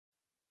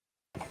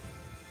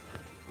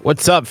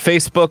What's up,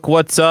 Facebook?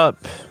 What's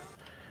up?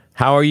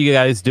 How are you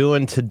guys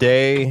doing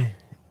today?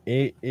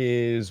 It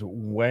is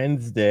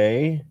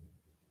Wednesday,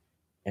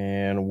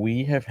 and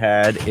we have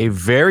had a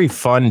very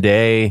fun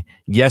day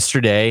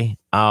yesterday,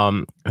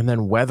 and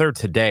then weather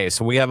today.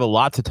 So we have a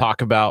lot to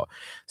talk about.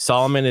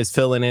 Solomon is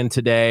filling in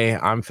today.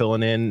 I'm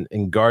filling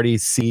in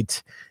Gardy's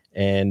seat,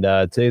 and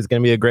today's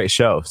going to be a great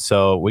show.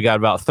 So we got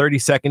about 30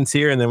 seconds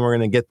here, and then we're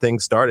going to get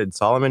things started.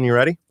 Solomon, you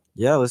ready?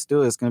 Yeah, let's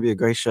do it. It's going to be a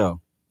great show.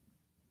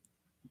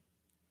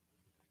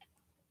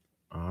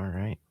 All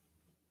right.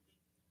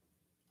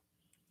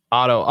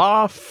 Auto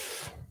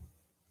off.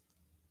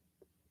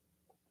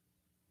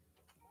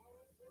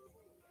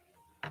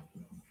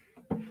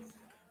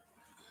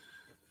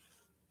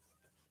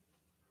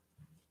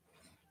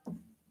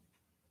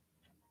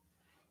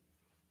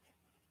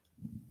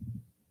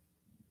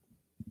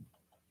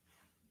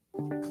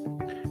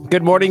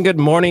 Good morning, good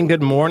morning,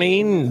 good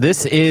morning.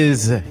 This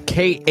is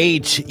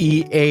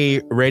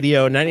KHEA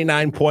Radio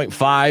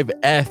 99.5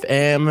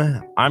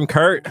 FM. I'm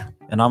Kurt.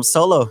 And I'm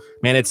Solo.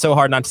 Man, it's so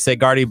hard not to say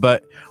Gardy,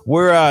 but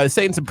we're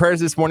saying some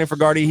prayers this morning for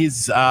Gardy.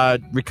 He's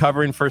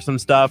recovering for some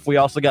stuff. We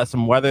also got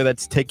some weather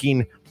that's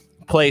taking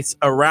place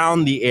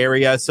around the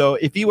area. So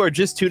if you are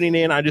just tuning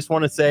in, I just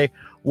want to say,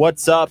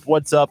 what's up,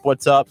 what's up,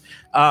 what's up?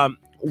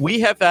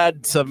 We have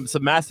had some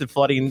massive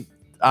flooding.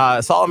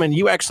 Solomon,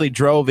 you actually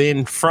drove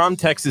in from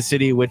Texas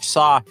City, which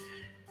saw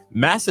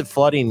massive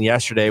flooding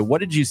yesterday. What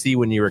did you see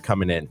when you were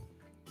coming in?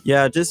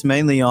 Yeah, just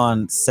mainly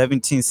on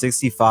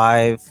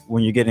 1765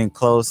 when you're getting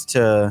close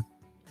to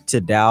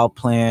Dow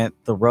Plant.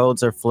 The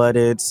roads are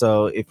flooded.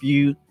 So if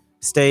you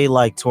stay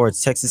like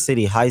towards Texas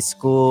City High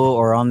School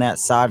or on that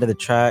side of the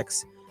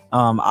tracks,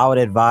 I would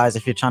advise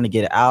if you're trying to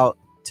get out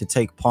to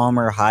take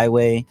Palmer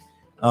Highway.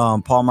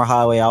 Palmer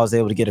Highway, I was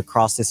able to get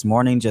across this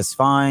morning just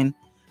fine.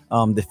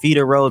 The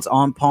feeder roads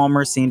on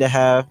Palmer seem to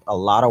have a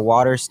lot of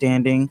water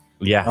standing.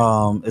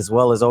 Yeah. As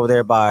well as over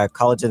there by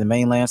College of the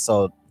Mainland.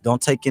 So don't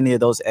take any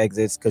of those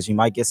exits because you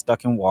might get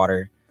stuck in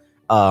water.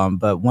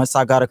 But once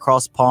I got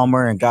across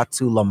Palmer and got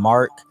to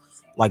Lamarck,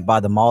 like by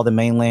the Mall of the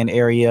Mainland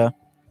area,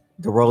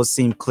 the roads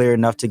seemed clear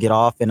enough to get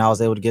off, and I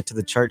was able to get to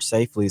the church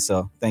safely.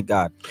 So thank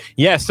God.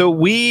 Yeah. So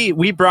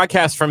we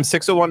broadcast from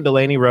 601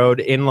 Delaney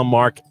Road in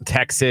Lamarck,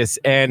 Texas.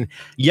 And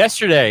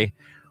yesterday,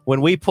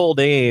 when we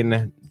pulled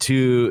in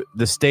to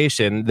the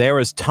station, there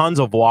was tons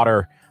of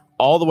water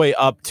all the way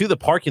up to the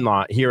parking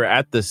lot here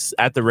at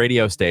the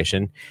radio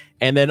station,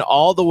 and then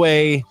all the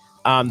way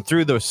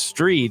through the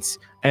streets.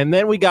 And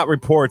then we got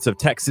reports of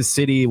Texas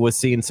City was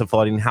seeing some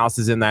flooding,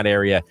 houses in that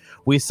area.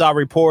 We saw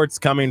reports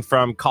coming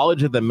from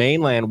College of the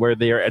Mainland where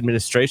their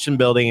administration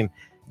building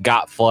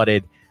got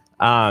flooded.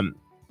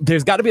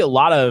 There's got to be a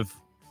lot of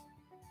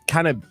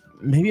kind of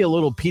maybe a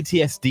little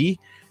PTSD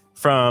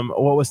from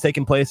what was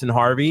taking place in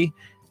Harvey.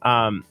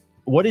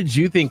 What did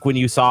you think when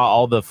you saw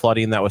all the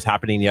flooding that was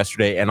happening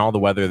yesterday and all the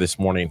weather this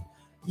morning?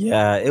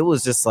 Yeah, it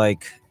was just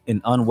like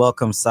an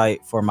unwelcome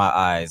sight for my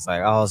eyes.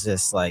 Like I was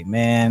just like,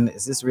 man,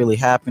 is this really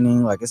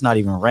happening? Like it's not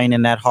even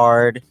raining that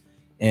hard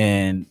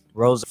and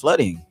roads are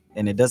flooding,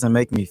 and it doesn't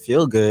make me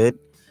feel good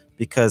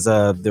because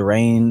of the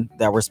rain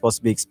that we're supposed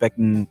to be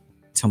expecting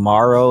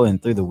tomorrow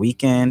and through the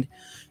weekend.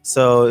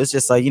 So it's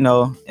just like, in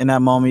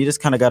that moment, you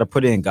just kind of got to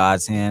put it in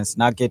God's hands,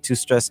 not get too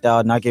stressed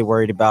out, not get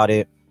worried about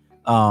it.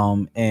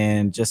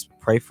 And just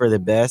pray for the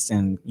best,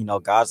 and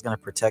God's gonna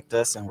protect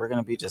us, and we're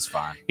gonna be just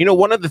fine.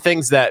 One of the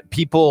things that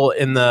people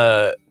in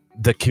the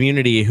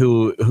community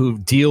who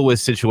deal with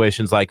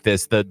situations like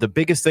this, the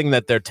biggest thing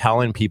that they're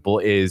telling people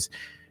is,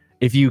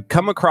 if you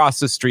come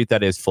across a street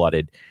that is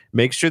flooded,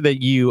 make sure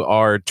that you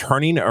are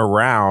turning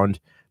around,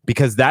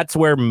 because that's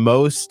where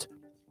most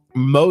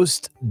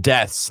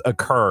deaths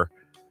occur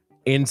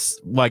in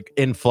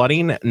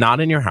flooding,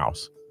 not in your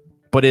house,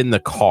 but in the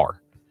car.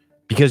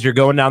 Because you're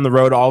going down the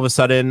road, all of a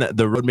sudden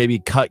the road maybe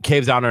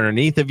caves down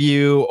underneath of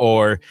you,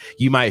 or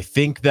you might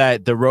think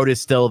that the road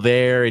is still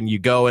there, and you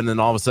go, and then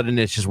all of a sudden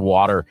it's just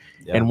water.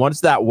 Yeah. And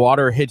once that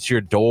water hits your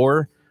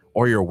door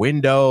or your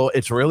window,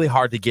 it's really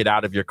hard to get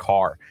out of your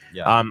car.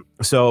 Yeah.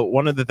 So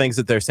one of the things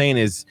that they're saying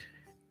is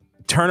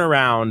turn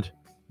around,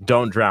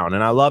 don't drown.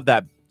 And I love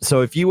that. So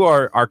if you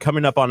are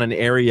coming up on an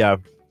area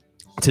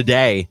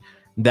today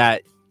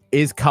that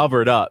is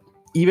covered up,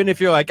 even if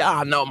you're like,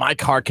 no, my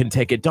car can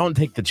take it, don't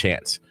take the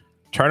chance.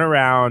 Turn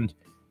around,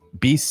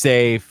 be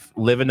safe,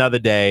 live another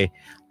day.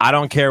 I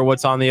don't care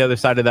what's on the other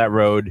side of that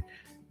road.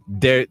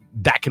 That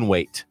can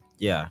wait.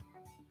 Yeah.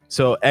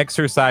 So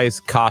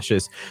exercise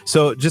cautious.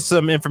 So just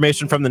some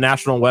information from the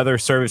National Weather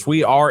Service.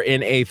 We are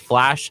in a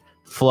flash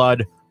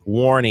flood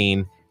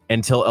warning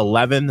until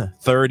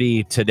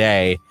 11:30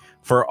 today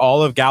for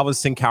all of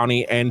Galveston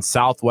County and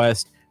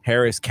Southwest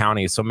Harris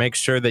County. So make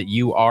sure that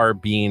you are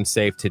being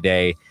safe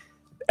today.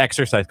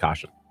 Exercise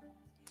caution.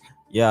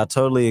 Yeah, I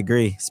totally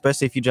agree.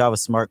 Especially if you drive a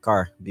smart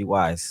car. Be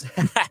wise.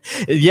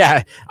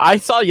 Yeah, I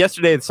saw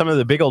yesterday some of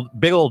the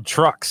big old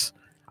trucks.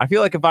 I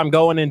feel like if I'm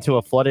going into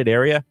a flooded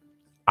area,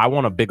 I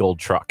want a big old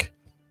truck.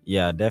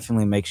 Yeah,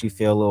 definitely makes you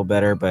feel a little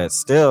better. But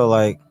still,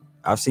 like,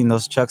 I've seen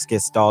those trucks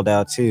get stalled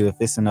out too if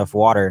it's enough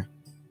water.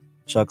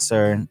 trucks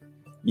are,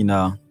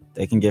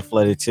 they can get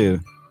flooded too.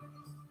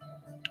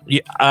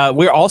 Yeah,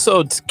 we're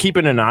also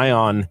keeping an eye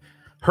on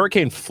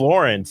Hurricane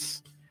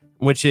Florence,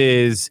 which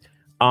is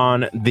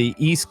on the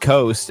East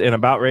Coast and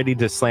about ready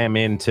to slam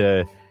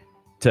into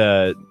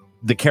the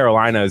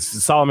Carolinas.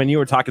 Solomon, you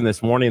were talking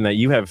this morning that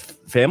you have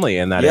family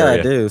in that area. Yeah,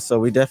 I do. So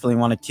we definitely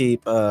want to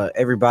keep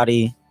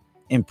everybody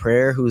in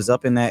prayer who's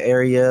up in that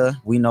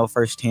area. We know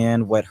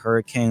firsthand what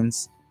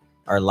hurricanes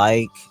are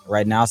like.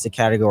 Right now it's a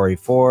Category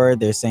 4.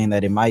 They're saying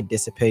that it might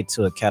dissipate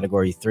to a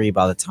Category 3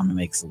 by the time it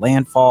makes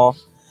landfall.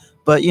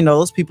 But,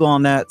 those people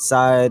on that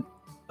side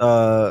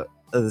of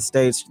the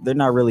states, they're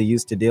not really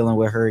used to dealing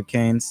with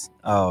hurricanes.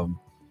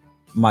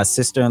 My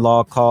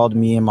sister-in-law called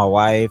me and my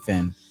wife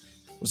and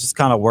was just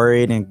kind of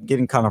worried and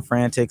getting kind of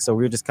frantic. So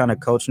we were just kind of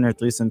coaching her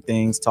through some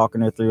things,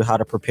 talking her through how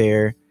to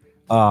prepare,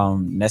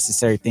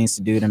 necessary things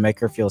to do to make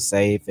her feel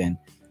safe. And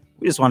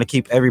we just want to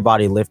keep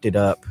everybody lifted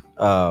up.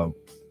 It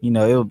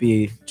would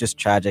be just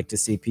tragic to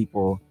see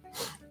people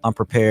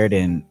unprepared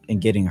and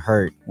getting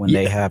hurt when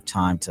they have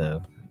time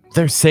to.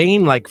 They're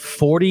saying like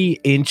 40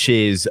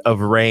 inches of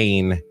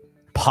rain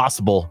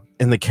possible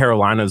in the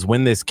Carolinas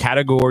when this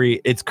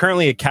it's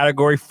currently a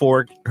Category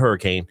 4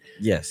 hurricane.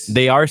 Yes.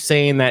 They are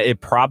saying that it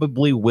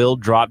probably will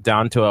drop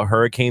down to a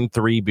Hurricane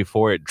 3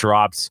 before it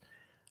drops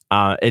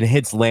and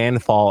hits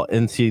landfall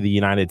into the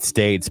United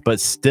States. But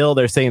still,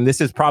 they're saying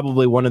this is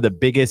probably one of the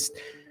biggest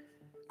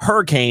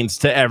hurricanes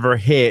to ever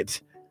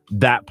hit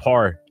that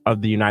part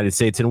of the United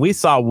States. And we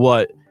saw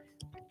what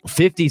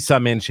 50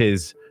 some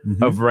inches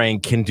of rain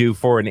can do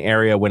for an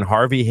area when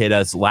Harvey hit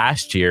us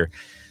last year.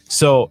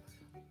 So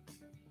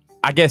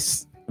I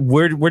guess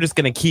we're just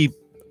going to keep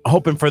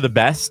hoping for the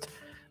best,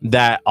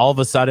 that all of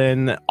a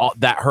sudden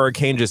that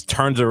hurricane just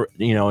turns,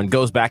 and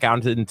goes back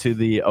out into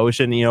the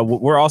ocean.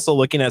 We're also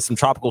looking at some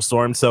tropical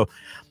storms. So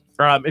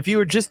if you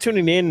were just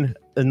tuning in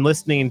and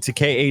listening to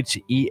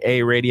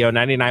KHEA Radio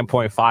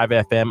 99.5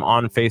 FM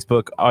on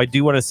Facebook, I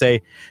do want to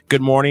say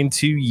good morning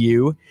to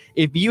you.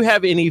 If you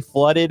have any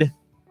flooding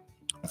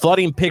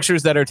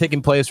pictures that are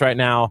taking place right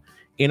now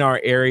in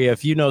our area,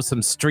 if you know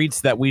some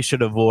streets that we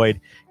should avoid,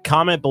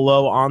 comment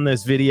below on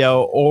this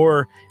video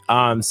or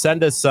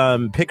send us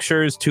some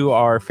pictures to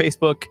our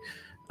Facebook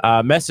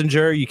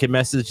Messenger. You can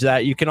message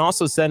that. You can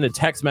also send a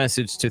text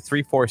message to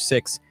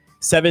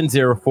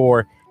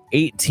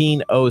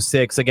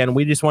 346-704-1806. Again,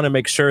 we just want to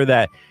make sure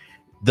that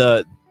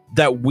that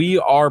we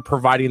are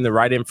providing the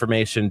right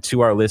information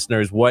to our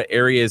listeners, what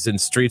areas and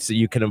streets that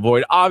you can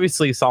avoid.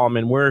 Obviously,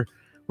 Solomon, we're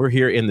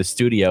here in the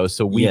studio,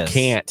 so we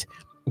can't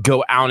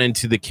go out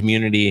into the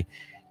community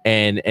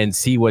and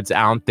see what's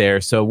out there.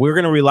 So we're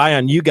going to rely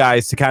on you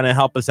guys to kind of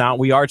help us out.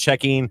 We are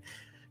checking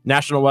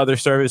National Weather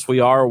Service. We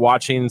are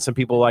watching some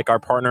people like our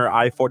partner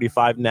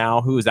I-45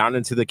 Now, who's out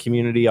into the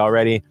community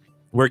already.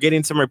 We're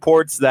getting some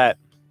reports that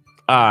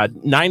Highway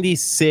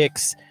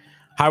 96,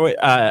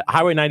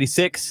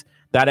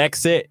 that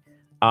exit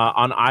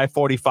on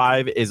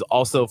I-45 is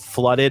also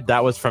flooded.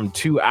 That was from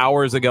 2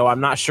 hours ago. I'm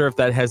not sure if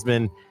that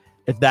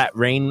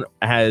rain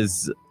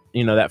has,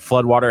 that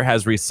flood water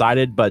has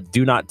resided, but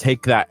do not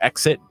take that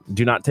exit.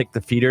 Do not take the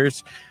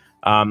feeders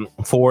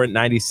for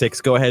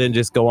 96. Go ahead and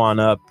just go on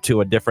up to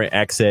a different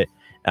exit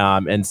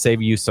and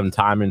save you some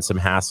time and some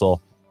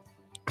hassle.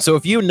 So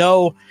if you're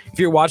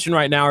watching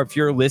right now, or if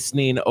you're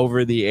listening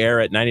over the air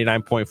at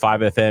 99.5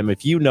 FM,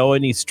 if you know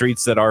any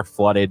streets that are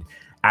flooded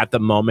at the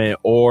moment,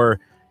 or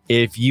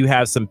if you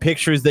have some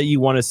pictures that you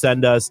want to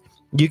send us,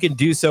 you can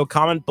do so.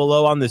 Comment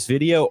below on this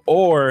video,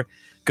 or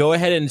go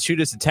ahead and shoot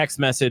us a text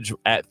message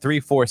at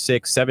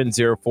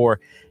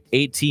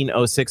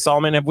 346-704-1806.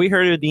 Solomon, have we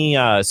heard of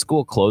any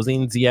school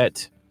closings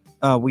yet?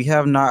 We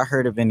have not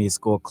heard of any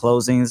school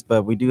closings,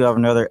 but we do have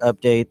another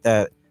update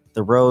that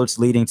the roads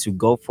leading to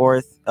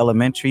Goforth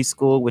Elementary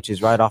School, which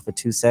is right off of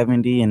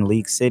 270 in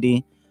League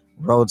City,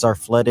 roads are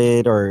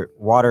flooded or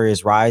water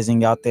is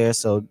rising out there.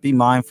 So be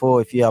mindful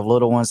if you have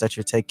little ones that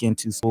you're taking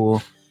to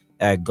school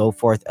at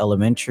Goforth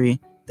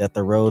Elementary, that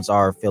the roads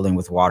are filling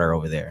with water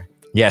over there.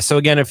 Yeah, so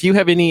again, if you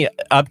have any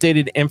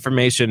updated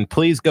information,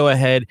 please go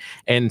ahead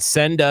and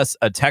send us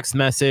a text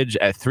message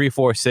at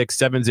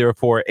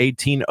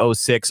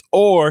 346-704-1806,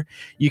 or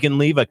you can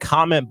leave a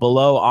comment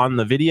below on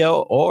the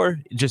video, or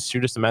just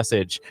shoot us a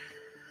message.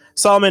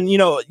 Solomon,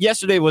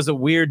 yesterday was a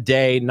weird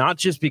day, not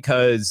just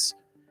because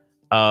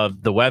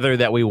of the weather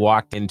that we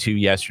walked into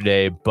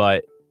yesterday,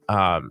 but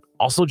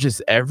also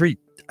just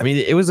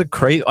it was a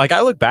crazy,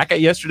 I look back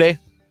at yesterday.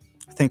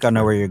 I think I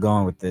know where you're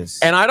going with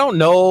this. And I don't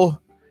know.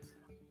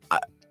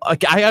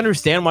 I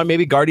understand why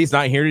maybe Gardy's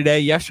not here today.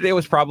 Yesterday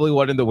was probably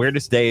one of the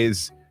weirdest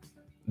days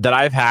that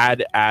I've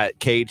had at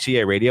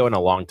KHEA Radio in a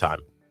long time.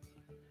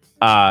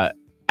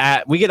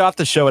 We get off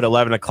the show at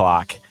 11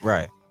 o'clock.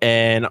 Right.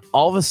 And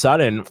all of a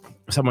sudden,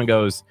 someone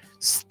goes,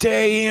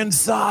 "Stay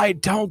inside.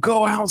 Don't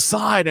go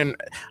outside." And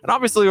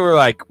obviously we're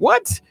like,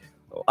 what?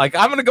 I'm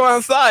going to go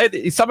outside.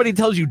 If somebody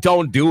tells you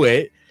don't do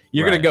it,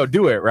 you're going to go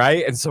do it,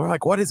 right? And so we're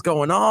like, what is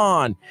going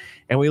on?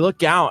 And we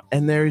look out,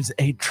 and there's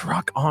a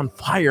truck on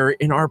fire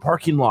in our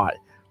parking lot.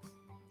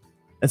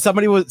 And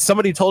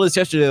somebody told us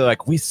yesterday,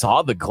 like, we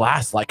saw the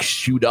glass like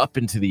shoot up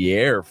into the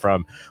air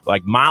from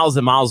like miles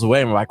and miles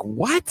away. And we're like,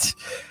 what?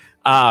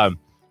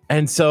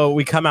 And so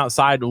we come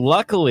outside.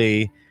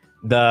 Luckily,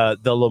 the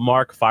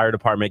Lamarck Fire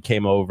Department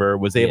came over,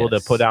 was able to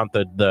put out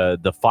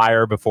the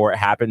fire before it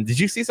happened. Did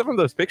you see some of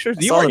those pictures?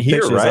 You weren't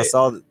here, right?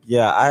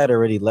 I had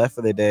already left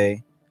for the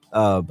day.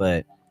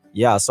 But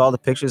yeah, I saw the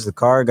pictures. The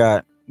car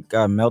got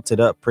melted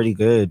up pretty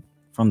good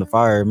from the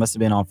fire. It must have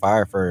been on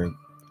fire for a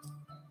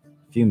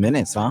few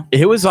minutes, huh?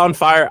 It was on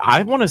fire.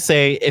 I want to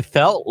say it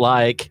felt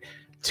like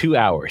 2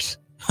 hours,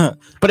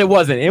 but it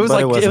wasn't. It was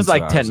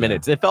like 10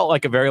 minutes. It felt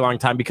like a very long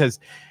time because,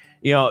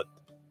 you know,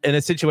 in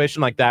a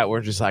situation like that,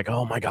 we're just like,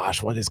 oh my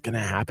gosh, what is going to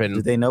happen?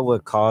 Did they know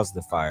what caused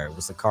the fire?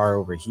 Was the car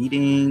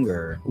overheating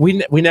or?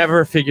 We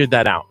never figured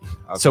that out.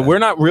 Okay. So we're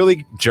not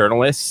really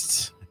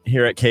journalists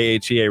here at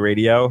KHEA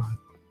Radio.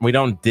 We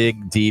don't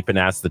dig deep and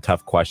ask the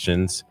tough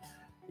questions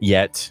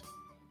yet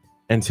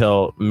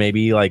until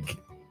maybe like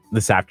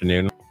this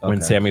afternoon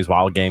when Sammy's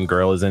Wild Game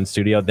Grill is in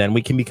studio. Then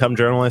we can become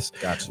journalists.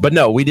 Gotcha. But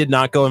no, we did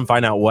not go and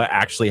find out what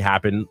actually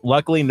happened.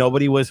 Luckily,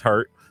 nobody was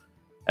hurt.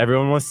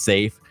 Everyone was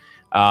safe.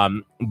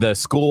 The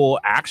school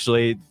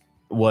actually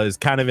was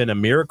kind of in a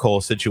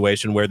miracle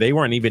situation where they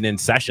weren't even in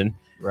session,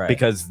 right?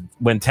 Because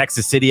when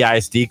Texas City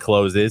ISD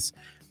closes,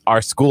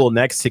 our school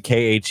next to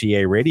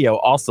KHEA Radio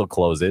also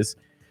closes.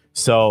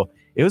 So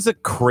it was a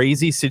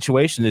crazy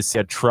situation to see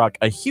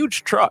a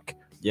huge truck,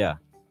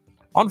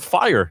 on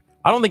fire.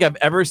 I don't think I've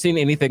ever seen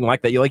anything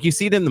like that. You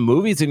see it in the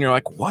movies and you're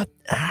like, what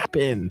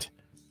happened?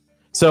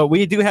 So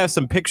we do have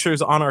some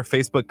pictures on our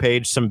Facebook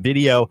page, some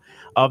video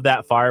of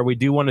that fire. We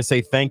do want to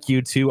say thank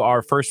you to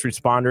our first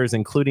responders,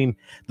 including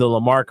the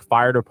Lamarck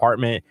Fire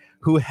Department,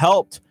 who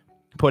helped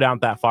put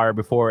out that fire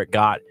before it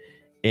got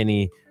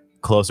any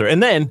closer.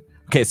 And then,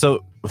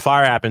 so the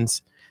fire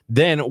happens.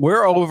 Then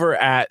we're over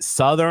at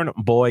Southern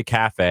Boy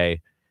Cafe.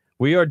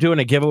 We are doing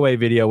a giveaway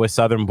video with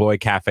Southern Boy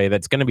Cafe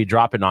that's going to be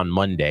dropping on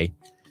Monday.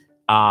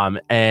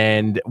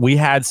 And we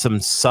had some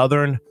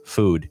Southern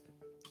food.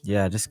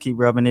 Yeah, just keep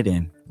rubbing it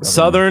in.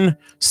 Southern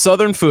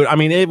food. I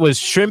mean, it was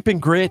shrimp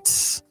and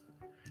grits.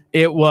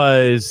 It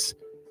was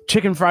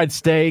chicken fried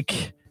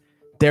steak.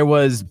 There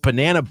was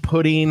banana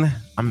pudding.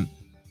 I'm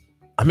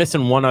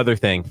missing one other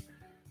thing.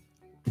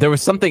 There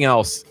was something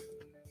else.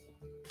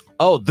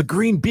 Oh, the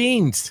green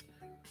beans.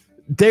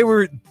 They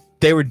were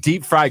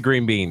deep fried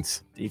green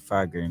beans. Deep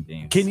fried green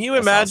beans. Can you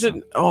imagine?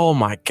 Awesome. Oh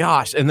my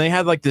gosh. And they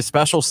had like this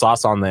special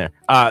sauce on there,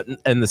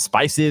 and the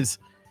spices,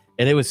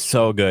 and it was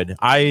so good.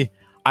 I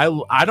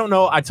don't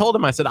know. I told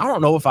him, I said, I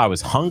don't know if I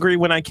was hungry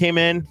when I came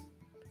in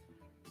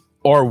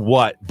or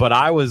what, but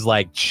I was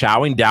like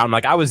chowing down.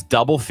 Like I was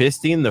double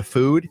fisting the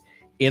food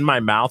in my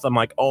mouth. I'm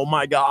like, oh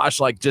my gosh,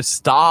 like just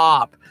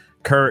stop,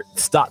 Kurt,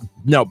 stop.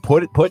 No,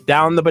 put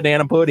down the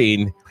banana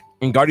pudding.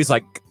 And Gardy's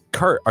like,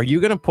 Kurt, are you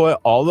going to put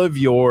all of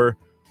your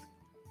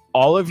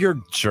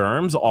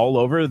germs all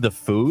over the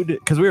food?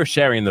 Because we were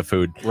sharing the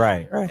food.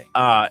 Right.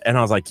 And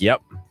I was like,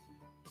 yep.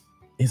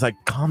 He's like,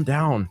 calm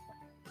down.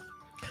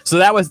 So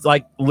that was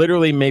like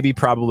literally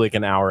probably like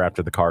an hour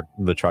after the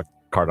truck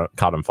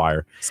caught on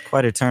fire. It's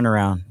quite a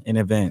turnaround in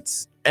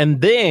events.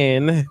 And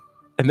then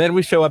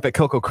we show up at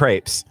Coco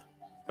Crepes.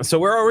 So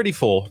we're already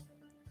full.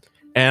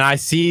 And I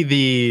see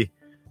they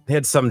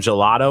had some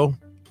gelato,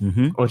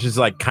 which is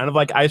like kind of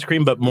like ice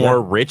cream, but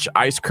more rich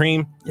ice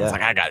cream. Yeah. I was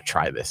like, I got to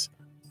try this.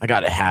 I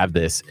got to have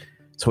this.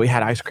 So we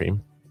had ice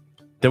cream.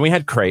 Then we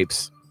had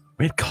crepes.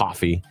 We had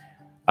coffee.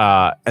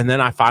 And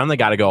then I finally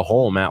got to go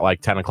home at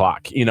like 10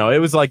 o'clock. You know, it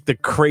was like the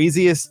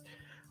craziest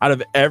out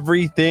of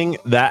everything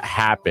that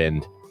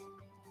happened.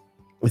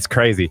 It's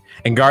crazy.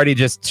 And Gardy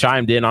just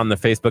chimed in on the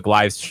Facebook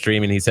live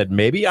stream and he said,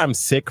 maybe I'm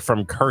sick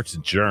from Kurt's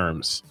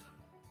germs.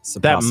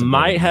 That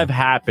might have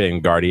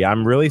happened, Gardy.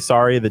 I'm really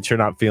sorry that you're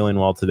not feeling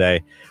well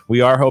today. We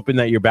are hoping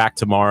that you're back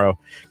tomorrow.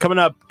 Coming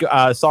up,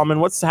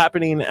 Solomon, what's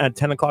happening at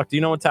 10 o'clock? Do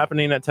you know what's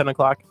happening at 10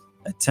 o'clock?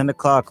 At 10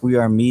 o'clock, we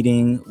are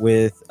meeting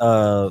with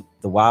the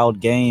Wild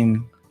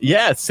Game.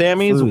 Yeah,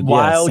 Sammy's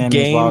Wild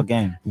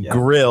Game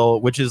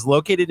Grill, which is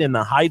located in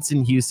the Heights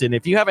in Houston.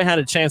 If you haven't had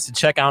a chance to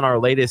check out our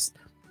latest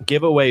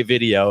giveaway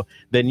video,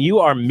 then you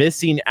are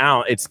missing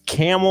out. It's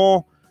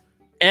camel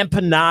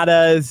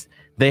empanadas.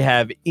 They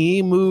have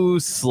emu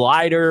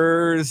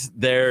sliders.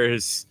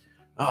 There's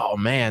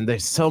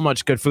so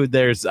much good food.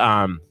 There's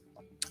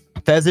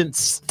pheasant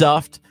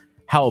stuffed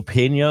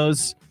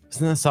jalapenos.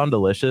 Doesn't that sound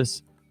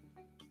delicious?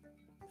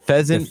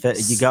 Pheasant.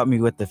 You got me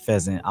with the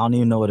pheasant. I don't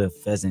even know what a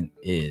pheasant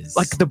is.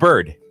 Like the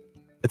bird.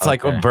 It's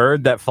like a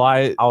bird that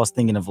flies. I was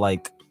thinking of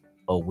like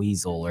a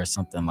weasel or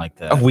something like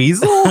that. A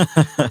weasel?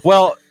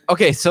 Well,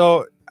 okay,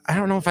 so I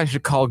don't know if I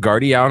should call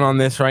Gardy out on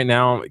this right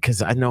now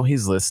because I know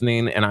he's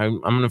listening and I'm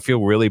going to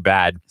feel really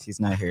bad. He's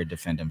not here to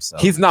defend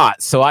himself. He's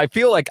not. So I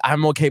feel like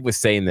I'm okay with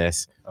saying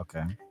this.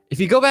 Okay. If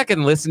you go back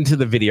and listen to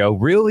the video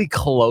really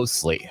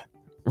closely,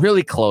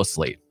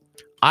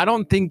 I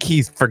don't think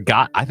he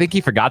forgot. I think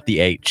he forgot the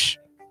H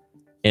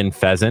in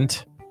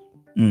pheasant.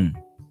 And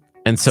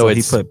so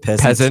it's he put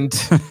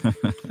peasant.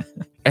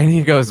 And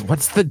he goes,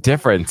 what's the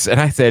difference?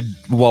 And I said,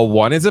 well,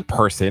 one is a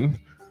person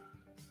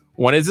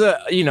One is the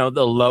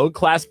low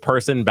class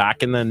person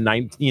back in the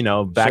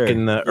Sure.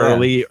 in the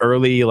Yeah.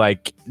 early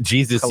like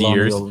Jesus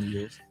years. Colonial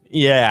years.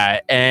 Yeah,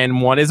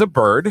 and one is a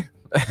bird.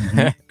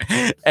 Mhm.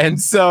 And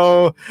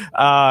so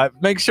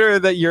make sure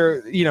that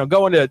you're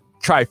going to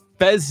try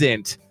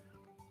pheasant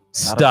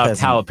stuffed peasant.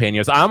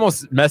 jalapenos. I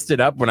almost messed it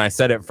up when I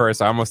said it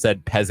first. I almost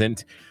said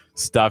peasant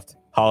stuffed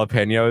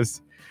jalapenos,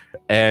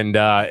 and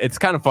it's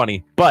kind of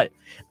funny. But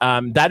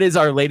that is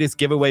our latest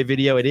giveaway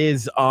video. It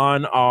is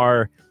on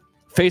our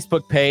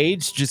Facebook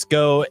page. Just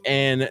go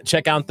and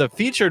check out the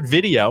featured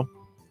video,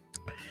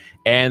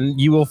 and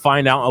you will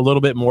find out a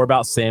little bit more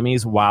about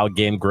Sammy's Wild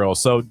Game Grill.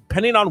 So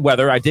depending on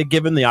weather, I did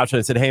give him the option.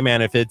 I said, hey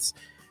man, if it's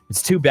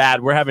too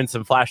bad, we're having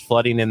some flash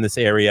flooding in this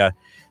area.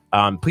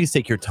 Please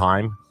take your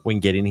time when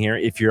getting here.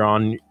 If you're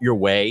on your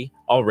way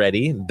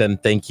already, then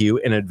thank you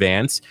in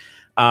advance.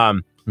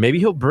 Maybe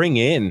he'll bring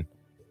in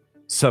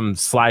some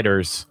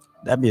sliders.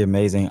 That'd be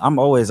amazing. I'm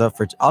always up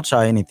for. I'll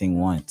try anything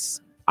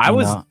once. I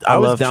was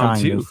love down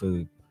trying too. new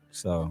food.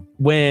 So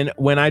When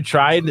I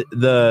tried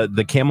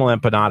the camel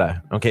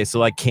empanada, okay, so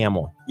like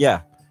camel,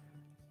 yeah,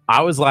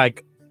 I was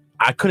like,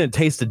 I couldn't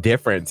taste the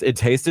difference. It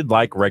tasted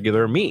like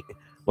regular meat.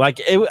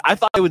 Like I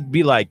thought it would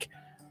be like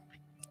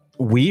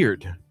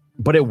weird,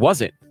 but it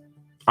wasn't.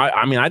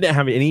 I mean, I didn't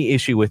have any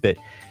issue with it.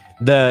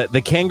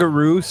 The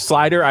kangaroo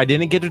slider, I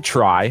didn't get to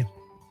try.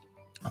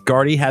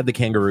 Gardy had the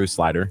kangaroo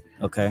slider.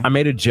 okay. I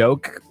made a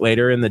joke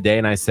later in the day,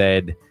 and I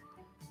said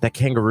that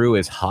kangaroo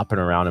is hopping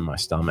around in my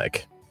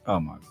stomach. Oh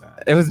my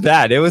god, It was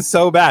bad. It was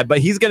so bad. But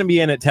he's going to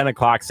be in at 10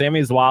 o'clock.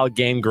 Sammy's Wild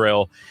Game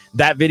Grill.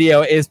 That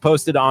video is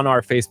posted on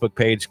our Facebook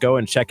page. Go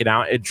and check it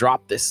out. It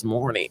dropped this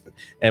morning,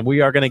 and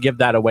we are going to give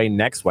that away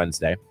next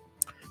Wednesday.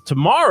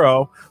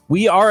 Tomorrow,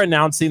 we are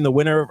announcing the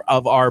winner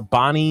of our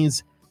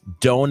Bonnie's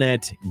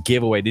Donut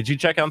giveaway. Did you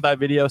check out that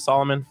video,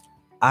 Solomon?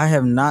 I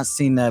have not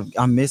seen that.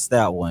 I missed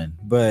that one.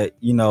 But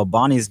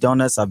Bonnie's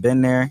Donuts, I've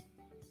been there.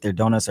 Their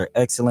donuts are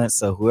excellent.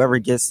 So whoever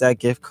gets that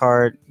gift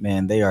card,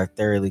 man, they are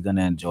thoroughly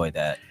gonna enjoy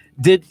that.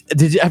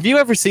 Have you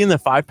ever seen the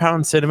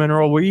 5-pound cinnamon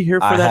roll? Were you here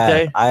for that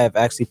day? I have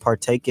actually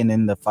partaken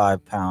in the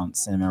 5-pound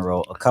cinnamon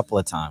roll a couple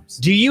of times.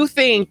 Do you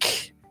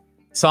think,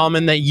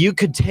 Solomon, that you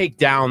could take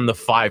down the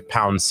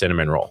 5-pound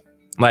cinnamon roll?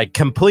 Like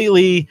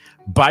completely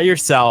by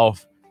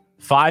yourself,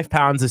 5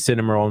 pounds of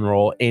cinnamon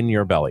roll in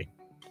your belly?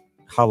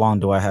 How long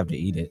do I have to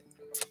eat it?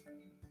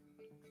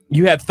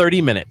 You have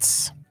 30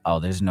 minutes. Oh,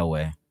 there's no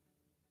way.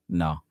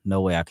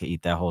 No way I could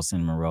eat that whole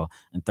cinnamon roll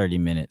in 30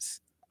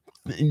 minutes.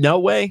 No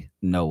way?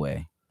 No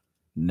way.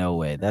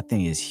 That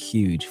thing is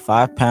huge.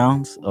 5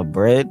 pounds of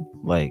bread,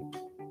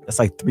 that's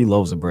like 3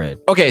 loaves of bread.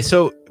 Okay,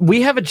 so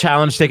we have a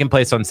challenge taking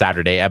place on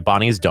Saturday at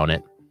Bonnie's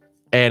Donut,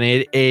 and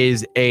it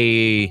is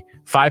a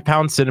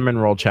 5-pound cinnamon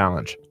roll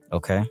challenge.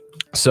 Okay.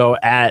 So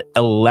at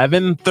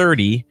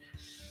 11:30,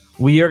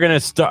 we are going to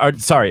start.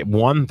 Sorry,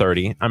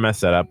 1:30. I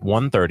messed that up.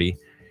 1:30.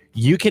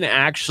 You can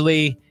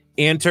actually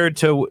enter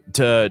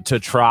to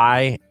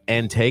try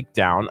and take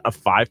down a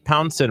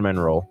 5-pound cinnamon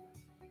roll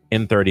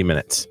in 30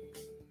 minutes.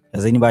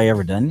 Has anybody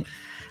ever done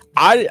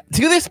it?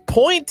 To this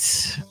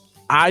point,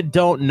 I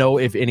don't know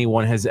if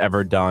anyone has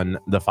ever done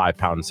the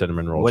 5-pound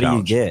cinnamon roll What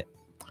challenge. do you get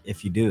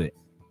if you do it?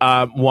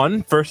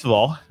 One, first of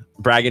all,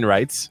 bragging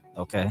rights.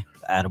 Okay.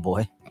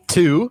 Attaboy.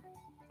 2,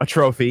 a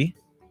trophy,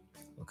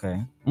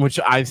 Okay. which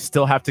I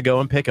still have to go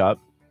and pick up.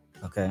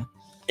 Okay.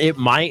 It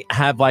might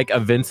have like a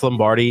Vince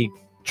Lombardi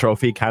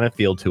trophy kind of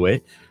feel to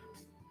it.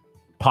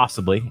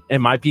 Possibly. It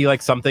might be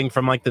like something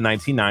from like the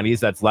 1990s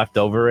that's left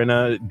over in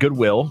a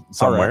Goodwill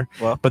somewhere. All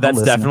right. Well, But I'm that's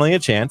listening. definitely a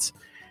chance.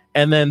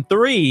 And then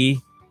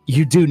 3,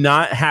 you do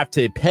not have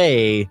to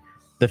pay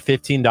the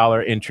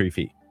 $15 entry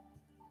fee.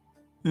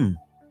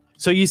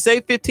 So you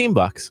save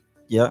 $15.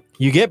 Yep.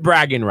 You get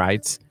bragging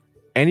rights,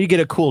 and you get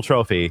a cool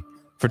trophy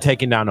for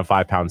taking down a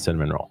 5-pound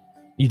cinnamon roll.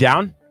 You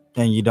down?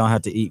 And you don't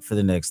have to eat for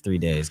the next 3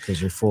 days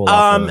because you're full.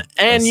 Off of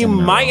And a you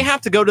cinnamon might roll.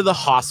 have to go to the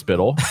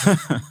hospital.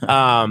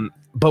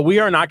 But we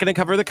are not going to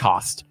cover the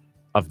cost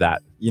of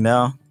that.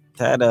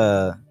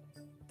 That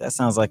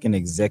sounds like an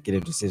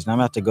executive decision. I'm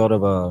gonna have to go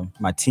to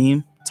my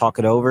team, talk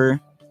it over,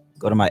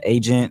 go to my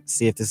agent,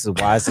 see if this is a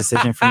wise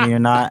decision for me or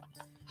not,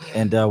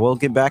 and we'll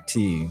get back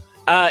to you.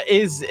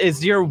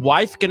 Is your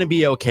wife going to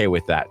be okay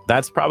with that?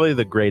 That's probably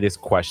the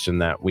greatest question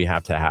that we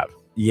have to have.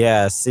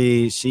 Yeah,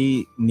 see,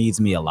 she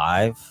needs me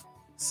alive,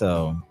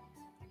 so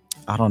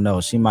I don't know.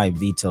 She might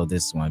veto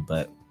this one,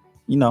 but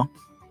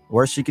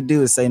worst she could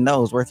do is say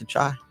no. It's worth a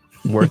try.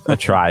 Worth a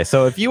try.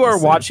 So if you are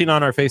Yes, sir. watching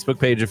on our Facebook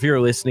page, if you're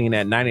listening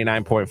at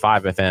 99.5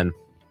 FM,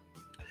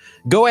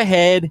 go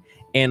ahead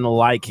and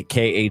like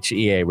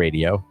KHEA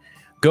Radio.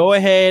 Go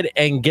ahead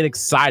and get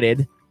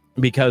excited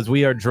because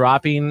we are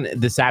dropping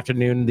this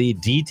afternoon the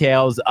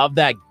details of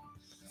that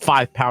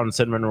 5-pound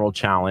cinnamon roll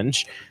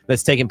challenge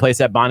that's taking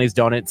place at Bonnie's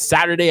Donut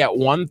Saturday at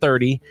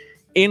 1:30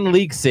 in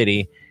League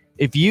City.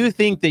 If you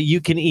think that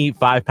you can eat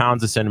 5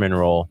 pounds of cinnamon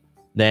roll,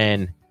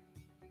 then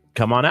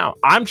come on out.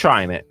 I'm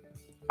trying it.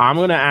 I'm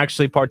going to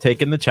actually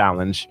partake in the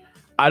challenge.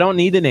 I don't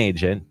need an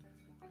agent.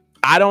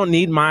 I don't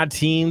need my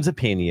team's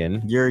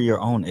opinion. You're your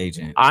own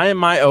agent. I am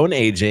my own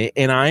agent,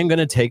 and I am going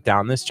to take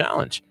down this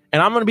challenge.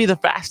 And I'm going to be the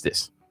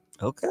fastest.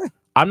 Okay.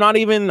 I'm not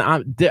even.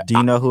 Do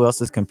you know who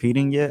else is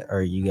competing yet,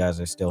 or you guys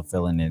are still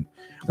filling in?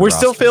 We're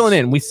still filling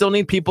in. We still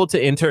need people to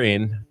enter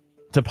in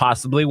to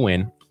possibly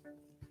win.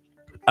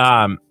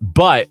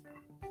 But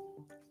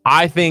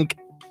I think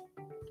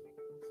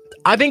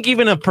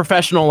even a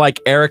professional like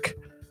Eric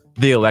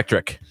the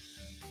Electric,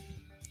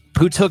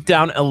 who took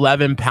down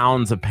 11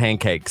 pounds of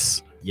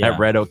pancakes at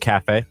Red Oak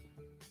Cafe,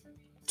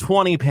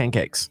 20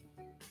 pancakes,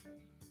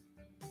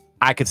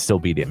 I could still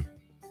beat him.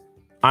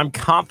 I'm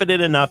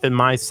confident enough in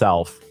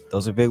myself.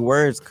 Those are big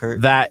words,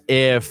 Kurt. That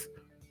if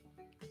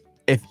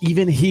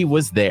even he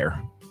was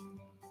there,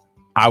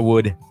 I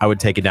would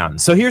take it down.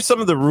 So here's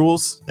some of the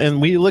rules,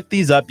 and we looked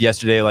these up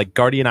yesterday. Like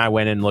Guardy and I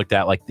went and looked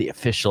at like the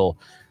official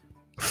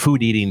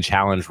food eating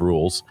challenge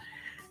rules,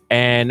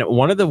 and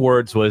one of the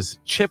words was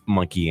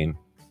chipmonkeying.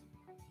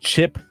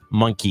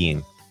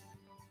 Chipmonkeying.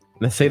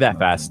 Let's say that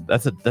fast.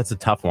 That's a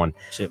tough one.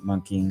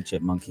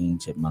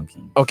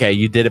 Chipmonkeying. Okay,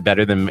 you did it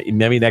better than me.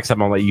 Maybe next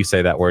time I'll let you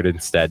say that word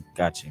instead.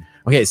 Got you.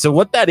 Okay, so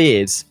what that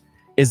is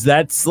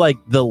that's like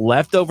the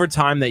leftover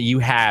time that you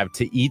have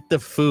to eat the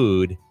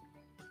food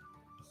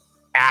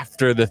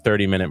after the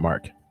 30-minute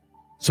mark.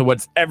 So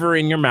what's ever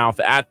in your mouth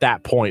at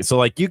that point. So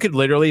like you could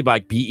literally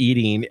like be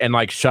eating and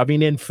like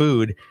shoving in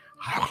food.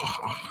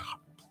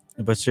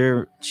 But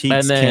your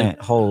cheeks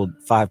can't hold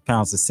 5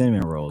 pounds of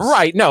cinnamon rolls.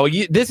 Right. No,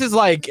 this is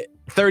like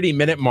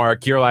 30-minute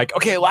mark. You're like,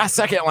 okay, last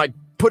second, like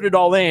put it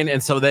all in.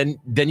 And so then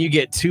you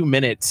get 2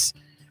 minutes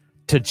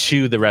to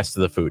chew the rest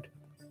of the food.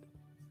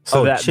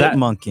 So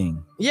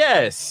chipmunking.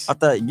 Yes. I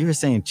thought you were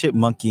saying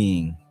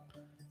chipmunking.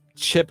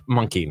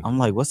 Chipmunking. I'm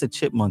like, what's a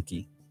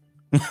chipmonkey?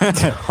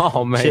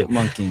 Oh man.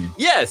 Chipmunking.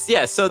 Yes.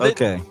 So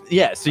okay.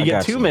 Yeah. So you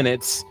get 2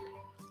 minutes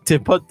to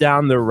put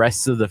down the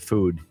rest of the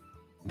food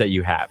that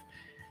you have.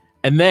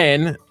 And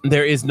then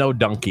there is no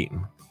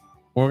dunking.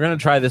 We're going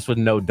to try this with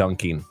no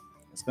dunking.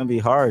 It's going to be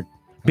hard.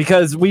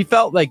 Because we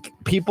felt like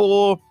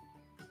people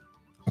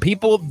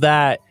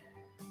that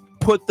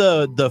put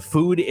the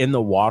food in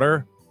the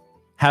water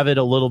have it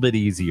a little bit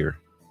easier.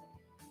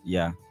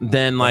 Yeah.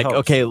 Then like,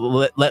 okay,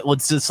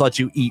 let's just let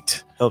you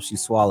eat. Helps you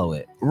swallow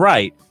it.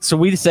 Right. So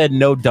we said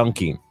no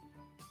dunking.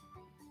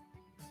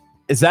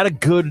 Is that a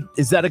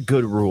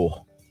good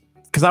rule?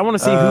 Because I want to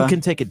see who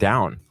can take it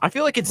down. I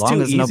feel like it's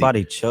too easy. As long as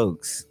nobody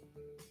chokes.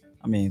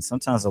 I mean,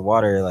 sometimes the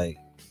water, like,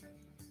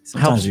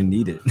 sometimes you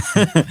need it.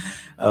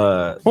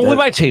 We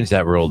might change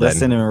that rule then. That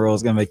cinnamon roll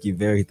is going to make you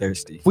very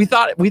thirsty. We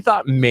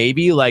thought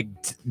maybe like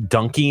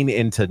dunking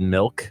into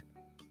milk.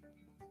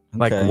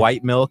 Like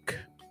white milk.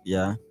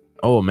 Yeah.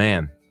 Oh,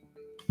 man.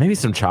 Maybe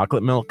some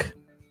chocolate milk.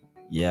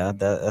 Yeah,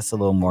 that's a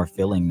little more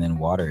filling than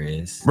water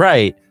is.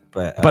 Right.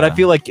 But I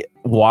feel like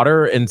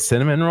water and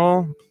cinnamon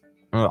roll.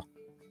 Oh.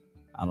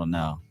 I don't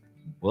know.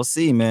 We'll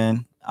see,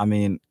 man. I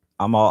mean,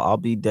 I'll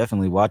be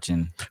definitely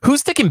watching.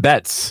 Who's taking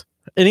bets?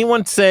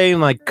 Anyone saying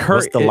like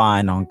Kurt? What's the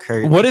line on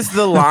Kurt? What is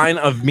the line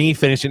of me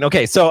finishing?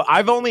 Okay, so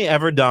I've only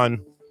ever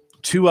done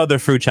 2 other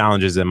food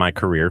challenges in my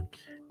career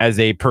as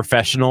a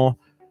professional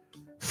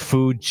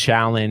food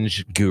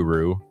challenge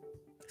guru.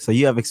 So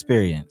you have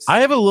experience.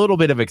 I have a little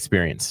bit of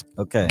experience.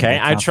 Okay.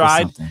 I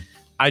tried.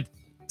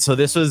 So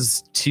this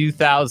was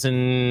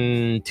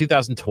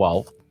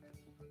 2012.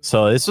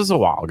 So this was a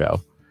while ago.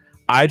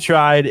 I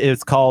tried.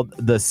 It's called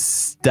the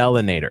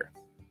Stellinator.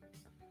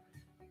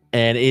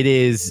 And it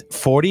is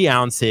 40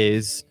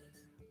 ounces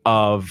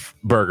of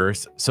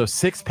burgers. So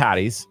 6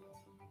 patties.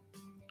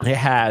 It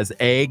has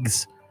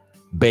eggs,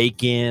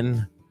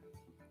 bacon.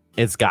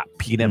 It's got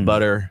peanut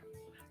butter.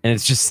 And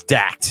it's just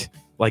stacked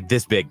like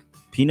this big.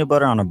 Peanut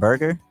butter on a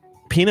burger?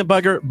 Peanut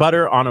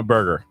butter on a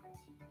burger.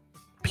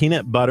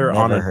 Peanut butter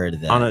on a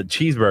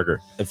cheeseburger.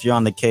 If you're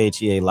on the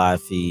KHEA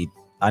live feed,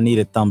 I need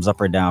a thumbs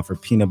up or down for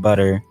peanut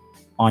butter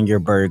on your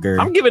burger.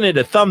 I'm giving it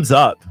a thumbs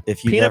up.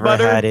 If you've never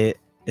had it,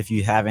 if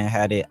you haven't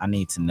had it, I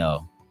need to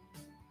know.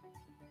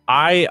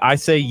 I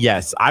say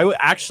yes.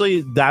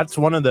 That's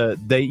one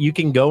of you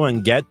can go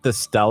and get the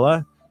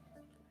Stella,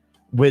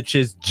 which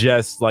is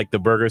just like the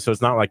burger, so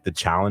it's not like the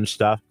challenge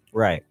stuff.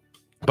 Right.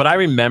 But I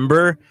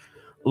remember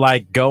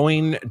like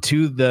going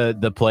to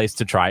the place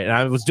to try it, and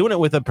I was doing it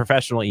with a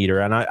professional eater,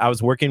 and I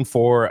was working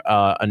for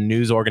a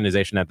news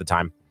organization at the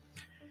time.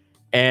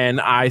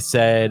 And I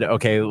said,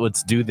 okay,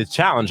 let's do the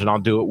challenge and I'll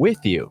do it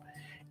with you.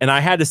 And I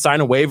had to sign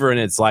a waiver, and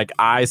it's like,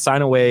 I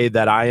sign away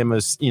that I am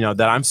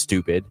that I'm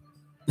stupid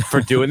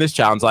for doing this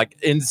challenge. Like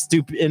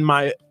in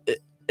my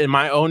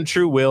own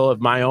true will of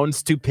my own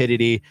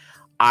stupidity,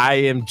 I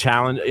am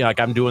challenged. Like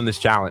I'm doing this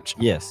challenge.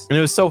 Yes. And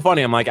it was so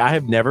funny. I'm like, I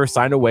have never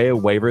signed away a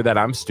waiver that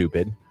I'm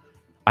stupid.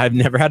 I've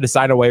never had to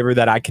sign a waiver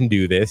that I can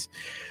do this.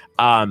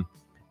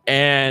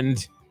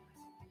 And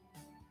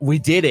we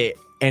did it,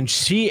 and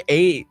she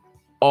ate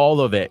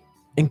all of it,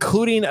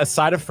 including a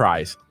side of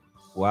fries.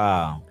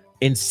 Wow.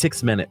 In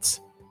 6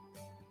 minutes.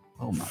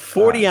 Oh my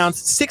 40 ounce,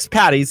 6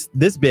 patties,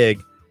 this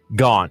big,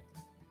 gone.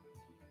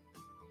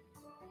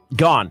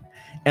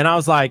 And I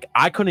was like,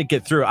 I couldn't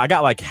get through. I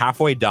got like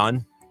halfway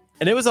done,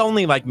 And it was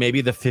only like maybe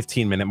the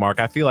 15-minute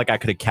mark. I feel like I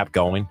could have kept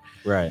going.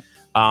 Right.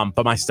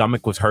 But my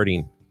stomach was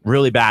hurting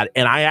really bad.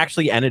 And I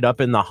actually ended up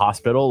in the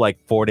hospital like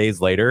 4 days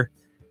later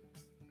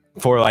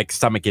for like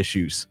stomach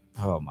issues.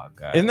 Oh my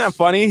God. Isn't that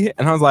funny?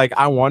 And I was like,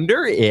 I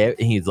wonder if,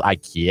 and he's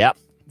like, yep.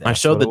 I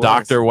showed the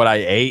doctor what I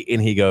ate,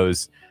 and he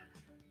goes,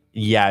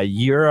 yeah,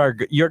 you're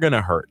going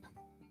to hurt.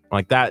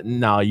 Like that.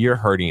 No, you're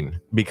hurting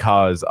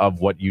because of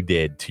what you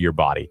did to your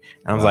body.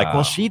 And I was like,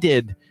 well, she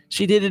did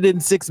it in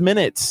 6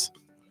 minutes.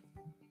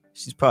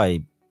 She's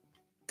probably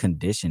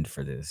conditioned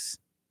for this.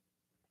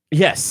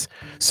 Yes.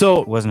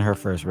 So it wasn't her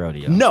first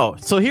rodeo. No.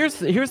 So here's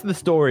the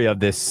story of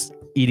this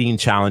eating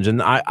challenge.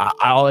 And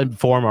I'll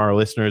inform our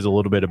listeners a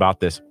little bit about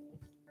this.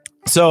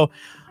 So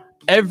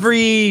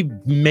every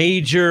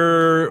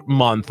major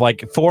month,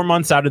 like 4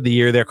 months out of the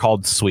year, they're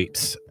called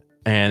sweeps.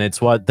 And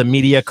it's what the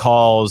media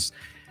calls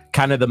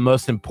kind of the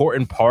most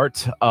important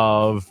part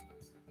of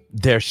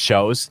their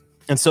shows.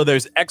 And so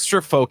there's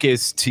extra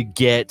focus to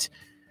get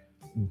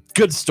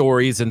good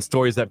stories and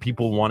stories that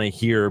people want to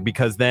hear,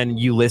 because then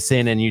you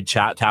listen and you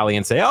chat tally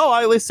and say, oh,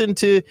 I listened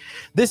to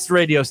this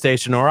radio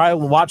station, or I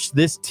watched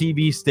this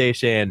TV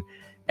station.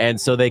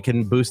 And so they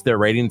can boost their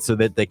ratings so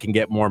that they can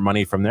get more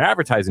money from their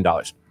advertising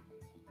dollars.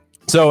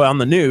 So on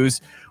the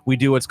news, we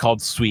do what's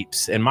called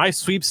sweeps. And my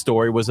sweep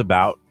story was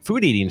about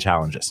food eating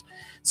challenges.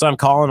 So I'm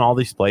calling all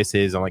these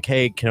places. I'm like,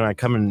 hey, can I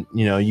come and,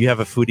 you have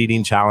a food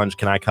eating challenge.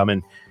 Can I come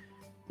and,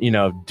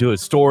 do a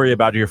story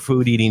about your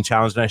food eating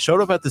challenge? And I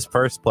showed up at this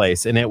first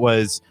place, and it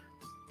was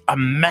a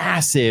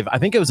massive, I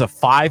think it was a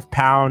 5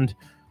 pound.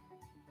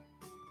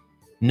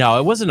 No,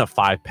 it wasn't a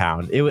 5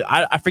 pound. It was,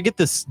 I forget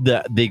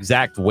the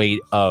exact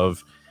weight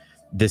of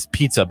this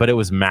pizza, but it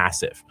was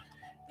massive.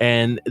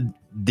 And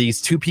these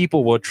two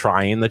people were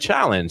trying the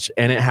challenge,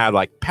 and it had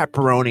like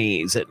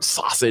pepperonis and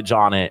sausage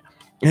on it.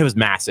 It was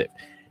massive.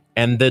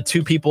 And the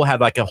two people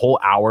had like a whole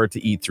hour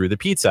to eat through the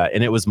pizza.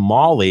 And it was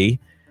Molly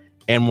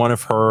and one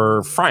of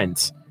her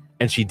friends.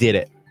 And she did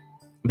it.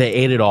 They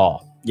ate it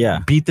all. Yeah.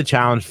 Beat the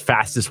challenge,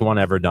 fastest one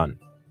ever done.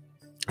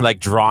 Like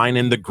drawing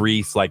in the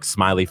grease, like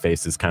smiley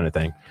faces kind of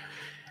thing.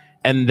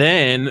 And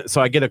then,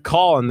 so I get a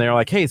call, and they're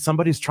like, hey,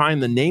 somebody's trying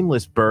the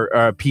nameless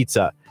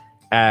pizza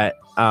at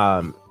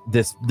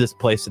this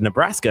place in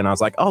Nebraska. And I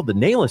was like, oh, the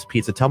nameless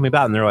pizza, tell me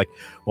about it. And they're like,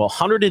 well,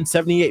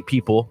 178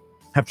 people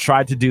have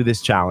tried to do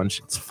this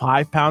challenge. It's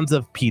 5 pounds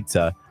of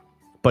pizza,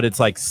 but it's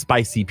like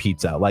spicy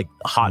pizza, like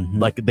hot,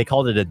 like they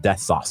called it a death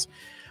sauce.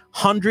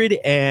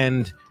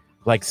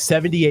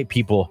 178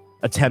 people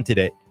attempted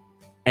it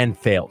and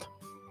failed.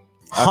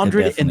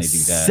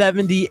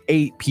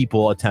 178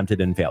 people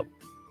attempted and failed.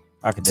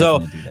 I could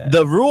definitely do that.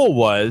 The rule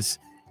was,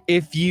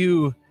 if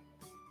you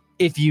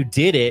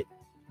did it,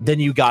 then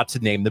you got to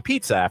name the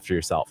pizza after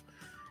yourself.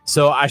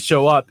 So I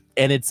show up,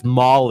 and it's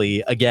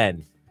Molly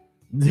again,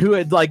 who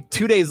had like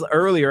 2 days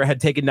earlier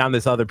had taken down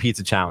this other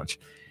pizza challenge.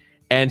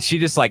 And she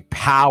just like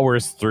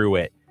powers through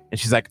it. And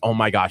she's like, oh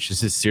my gosh,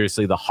 this is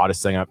seriously the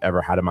hottest thing I've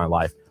ever had in my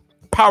life.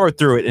 Power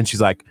through it. And she's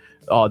like,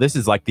 oh, this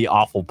is like the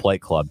awful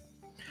plate club.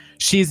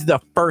 She's the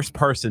first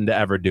person to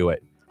ever do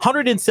it.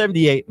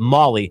 178,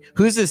 Molly,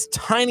 who's this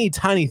tiny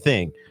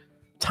thing,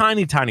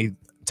 tiny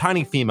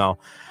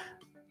female,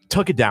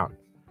 took it down.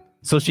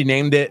 So she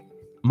named it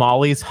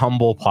Molly's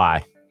Humble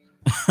Pie.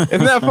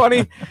 Isn't that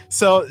funny?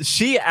 So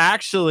she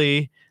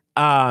actually,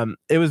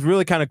 it was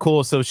really kind of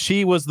cool. So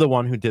she was the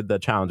one who did the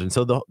challenge. And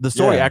so the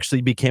story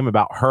actually became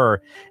about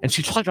her. And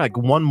she tried like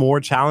one more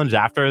challenge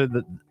after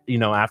the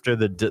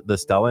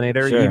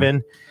Stellanator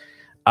even.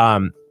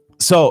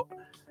 So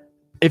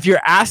if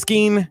you're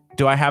asking,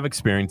 do I have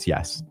experience?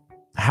 Yes.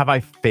 Have I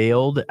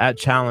failed at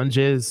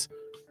challenges?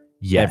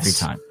 Yes. Every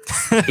time.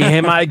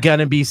 Am I going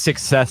to be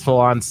successful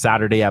on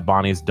Saturday at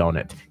Bonnie's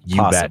Donut? You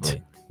Possibly.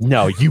 bet.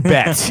 No, you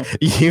bet.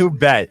 You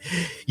bet.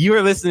 You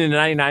are listening to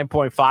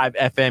 99.5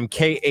 FM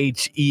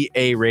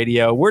KHEA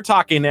radio. We're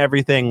talking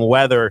everything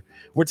weather.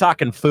 We're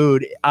talking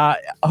food. I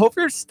hope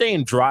you're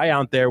staying dry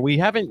out there. We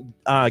haven't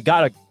got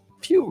a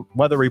few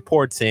weather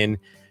reports in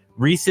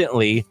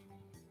recently.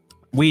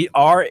 We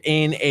are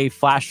in a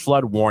flash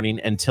flood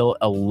warning until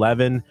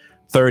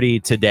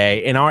 11:30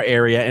 today in our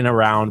area and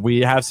around. We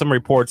have some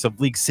reports of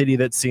League City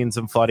that's seen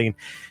some flooding.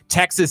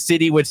 Texas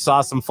City, which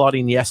saw some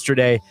flooding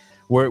yesterday.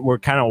 We're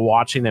kind of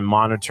watching and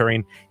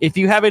monitoring. If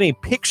you have any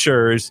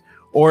pictures,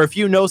 or if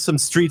you know some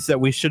streets that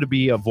we should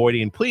be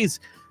avoiding, please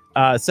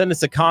send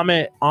us a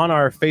comment on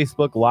our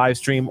Facebook live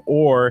stream,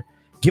 or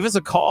give us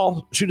a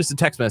call. Shoot us a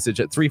text message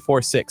at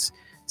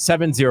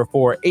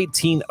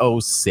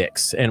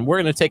 346-704-1806. And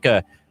we're going to take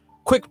a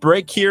quick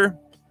break here.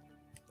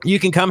 You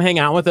can come hang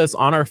out with us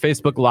on our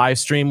Facebook live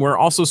stream. We're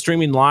also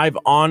streaming live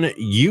on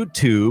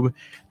YouTube.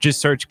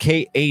 Just search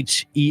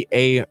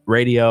KHEA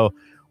Radio.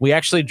 We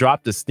actually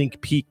dropped a sneak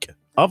peek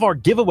of our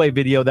giveaway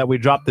video that we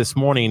dropped this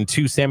morning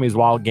to Sammy's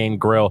Wild Game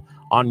Grill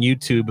on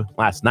YouTube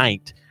last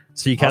night.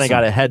 So you kind of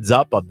got a heads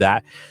up of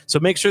that. So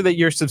make sure that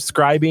you're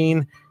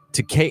subscribing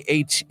to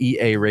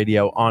KHEA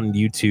Radio on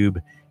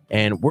YouTube.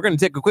 And we're going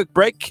to take a quick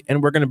break,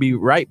 and we're going to be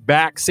right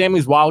back.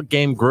 Sammy's Wild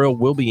Game Grill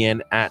will be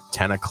in at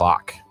 10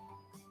 o'clock.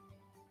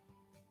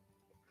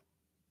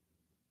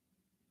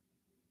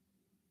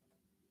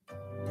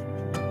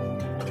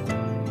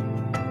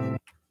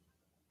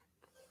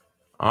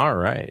 All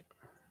right.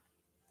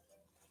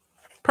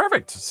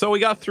 Perfect. So we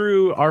got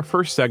through our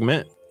first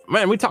segment.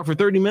 Man, we talked for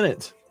 30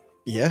 minutes.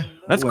 Yeah.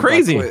 That's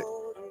crazy.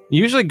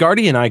 Usually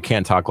Gardy and I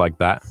can't talk like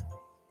that.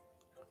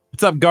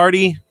 What's up,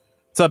 Gardy?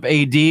 What's up,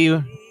 AD?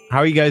 How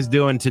are you guys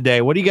doing today?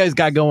 What do you guys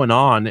got going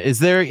on? Is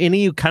there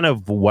any kind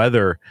of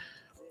weather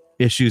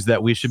issues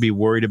that we should be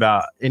worried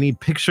about? Any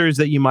pictures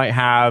that you might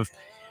have?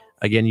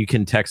 Again, you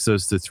can text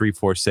those to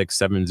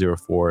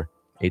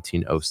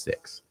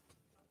 346-704-1806.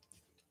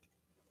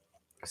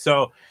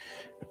 So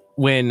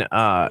when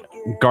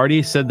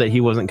Gardy said that he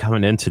wasn't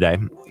coming in today,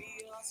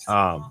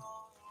 I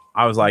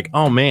was like,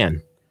 oh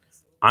man,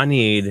 I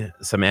need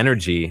some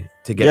energy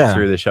to get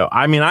through the show.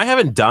 I mean, I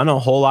haven't done a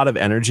whole lot of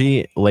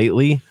energy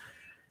lately,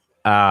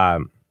 but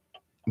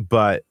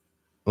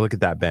look at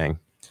that bang.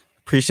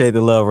 Appreciate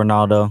the love,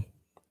 Ronaldo.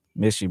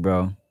 Miss you,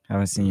 bro.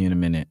 Haven't seen you in a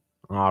minute.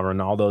 Oh,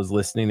 Ronaldo's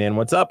listening in.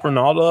 What's up,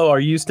 Ronaldo?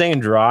 Are you staying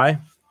dry?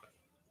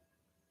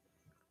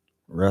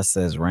 Russ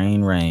says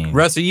rain, rain.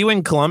 Russ, are you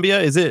in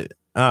Colombia? Is it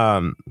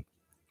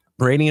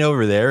raining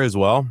over there as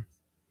well?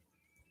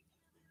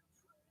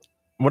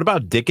 What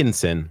about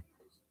Dickinson?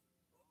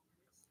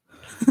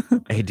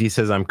 AD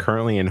says, I'm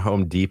currently in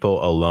Home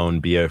Depot alone.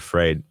 Be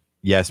afraid.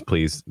 Yes,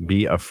 please.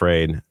 Be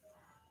afraid.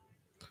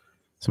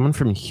 Someone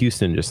from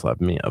Houston just left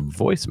me a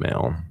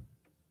voicemail.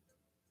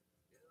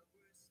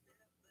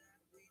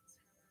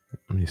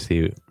 Let me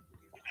see. Hey, Kurt.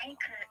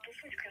 This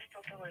is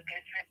Crystal DeLuca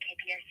from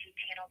KPRC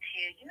Channel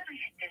 2. You and I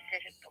had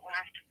visited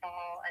last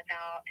fall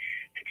about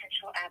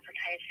potential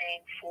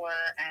advertising for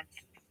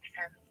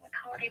some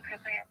holiday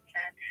programs.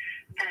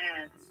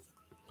 And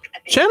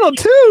Channel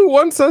 2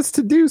 wants us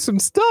to do some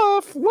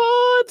stuff.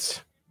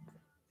 What?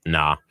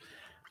 Nah.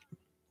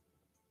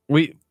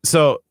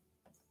 So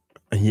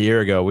a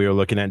year ago, we were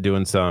looking at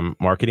doing some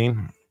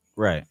marketing.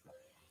 Right.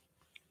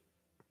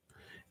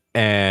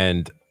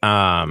 And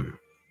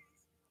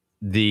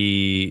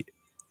the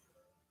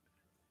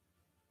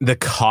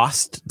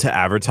cost to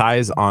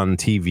advertise on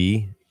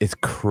TV is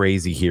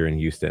crazy here in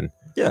Houston.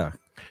 Yeah.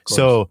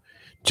 So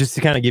just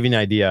to kind of give you an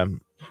idea,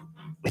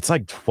 it's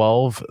like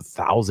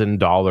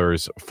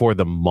 $12,000 for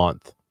the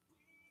month.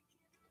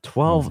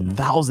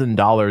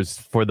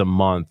 $12,000 for the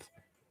month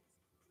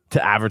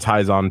to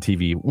advertise on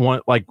TV,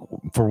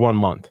 for 1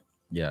 month.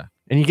 Yeah.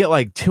 And you get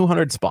like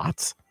 200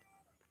 spots.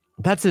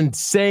 That's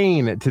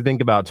insane to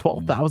think about.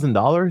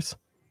 $12,000.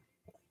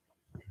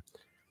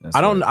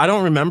 I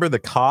don't remember the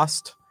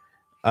cost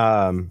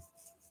when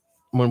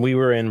we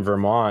were in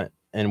Vermont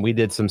and we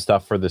did some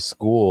stuff for the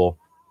school.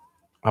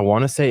 I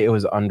want to say it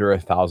was under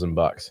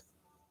 $1,000,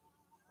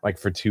 like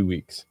for 2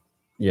 weeks.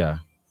 Yeah.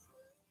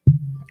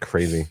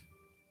 Crazy.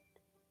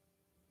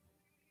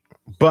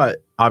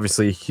 But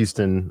obviously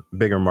Houston,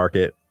 bigger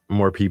market,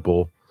 more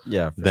people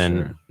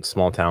than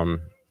small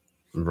town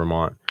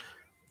Vermont.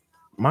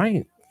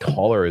 My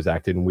collar is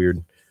acting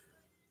weird.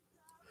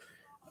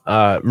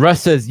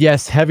 Russ says,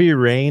 yes, heavy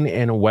rain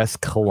in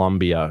West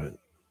Columbia.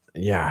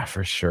 Yeah,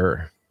 for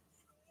sure.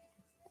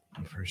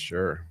 For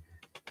sure.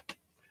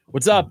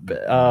 What's up,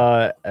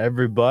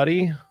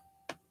 everybody?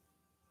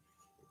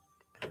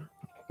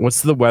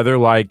 What's the weather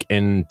like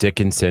in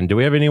Dickinson? Do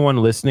we have anyone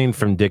listening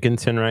from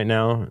Dickinson right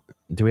now?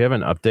 Do we have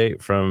an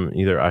update from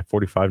either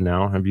I-45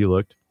 now? Have you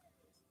looked?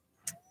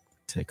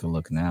 Take a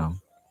look now.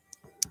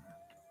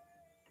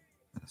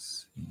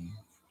 Let's see.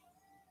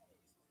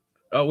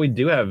 Oh, we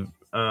do have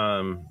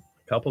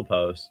couple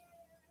posts.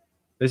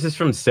 This is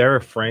from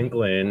Sarah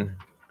Franklin.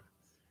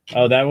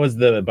 Oh, that was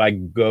by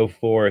Go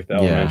Forth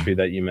Elementary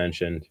that you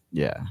mentioned.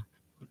 Yeah.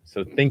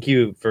 So thank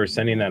you for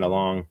sending that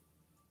along.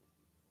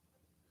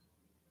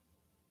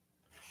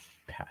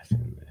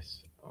 Passing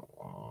this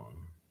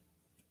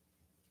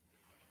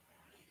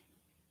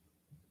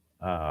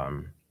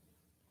along.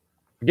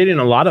 Getting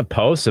a lot of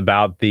posts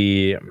about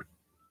the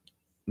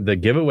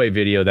giveaway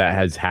video that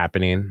has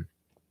happening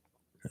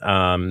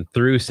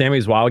through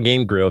Sammy's Wild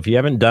Game Grill. If you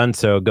haven't done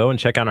so, go and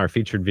check out our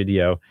featured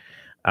video.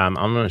 I'm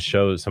going to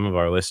show some of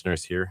our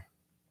listeners here.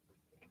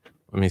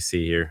 Let me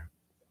see here.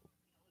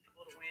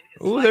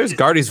 Oh, there's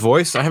Gardy's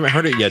voice. I haven't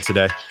heard it yet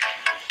today.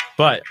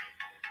 But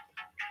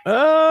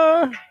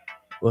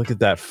look at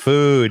that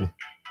food.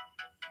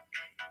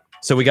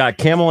 So we got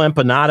camel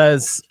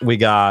empanadas. We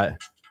got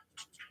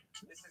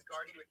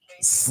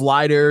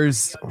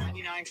sliders.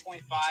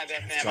 99.5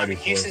 FM. I'm in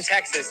Houston,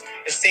 Texas.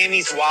 At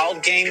Sammy's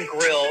Wild Game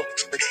Grill.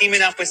 We're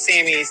teaming up with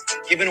Sammy's,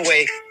 giving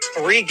away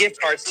 3 gift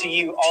cards to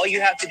you. All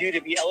you have to do to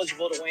be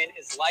eligible to win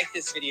is like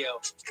this video,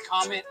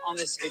 comment on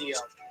this video,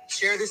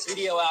 share this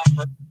video out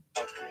for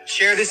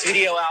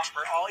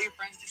all your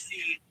friends to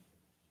see.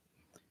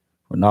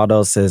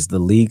 Ronaldo says the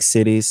League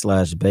City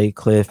 / Bay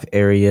Cliff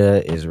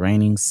area is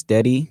raining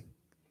steady.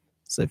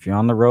 So if you're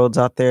on the roads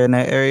out there in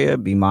that area,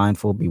 be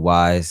mindful, be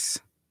wise.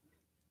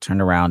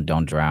 Turn around,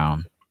 don't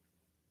drown.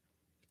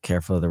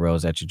 Careful of the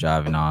roads that you're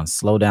driving on.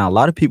 Slow down. A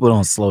lot of people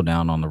don't slow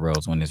down on the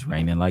roads when it's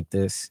raining like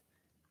this.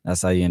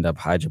 That's how you end up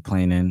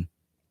hydroplaning,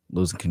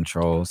 losing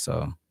control.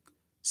 So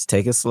just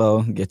take it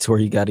slow. Get to where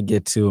you got to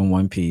get to in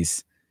one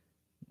piece.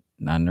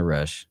 Not in a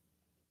rush.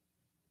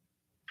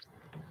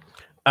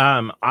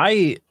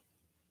 I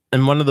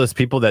am one of those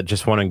people that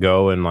just want to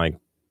go and like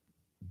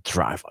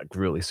drive like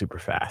really super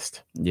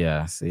fast.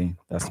 Yeah, see,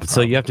 that's the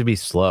So you problem. have to be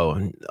slow,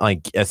 and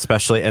like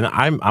especially, and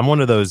I'm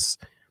one of those.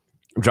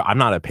 I'm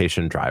not a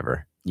patient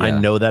driver. I Yeah.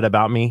 know that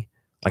about me.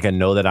 Like I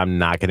know that I'm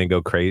not gonna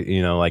go crazy.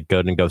 You know, like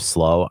go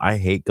slow. I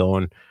hate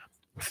going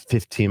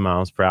 15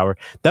 miles per hour.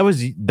 That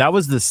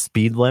was the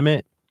speed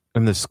limit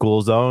in the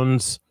school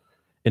zones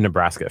in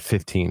Nebraska.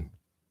 15.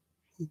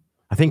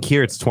 I think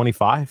here it's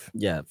 25.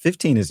 Yeah,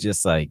 15 is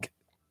just like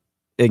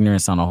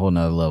ignorance on a whole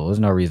nother level. There's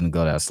no reason to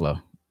go that slow.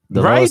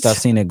 The Right? lowest I've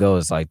seen it go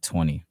is like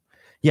 20.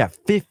 Yeah,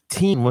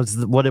 15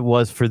 was what it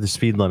was for the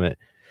speed limit.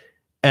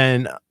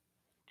 And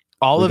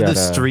all We of the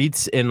got,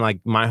 streets in like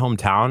my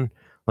hometown,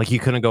 like you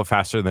couldn't go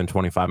faster than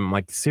 25. I'm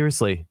like,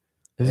 seriously,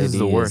 this is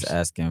the AD worst.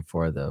 asking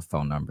for the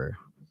phone number.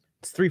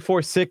 It's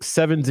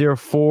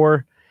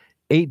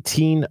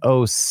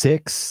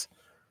 346-704-1806.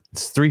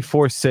 It's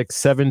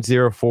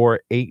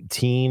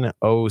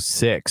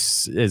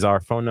 346-704-1806 is our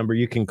phone number.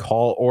 You can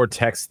call or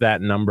text that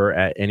number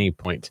at any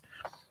point.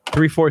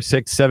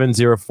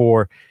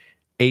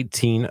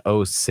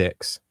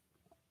 346-704-1806.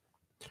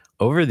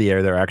 Over the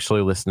air, they're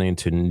actually listening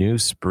to New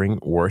Spring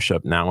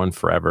Worship Now and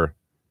Forever.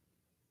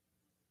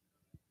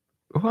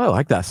 Oh, I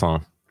like that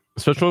song,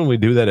 especially when we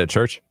do that at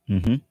church.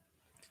 Mm-hmm.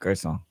 Great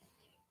song.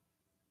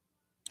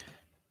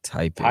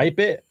 Type it. Type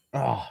it.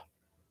 Oh,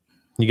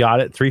 you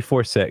got it.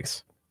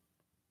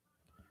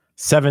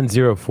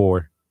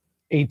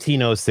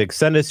 346-704-1806.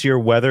 Send us your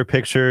weather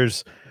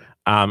pictures.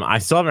 I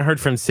still haven't heard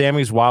from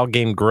Sammy's Wild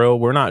Game Grill.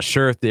 We're not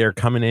sure if they're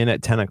coming in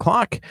at 10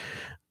 o'clock.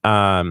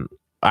 I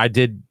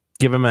did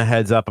give him a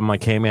heads up. I'm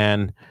like, hey,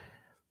 man,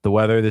 the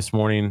weather this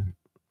morning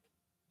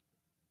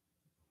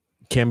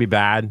can be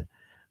bad.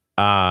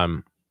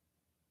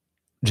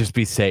 Just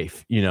be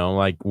safe. You know,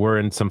 like we're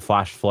in some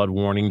flash flood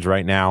warnings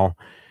right now.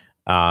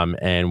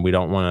 And we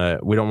don't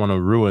want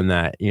to ruin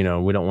that. You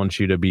know, we don't want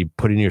you to be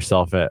putting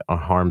yourself at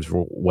harm's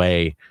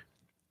way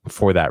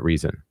for that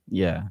reason.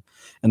 Yeah.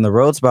 And the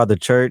roads by the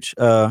church,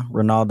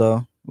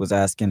 Ronaldo was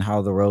asking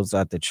how the roads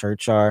at the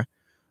church are.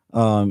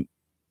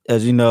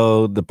 As you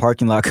know, the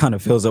parking lot kind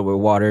of fills up with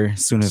water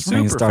as soon as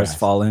rain Super starts fast.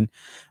 falling.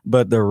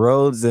 But the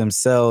roads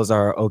themselves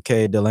are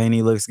okay.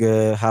 Delaney looks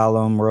good.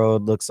 Hallam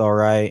Road looks all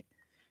right.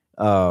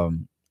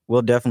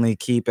 We'll definitely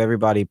keep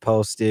everybody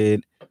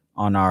posted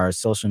on our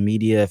social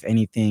media if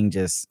anything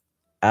just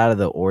out of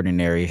the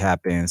ordinary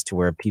happens to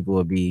where people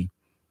will be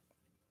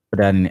put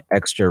at an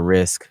extra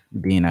risk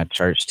being at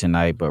church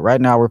tonight. But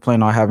right now we're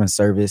planning on having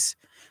service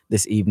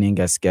this evening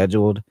as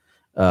scheduled.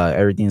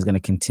 Everything's going to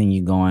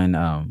continue going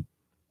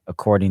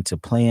according to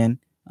plan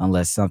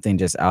unless something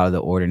just out of the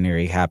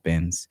ordinary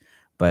happens.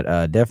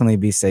 But definitely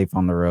be safe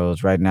on the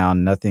roads. Right now,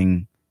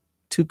 nothing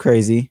too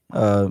crazy.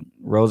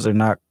 Roads are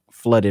not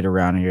flooded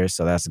around here,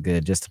 so that's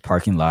good. Just the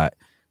parking lot.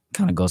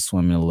 Kind of go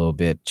swimming a little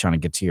bit, trying to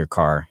get to your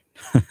car.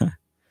 I'm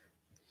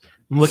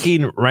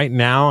looking right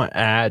now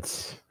at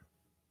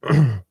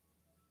some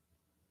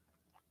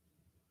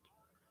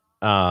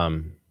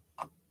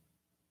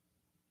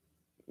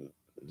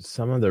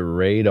of the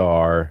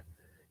radar.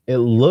 It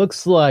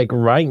looks like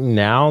right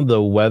now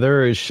the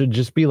weather should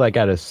just be like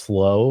at a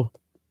slow,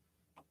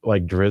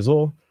 like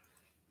drizzle.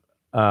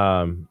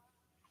 So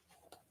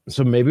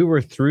maybe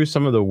we're through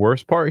some of the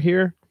worst part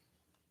here.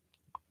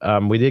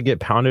 We did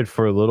get pounded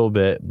for a little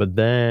bit, but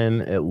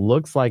then it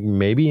looks like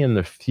maybe in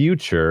the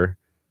future,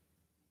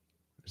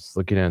 just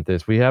looking at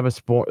this, we have a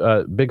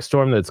big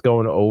storm that's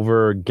going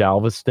over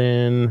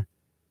Galveston,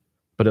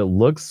 but it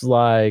looks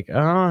like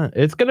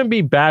it's going to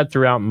be bad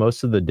throughout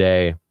most of the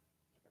day,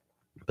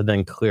 but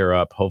then clear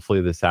up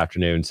hopefully this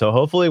afternoon. So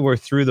hopefully we're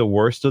through the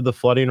worst of the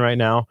flooding right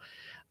now.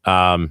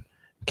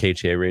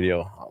 KHEA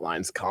Radio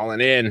line's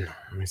calling in.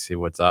 Let me see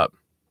what's up.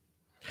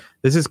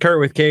 This is Kurt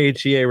with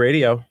KHEA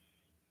Radio.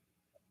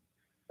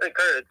 Hey,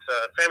 Kurt, it's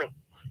Sammy.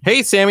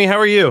 Hey, Sammy, how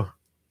are you?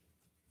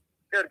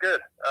 Good.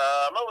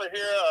 I'm over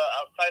here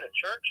outside of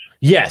church.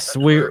 Yes,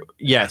 That's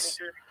yes.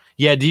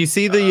 Yeah, do you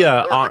see the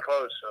doors are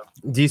closed, so.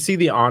 do you see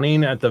the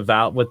awning at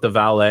the with the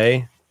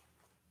valet?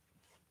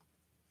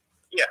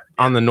 Yeah.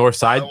 On the north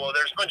side? Well,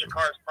 there's a bunch of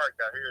cars parked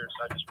out here,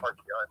 so I just parked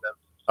behind them.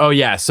 Oh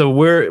yeah, so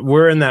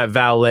we're in that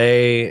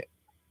valet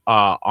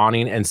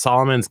awning, and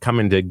Solomon's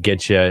coming to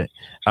get you.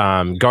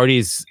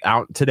 Gardy's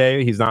out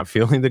today; he's not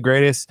feeling the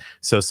greatest,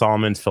 so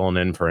Solomon's filling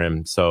in for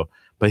him. So,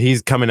 but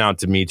he's coming out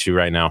to meet you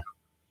right now.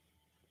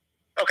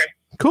 Okay.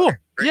 Cool!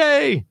 Great.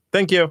 Yay!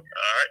 Thank you. All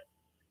right.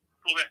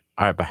 Cool, man.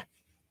 All right, bye.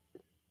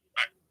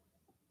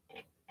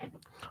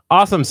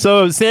 Awesome.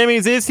 So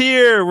Sammy's is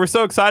here. We're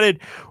so excited.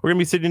 We're gonna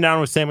be sitting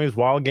down with Sammy's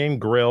Wild Game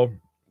Grill.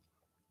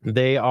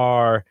 They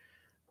are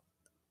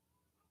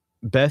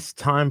best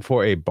time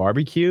for a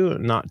barbecue,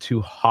 not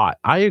too hot.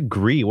 I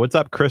agree. What's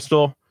up,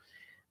 Crystal?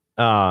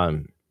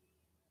 I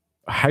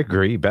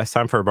agree. Best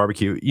time for a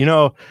barbecue. You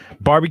know,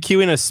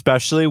 barbecuing,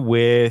 especially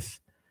with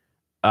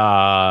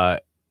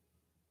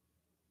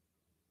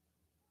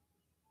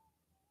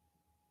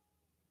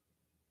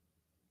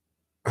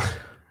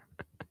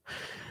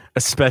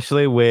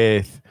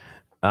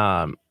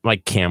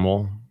like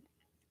Camel,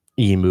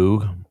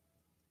 emu,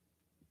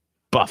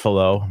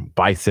 buffalo,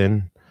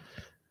 bison.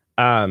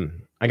 I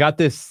got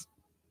this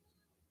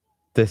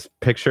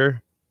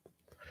picture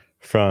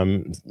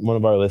from one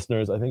of our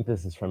listeners. I think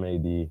this is from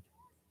AD.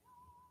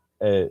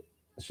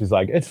 She's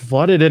like, it's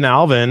flooded in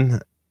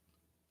Alvin.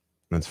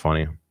 That's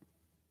funny.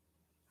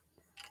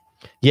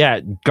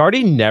 Yeah,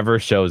 Gardy never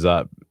shows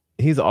up.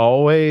 He's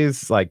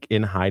always like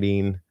in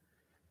hiding,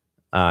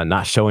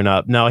 not showing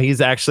up. No,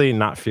 he's actually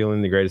not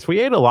feeling the greatest. We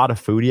ate a lot of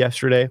food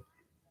yesterday.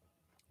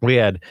 We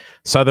had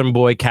Southern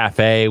Boy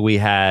Cafe. We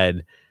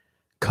had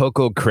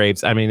Cocoa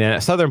Crepes. I mean,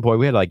 at Southern Boy,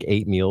 we had like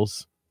 8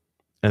 meals.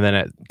 And then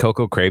at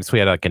Cocoa Crepes, we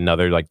had like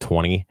another like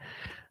 20.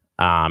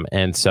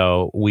 And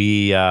so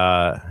we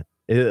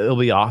it'll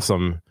be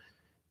awesome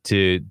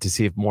to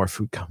see if more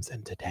food comes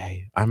in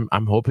today.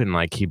 I'm hoping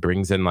like he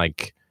brings in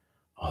like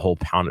a whole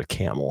pound of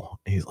Camel.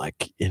 He's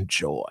like,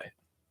 enjoy.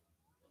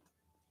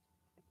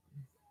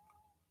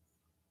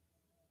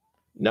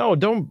 No,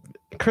 don't,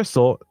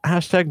 Crystal,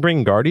 hashtag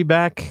bring Gardy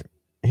back.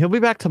 He'll be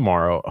back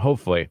tomorrow,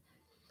 hopefully.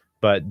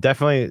 But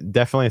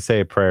definitely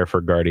say a prayer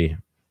for Gardy.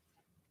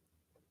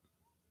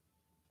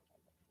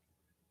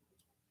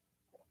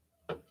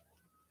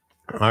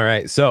 All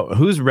right. So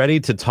who's ready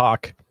to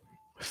talk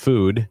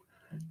food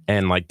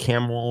and like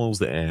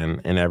camels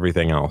and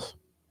everything else?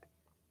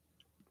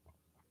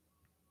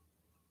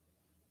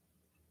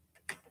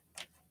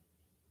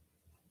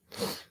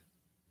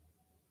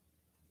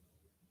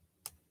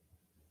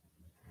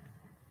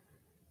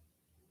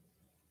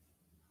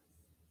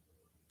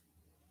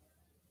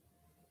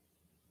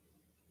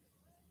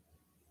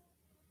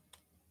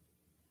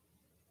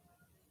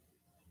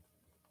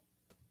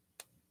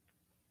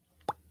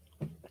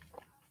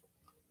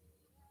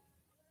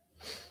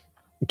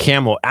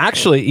 Camel,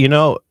 actually, you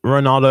know,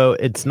 Ronaldo,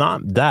 it's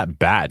not that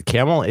bad.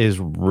 Camel is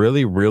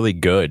really, really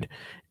good.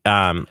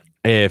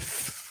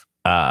 If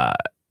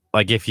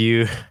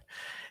you've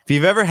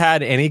ever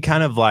had any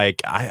kind of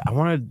like, I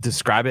want to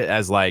describe it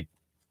as like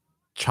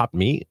chopped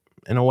meat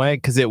in a way,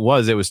 because it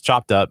was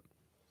chopped up.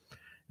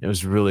 It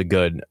was really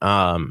good.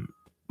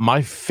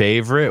 My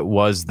favorite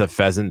was the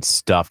pheasant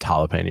stuffed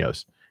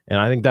jalapenos, and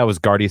I think that was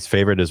Gardy's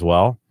favorite as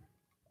well.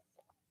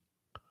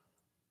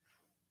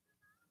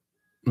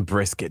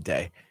 Brisket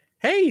day.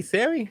 Hey,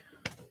 Sammy.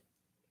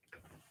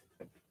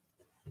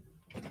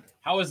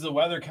 How was the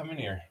weather coming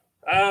here?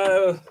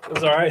 It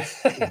was all right.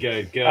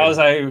 Good. I was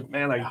like,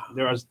 man, like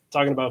there I was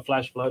talking about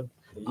flash flood.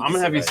 I'm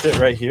gonna have you sit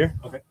right here.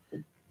 Okay.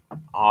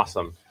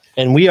 Awesome.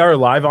 And we are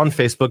live on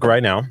Facebook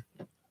right now.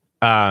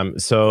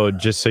 So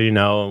just so you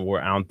know, we're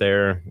out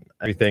there.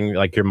 Everything,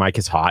 like your mic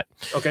is hot.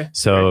 Okay.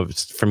 So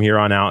from here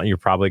on out, you're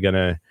probably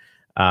gonna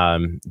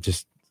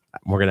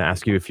we're gonna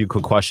ask you a few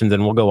quick questions,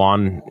 and we'll go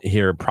on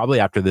here probably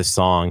after this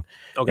song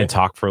and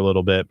talk for a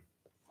little bit.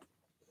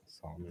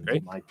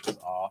 Great. Mic is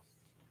off.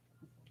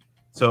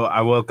 So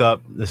I woke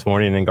up this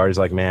morning and Gardy's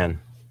like,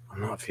 man,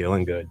 I'm not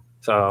feeling good.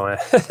 So,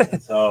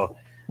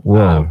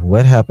 Whoa,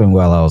 what happened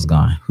while I was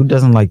gone? Who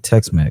doesn't like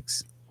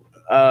Tex-Mex?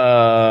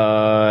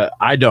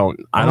 I don't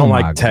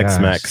like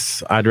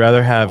Tex-Mex. I'd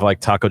rather have like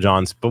Taco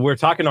John's, but we're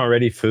talking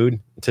already food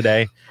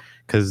today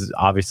because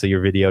obviously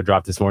your video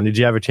dropped this morning. Did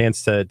you have a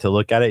chance to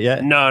look at it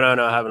yet? No,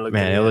 I haven't looked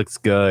at it. Man, it looks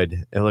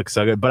good. It looks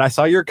so good. But I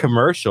saw your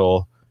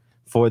commercial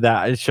for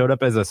that. It showed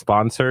up as a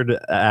sponsored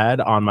ad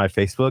on my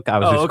Facebook. I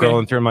was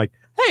scrolling through. I'm like,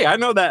 hey, I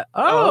know that.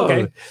 Oh,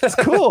 okay. That's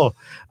cool.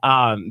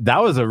 That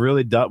was a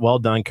really well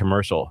done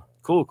commercial.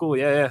 Cool.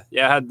 Yeah. I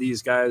had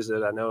these guys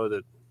that I know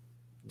that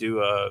do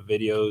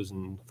videos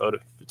and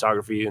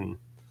photography, and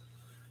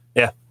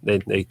yeah,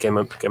 they came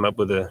up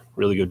with a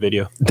really good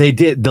video. They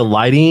did the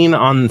lighting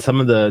on some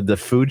of the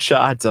food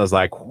shots. I was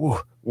like,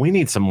 we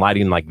need some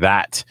lighting like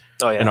that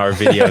in our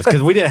videos,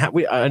 because we didn't have,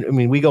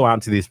 we go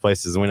out to these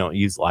places and we don't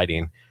use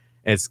lighting.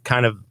 It's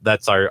kind of,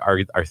 that's our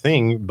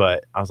thing,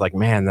 but I was like,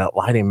 man, that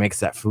lighting makes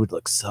that food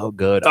look so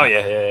good.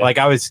 Yeah. Like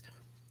I was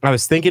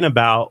thinking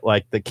about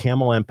like the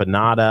camel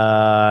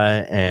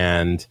empanada,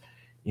 and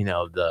you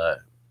know the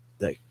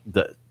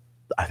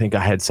I think I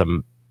had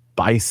some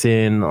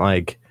bison,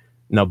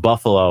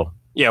 buffalo.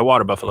 Yeah,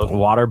 water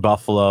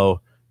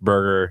buffalo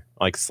burger,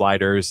 like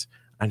sliders.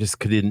 I just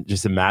couldn't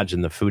just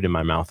imagine the food in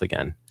my mouth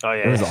again. Oh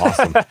yeah, it was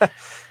awesome.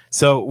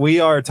 So we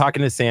are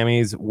talking to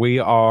Sammy's. We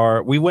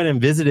went and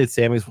visited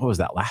Sammy's. What was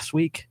that, last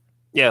week?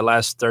 Yeah,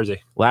 last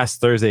Thursday.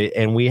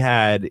 And we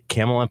had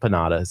camel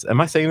empanadas. Am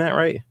I saying that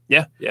right?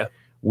 Yeah.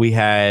 We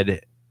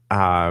had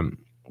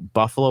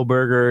buffalo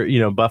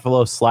burger,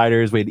 buffalo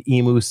sliders. We had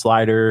emu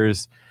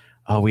sliders.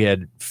 We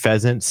had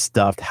pheasant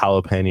stuffed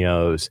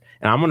jalapenos.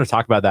 And I'm going to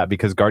talk about that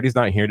because Gardy's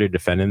not here to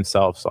defend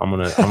himself. So I'm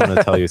going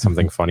to tell you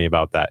something funny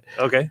about that.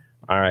 Okay.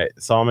 All right.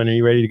 Solomon, are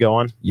you ready to go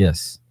on?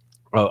 Yes.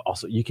 Oh,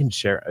 also, you can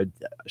share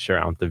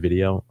out the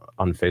video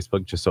on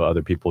Facebook just so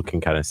other people can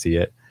kind of see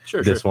it.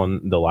 Sure. This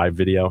one, the live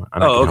video.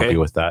 And I can help you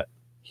with that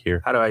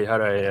here. How do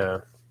I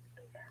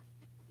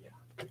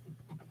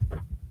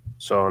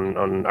so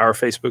on our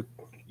Facebook?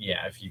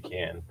 Yeah, if you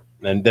can.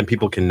 And then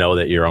people can know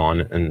that you're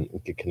on and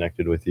get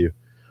connected with you.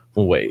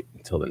 We'll wait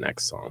until the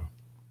next song.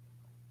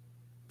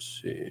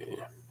 Let's see.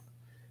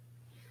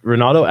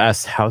 Ronaldo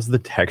asks, "How's the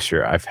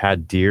texture? I've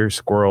had deer,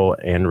 squirrel,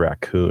 and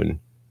raccoon."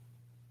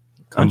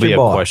 Country Be a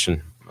ball.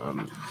 question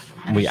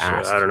we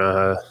asked. I don't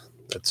know.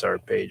 That's our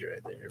page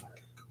right there.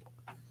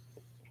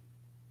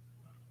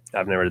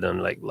 I've never done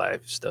like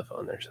live stuff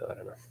on there, so I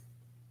don't know.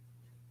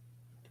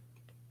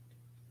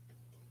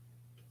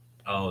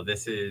 Oh,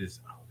 this is.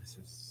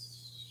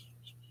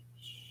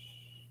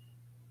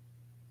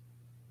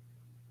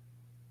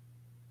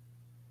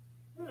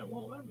 It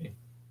won't let me.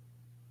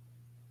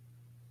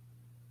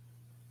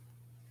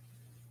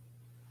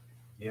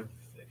 Yep,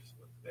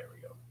 Facebook. There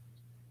we go.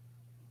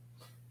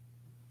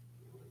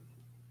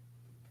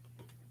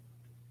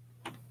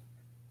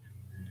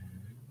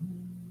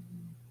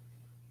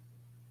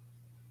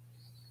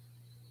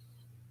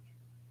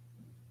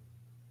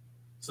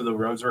 So the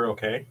roads are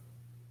okay?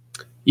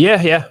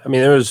 Yeah. I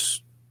mean, there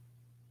was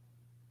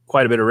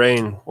quite a bit of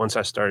rain once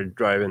I started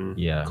driving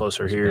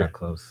closer it's here. got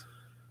close.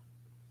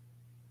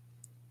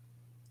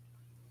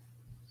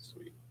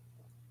 Sweet.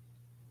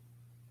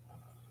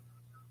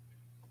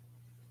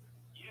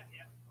 Yeah,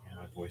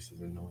 my voice is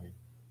annoying.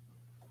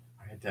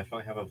 I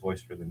definitely have a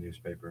voice for the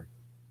newspaper.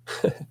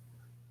 Write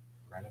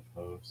a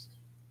post.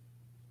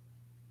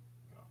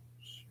 Oh,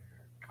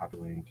 share. Copy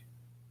link.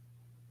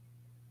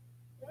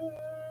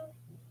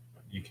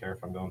 You care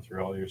if I'm going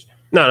through all your stuff?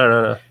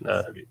 No.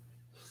 Sweet.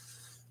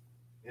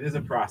 It is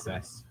a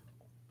process,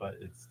 but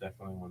it's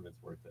definitely one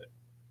that's worth it.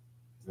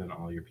 Then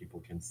all your people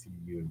can see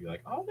you and be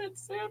like, "Oh,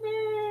 that's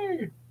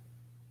Sammy."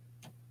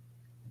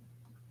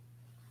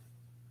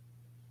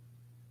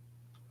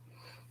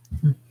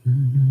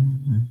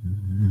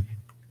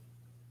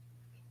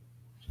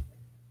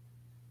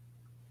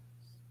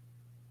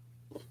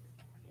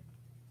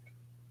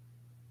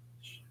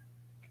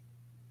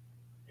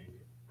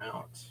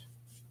 Out.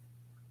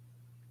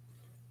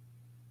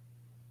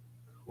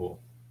 Cool.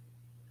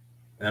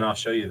 And I'll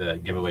show you the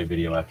giveaway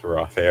video after we're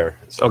off air,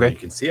 so Okay. you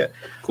can see it.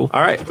 Cool.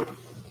 All right.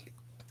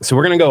 So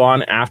we're gonna go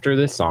on after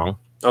this song.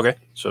 Okay,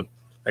 so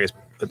I guess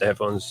put the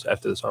headphones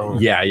after the song.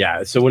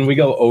 Yeah. So when we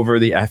go over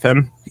the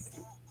FM,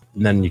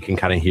 then you can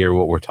kind of hear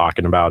what we're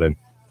talking about, and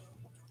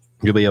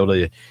you'll be able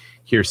to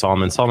hear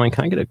Solomon. Solomon,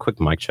 can I get a quick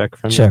mic check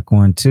from you? Check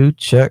 1 2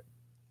 check.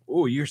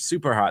 Oh, you're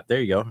super hot.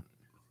 There you go.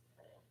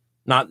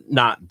 Not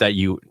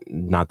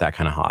that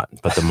kind of hot,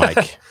 but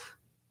the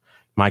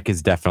mic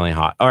is definitely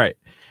hot. All right.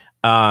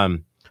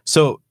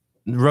 So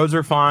roads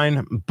are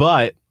fine,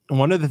 but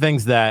one of the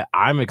things that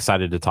I'm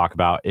excited to talk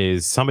about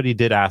is somebody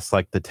did ask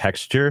like the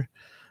texture.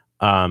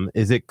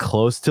 Is it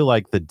close to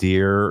like the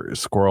deer,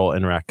 squirrel,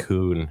 and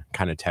raccoon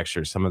kind of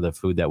texture? Some of the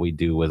food that we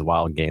do with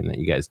wild game that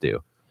you guys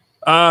do.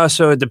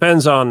 So it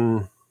depends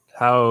on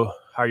how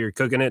you're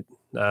cooking it.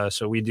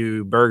 So we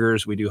do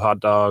burgers, we do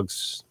hot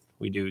dogs,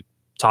 we do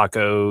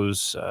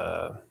tacos.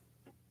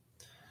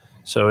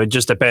 So it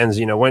just depends.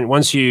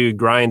 Once you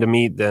grind a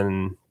meat,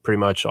 then pretty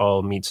much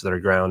all meats that are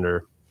ground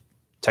are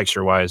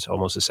texture-wise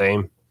almost the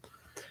same.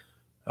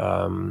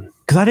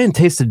 Because I didn't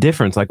taste the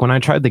difference. Like when I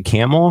tried the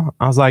camel,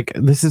 I was like,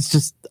 this is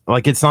just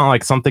like, it's not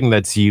like something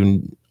that's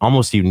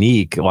almost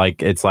unique.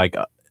 Like it's like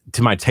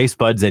to my taste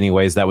buds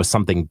anyways, that was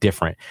something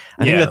different.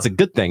 I think that's a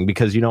good thing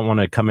because you don't want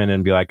to come in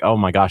and be like, oh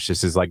my gosh,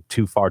 this is like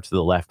too far to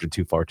the left or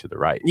too far to the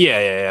right.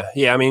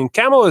 Yeah. I mean,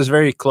 camel is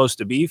very close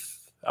to beef,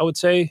 I would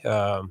say.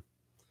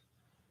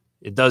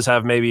 It does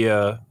have maybe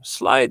a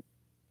slight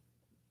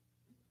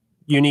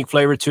unique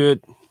flavor to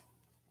it,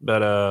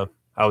 but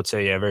I would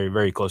say, very,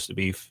 very close to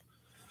beef.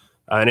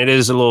 And it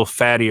is a little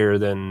fattier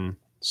than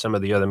some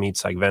of the other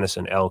meats like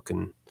venison, elk,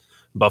 and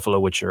buffalo,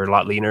 which are a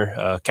lot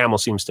leaner. Camel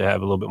seems to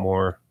have a little bit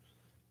more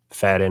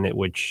fat in it,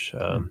 which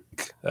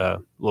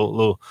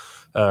little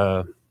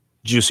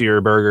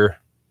juicier burger.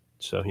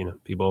 So,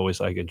 people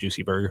always like a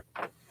juicy burger.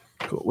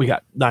 Cool. We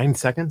got 9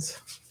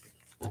 seconds.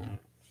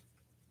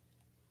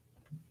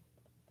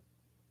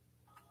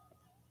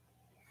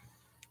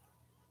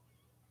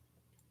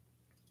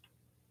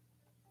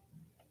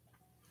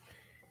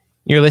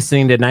 You're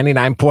listening to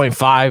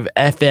 99.5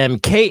 FM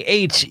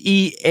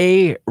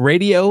KHEA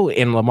radio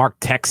in Lamarck,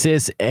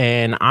 Texas.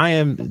 And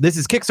this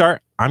is Kickstart.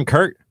 I'm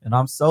Kurt. And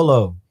I'm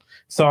Solo.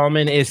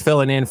 Solomon is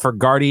filling in for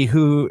Gardy,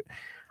 who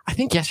I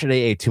think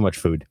yesterday ate too much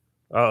food.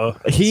 Uh-oh.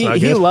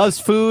 He loves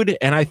food.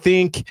 And I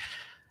think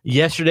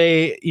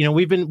yesterday,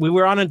 we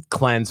were on a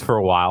cleanse for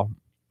a while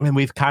and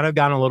we've kind of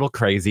gone a little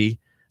crazy,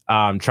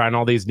 trying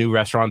all these new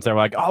restaurants that were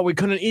like, oh, we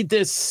couldn't eat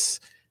this.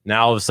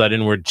 Now all of a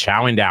sudden we're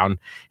chowing down.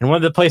 And one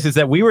of the places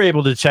that we were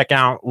able to check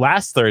out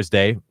last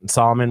Thursday,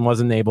 Solomon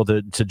wasn't able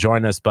to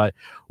join us, but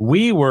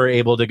we were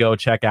able to go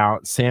check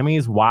out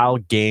Sammy's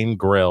Wild Game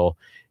Grill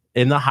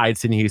in the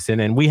Heights in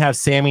Houston. And we have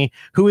Sammy,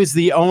 who is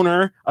the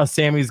owner of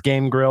Sammy's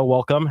Game Grill.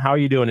 Welcome. How are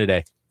you doing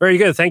today? Very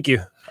good. Thank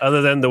you.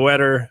 Other than the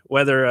weather,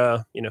 been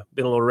a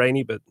little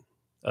rainy, but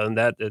other than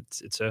that,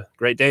 it's a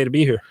great day to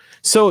be here.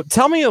 So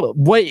tell me,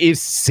 what is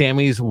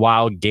Sammy's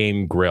Wild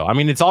Game Grill? I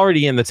mean, it's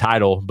already in the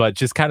title, but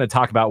just kind of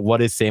talk about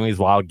what is Sammy's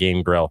Wild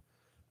Game Grill.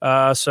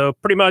 So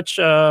pretty much,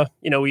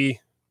 we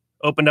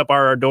opened up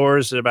our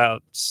doors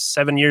about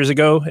 7 years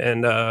ago,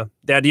 and the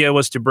idea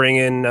was to bring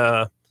in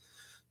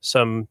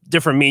some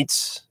different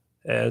meats,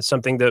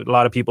 something that a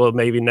lot of people have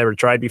maybe never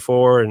tried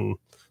before and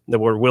that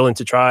we're willing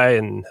to try.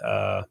 And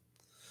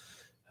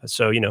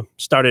so,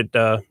 started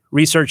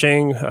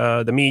researching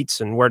the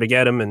meats and where to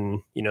get them,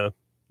 and,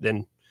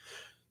 then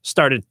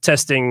started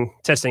testing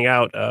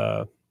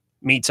out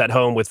meats at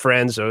home with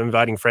friends, so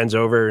inviting friends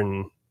over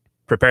and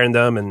preparing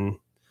them and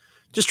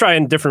just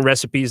trying different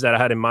recipes that I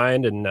had in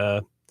mind. And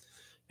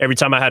every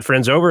time I had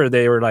friends over,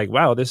 they were like,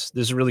 wow, this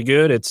is really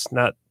good. It's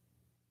not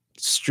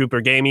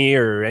super gamey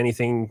or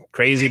anything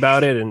crazy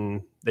about it.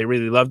 And they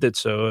really loved it.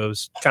 So it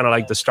was kind of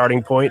like the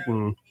starting point,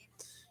 and,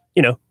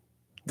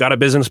 got a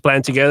business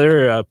plan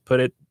together,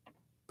 put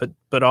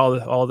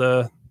all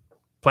the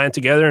plan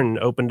together and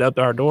opened up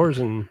our doors.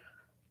 And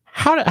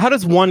how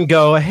does one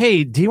go,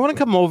 hey, do you want to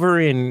come over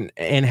and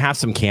have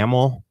some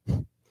camel?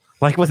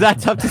 Like, was that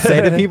tough to say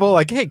to people?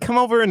 Like, hey, come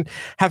over and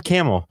have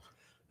camel.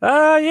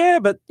 Yeah,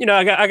 but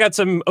I got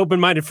some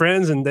open-minded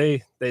friends, and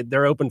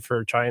they're open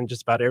for trying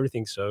just about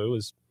everything. So it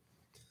was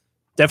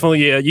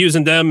definitely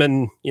using them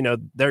and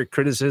their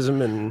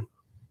criticism, and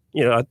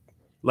I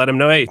let them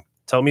know, hey,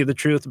 tell me the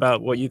truth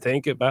about what you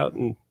think about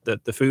and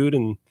the food,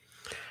 and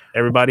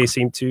everybody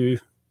seemed to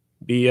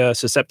be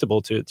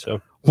susceptible to it.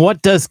 So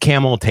what does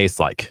camel taste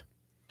like?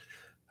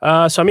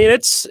 So I mean,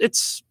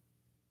 it's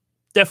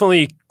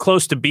definitely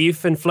close to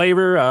beef in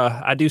flavor.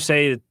 I do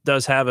say it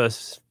does have a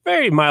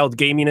very mild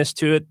gaminess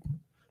to it.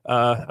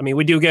 I mean,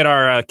 we do get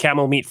our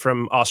camel meat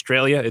from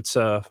Australia. It's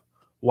a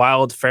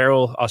wild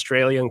feral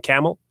Australian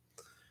camel.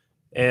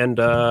 And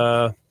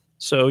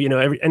so,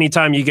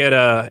 anytime you get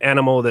a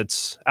animal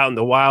that's out in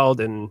the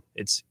wild and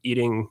it's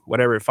eating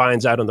whatever it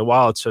finds out in the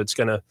wild, so it's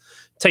going to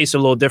taste a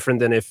little different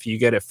than if you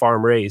get it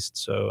farm raised.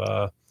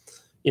 So,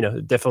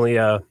 it definitely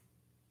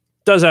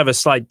does have a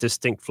slight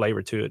distinct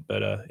flavor to it,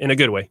 but in a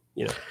good way,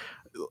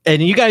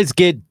 And you guys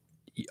get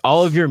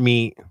all of your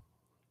meat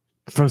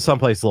from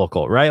someplace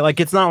local, right? Like,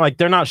 it's not like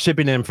they're not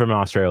shipping in from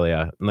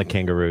Australia and the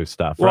kangaroo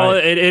stuff, right? Well,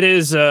 it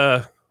is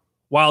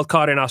wild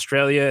caught in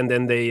Australia, and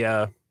then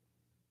they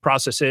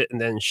process it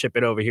and then ship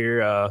it over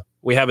here.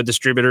 We have a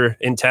distributor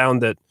in town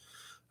that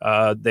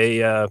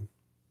they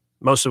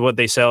most of what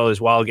they sell is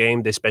wild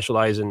game. They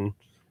specialize in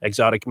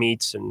exotic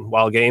meats and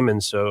wild game,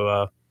 and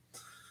so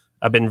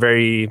I've been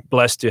very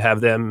blessed to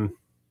have them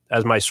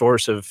as my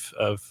source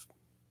of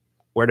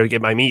where to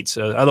get my meats.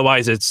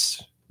 Otherwise,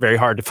 it's very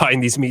hard to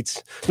find these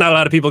meats. Not a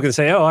lot of people can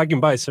say, "Oh, I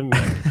can buy some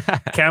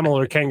camel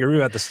or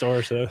kangaroo at the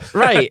store." So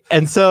right,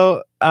 and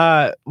so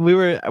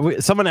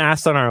someone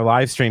asked on our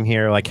live stream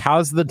here, like,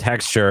 how's the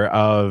texture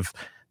of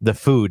the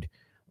food?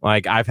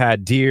 Like, I've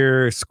had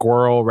deer,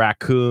 squirrel,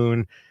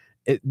 raccoon.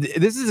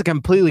 This is a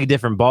completely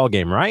different ball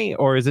game, right?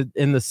 Or is it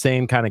in the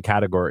same kind of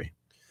category?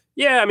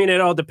 Yeah, I mean, it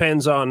all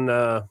depends on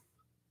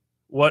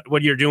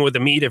what you're doing with the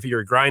meat. If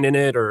you're grinding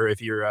it, or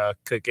if you're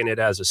cooking it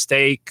as a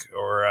steak,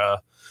 or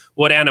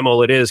what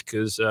animal it is,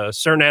 because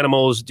certain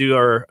animals do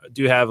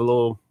have a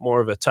little more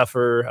of a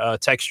tougher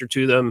texture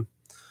to them.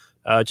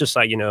 Just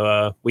like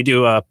we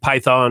do a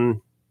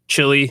python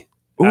chili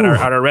at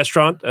our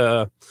restaurant.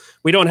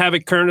 We don't have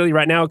it currently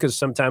right now because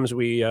sometimes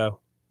we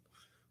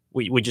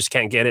just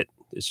can't get it.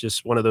 It's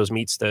just one of those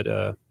meats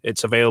that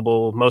it's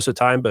available most of the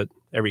time, but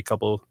every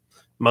couple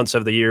months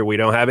of the year we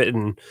don't have it.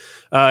 And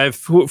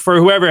for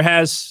whoever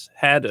has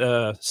had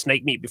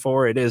snake meat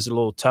before, it is a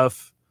little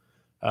tough.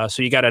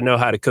 So you got to know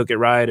how to cook it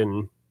right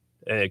and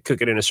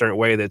cook it in a certain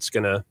way that's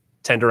going to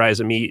tenderize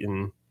the meat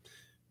and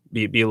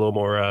be a little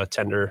more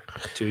tender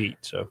to eat.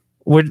 So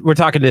we're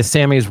talking to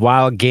Sammy's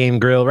Wild Game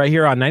Grill right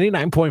here on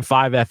 99.5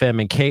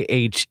 FM and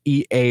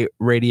KHEA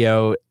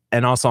Radio,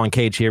 and also on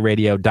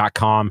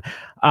KHEARadio.com.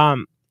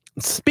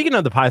 Speaking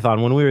of the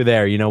python, when we were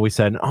there, we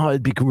said, oh,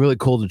 it'd be really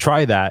cool to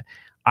try that.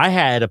 I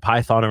had a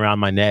python around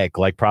my neck,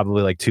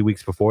 probably 2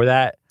 weeks before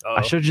that. Oh.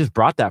 I should have just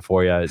brought that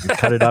for you and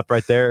cut it up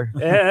right there.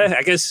 Yeah,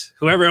 I guess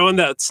whoever owned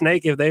that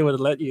snake, if they would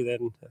have let you,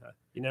 then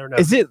you never know.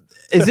 Is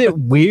it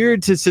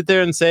weird to sit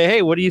there and say,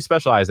 hey, what do you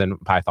specialize in?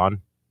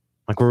 Python.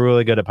 Like, we're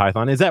really good at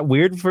python. Is that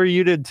weird for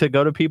you to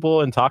go to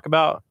people and talk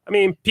about? I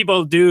mean,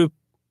 people do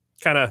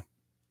kind of,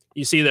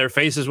 you see their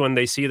faces when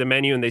they see the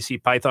menu and they see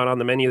python on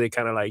the menu. They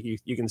kind of like,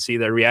 you can see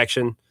their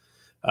reaction.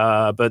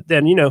 But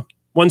then,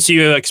 once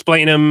you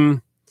explain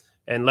them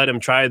and let them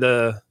try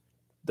the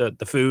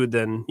food,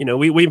 then,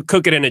 we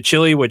cook it in a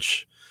chili,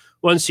 which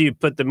once you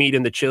put the meat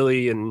in the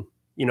chili and,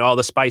 all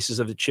the spices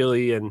of the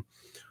chili, and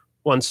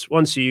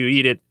once you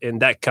eat it in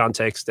that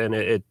context, then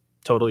it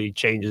totally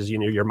changes,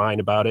 your mind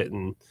about it.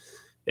 And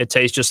it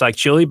tastes just like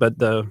chili, but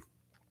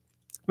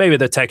maybe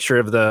the texture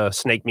of the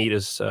snake meat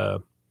is,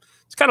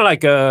 it's kind of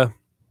like a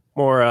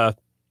more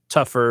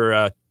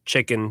tougher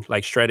chicken,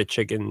 like shredded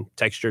chicken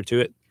texture to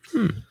it.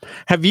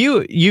 Have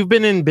you've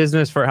been in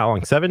business for how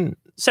long? 7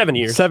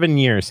 years. 7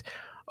 years.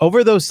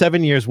 Over those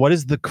 7 years, what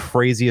is the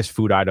craziest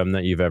food item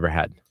that you've ever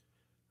had?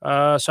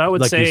 So I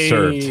would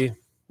say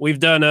we've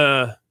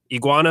done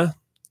iguana.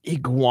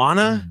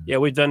 Iguana? Yeah,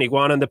 we've done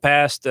iguana in the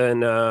past,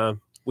 and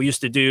we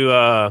used to do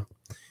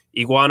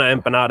iguana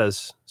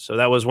empanadas. So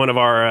that was one of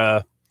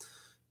our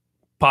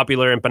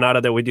popular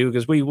empanada that we do,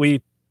 because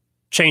we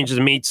change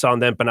the meats on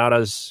the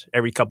empanadas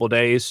every couple of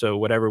days. So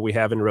whatever we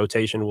have in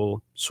rotation,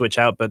 we'll switch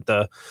out. But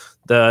the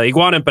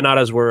iguana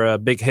empanadas were a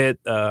big hit.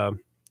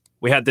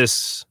 We had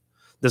this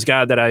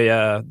guy that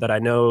I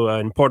know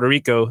in Puerto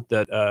Rico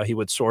that he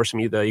would source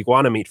me the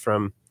iguana meat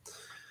from,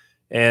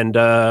 and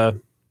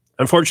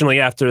unfortunately,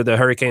 after the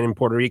hurricane in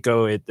Puerto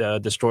Rico, it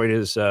destroyed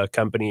his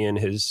company and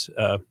his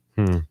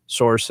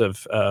source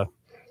of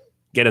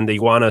getting the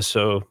iguana.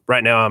 So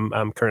right now,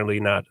 I'm currently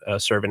not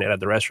serving it at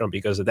the restaurant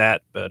because of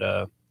that.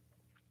 But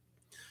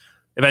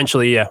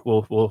eventually, yeah,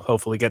 we'll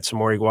hopefully get some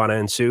more iguana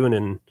in soon,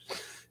 and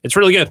it's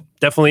really good.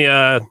 Definitely,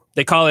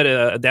 they call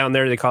it down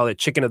there. They call it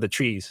chicken of the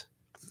trees.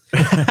 So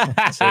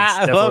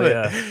I love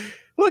it.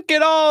 Look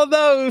at all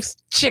those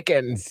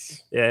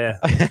chickens. Yeah.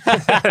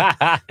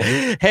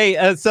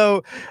 Hey,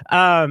 so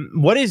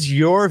what is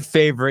your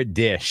favorite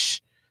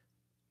dish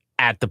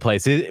at the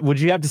place? Would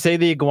you have to say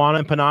the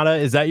iguana empanada?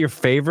 Is that your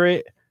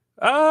favorite?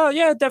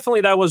 Yeah,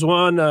 definitely. That was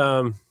one.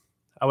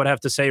 I would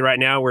have to say right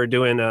now we're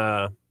doing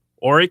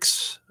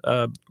Oryx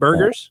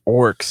burgers.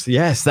 Oryx.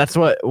 Yes, that's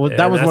what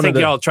that was. I think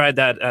y'all tried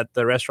that at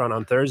the restaurant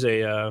on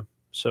Thursday.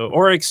 So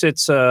Oryx,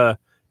 it's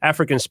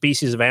African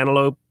species of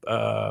antelope.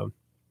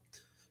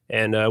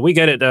 And we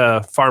get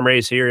it farm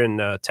raised here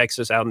in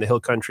Texas, out in the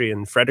hill country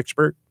in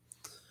Fredericksburg.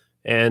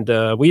 And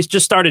we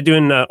just started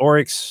doing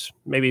Oryx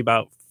maybe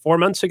about 4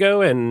 months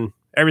ago. And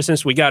ever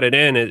since we got it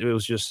in, it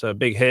was just a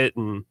big hit.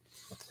 And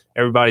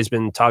everybody's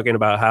been talking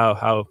about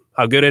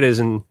how good it is.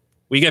 And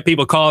we get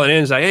people calling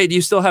in. It's like, hey, do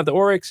you still have the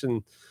Oryx?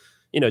 And,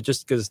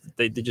 just because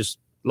they just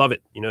love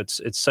it.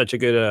 It's such a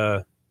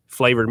good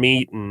flavored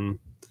meat, and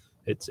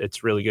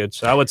it's really good.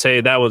 So I would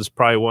say that was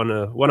probably one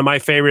of my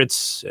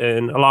favorites,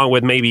 and along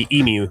with maybe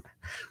emu.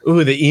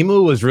 Ooh, the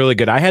emu was really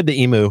good. I had the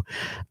emu.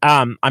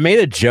 I made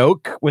a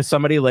joke with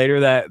somebody later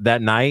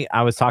that night.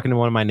 I was talking to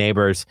one of my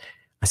neighbors.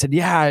 I said,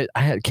 yeah,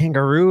 I had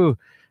kangaroo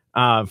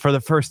for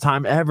the first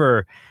time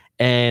ever.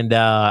 And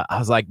I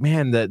was like,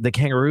 man, the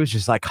kangaroo is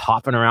just like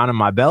hopping around in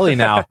my belly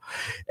now.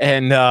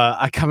 And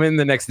I come in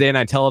the next day and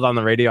I tell it on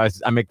the radio.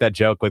 I make that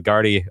joke with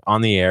Gardy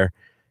on the air.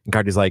 And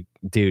Gardy's like,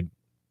 dude,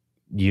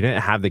 you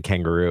didn't have the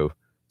kangaroo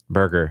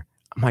burger.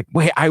 I'm like,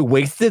 wait, I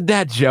wasted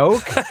that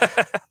joke?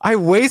 I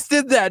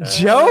wasted that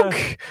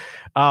joke?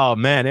 Oh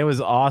man, it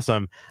was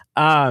awesome.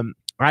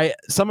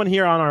 Someone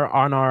here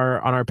on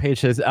our page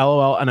says,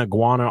 LOL, an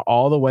iguana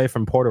all the way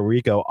from Puerto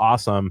Rico.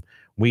 Awesome.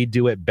 We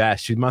do it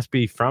best. She must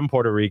be from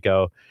Puerto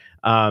Rico.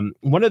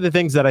 One of the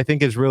things that I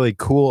think is really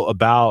cool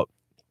about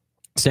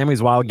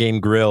Sammy's Wild Game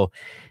Grill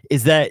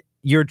is that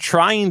you're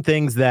trying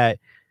things that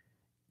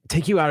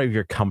take you out of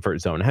your comfort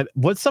zone.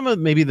 What's some of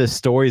maybe the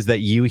stories that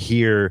you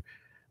hear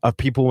of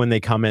people when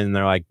they come in and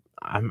they're like,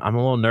 I'm a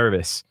little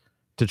nervous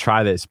to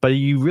try this, but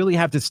you really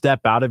have to step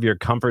out of your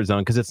comfort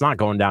zone because it's not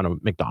going down to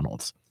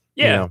McDonald's.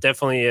 Yeah,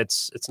 definitely.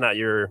 It's not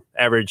your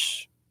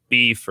average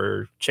beef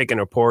or chicken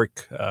or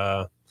pork.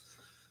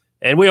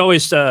 And we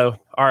always,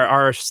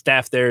 our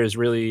staff there is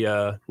really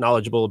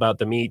knowledgeable about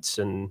the meats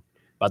and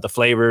about the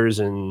flavors.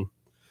 And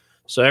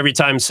so every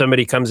time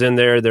somebody comes in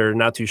there, they're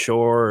not too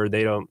sure, or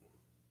they're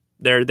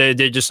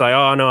just like,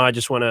 oh no, I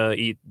just want to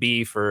eat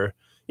beef, or,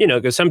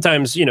 because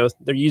sometimes,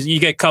 you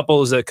get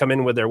couples that come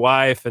in with their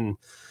wife, and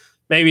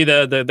maybe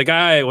the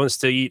guy wants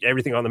to eat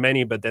everything on the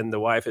menu, but then the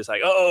wife is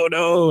like, oh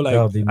no,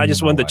 like I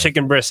just want the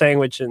chicken breast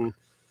sandwich and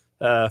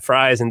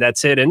fries, and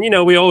that's it. And,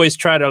 we always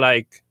try to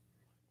like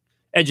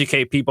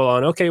educate people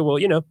on, okay, well,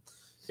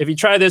 if you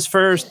try this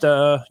first,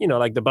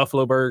 like the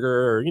buffalo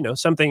burger, or,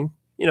 something,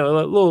 a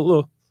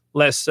little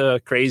less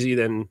crazy,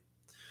 than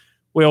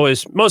we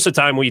always, most of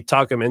the time we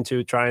talk them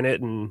into trying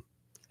it. And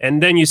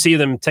then you see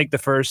them take the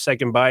first,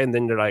 second bite, and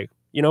then they're like,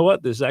 you know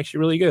what, this is actually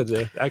really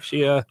good.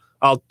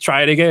 I'll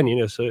try it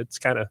again, so it's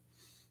kind of,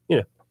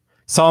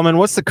 Solomon,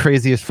 what's the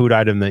craziest food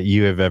item that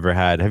you have ever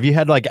had? Have you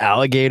had like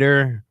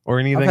alligator or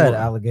anything? I've had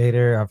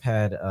alligator. I've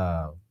had,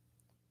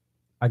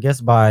 I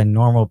guess by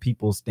normal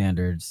people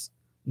standards,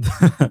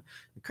 the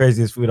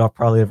craziest food I've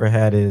probably ever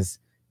had is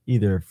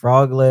either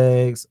frog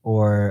legs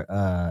or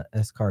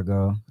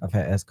escargot. I've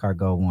had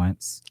escargot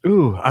once.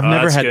 Ooh, I've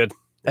never had good.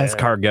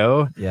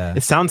 Escargot. Yeah.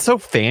 It sounds so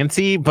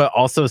fancy, but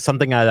also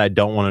something that I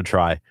don't want to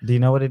try. Do you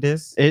know what it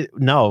is?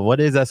 No,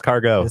 what is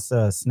escargot?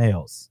 It's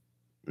snails.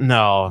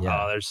 No.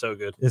 Yeah. Oh, they're so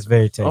good. It's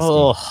very tasty.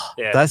 Oh,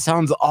 Yeah. that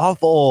sounds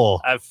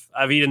awful.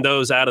 I've eaten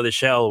those out of the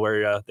shell,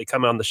 where they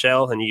come on the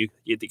shell, and you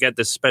get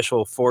this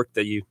special fork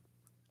that you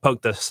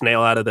poke the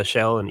snail out of the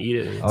shell and eat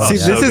it. Oh, See,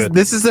 yeah.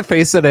 this is the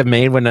face that I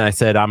made when I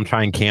said I'm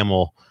trying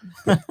camel.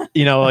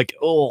 Like,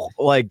 oh,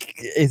 like,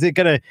 is it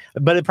gonna?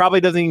 But it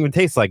probably doesn't even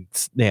taste like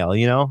snail.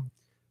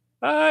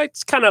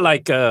 It's kind of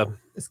like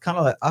It's kind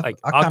of like I kind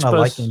of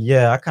octopus.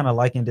 I kind of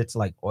likened it to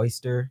like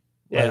oyster.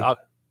 Yeah, like,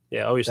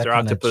 oyster, that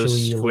kinda octopus, chewy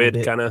a little squid,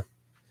 bit. kind of.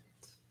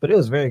 but it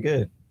was very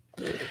good.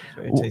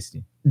 Very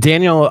tasty.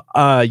 Daniel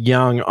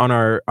Young on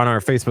our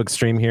Facebook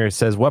stream here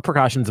says, what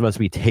precautions must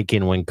be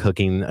taken when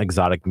cooking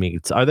exotic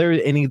meats? Are there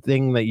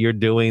anything that you're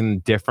doing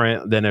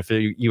different than if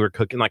you were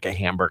cooking like a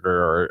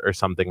hamburger or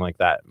something like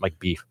that, like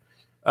beef?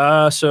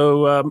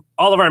 So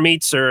all of our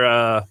meats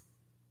are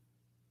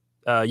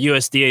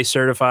USDA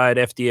certified,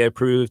 FDA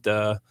approved.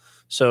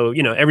 So,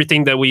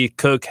 everything that we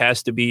cook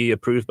has to be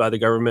approved by the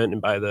government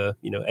and by the,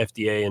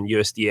 FDA and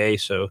USDA.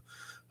 So,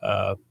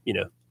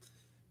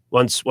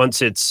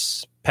 once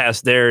it's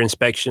past their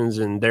inspections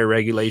and their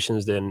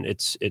regulations, then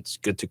it's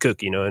good to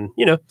cook, and,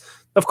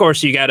 of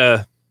course you got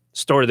to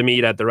store the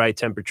meat at the right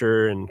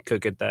temperature and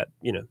cook it that,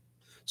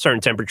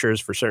 certain temperatures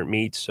for certain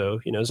meats. So,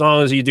 as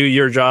long as you do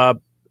your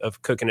job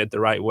of cooking it the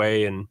right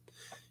way and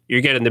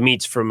you're getting the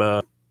meats from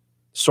a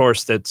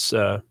source that's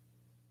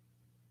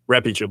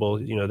reputable,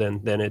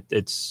 then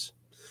it's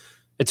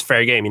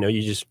fair game.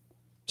 You just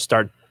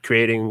start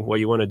creating what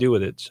you want to do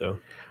with it. So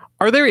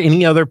are there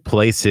any other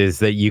places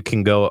that you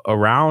can go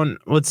around,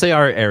 let's say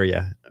our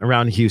area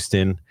around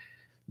Houston,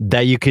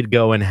 that you could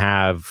go and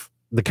have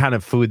the kind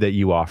of food that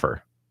you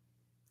offer?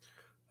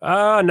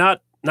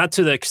 Not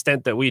to the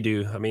extent that we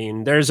do. I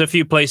mean, there's a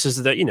few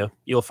places that,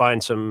 you'll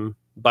find some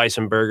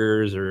bison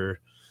burgers, or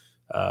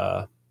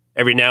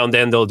every now and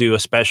then they'll do a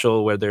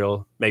special where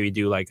they'll maybe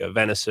do like a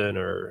venison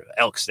or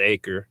elk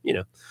steak, or,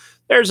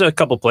 there's a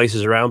couple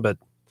places around, but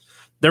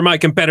they're my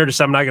competitors,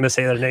 so I'm not going to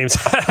say their names.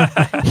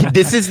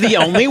 This is the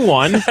only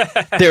one.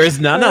 There is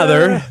none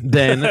other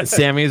than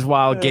Sammy's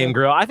Wild Game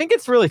Grill. I think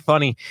it's really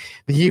funny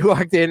that you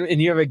walked in and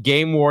you have a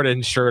game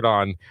warden shirt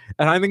on.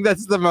 And I think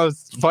that's the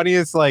most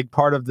funniest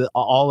part of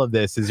all of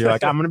this is you're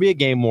like, I'm going to be a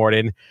game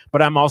warden,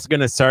 but I'm also going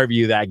to serve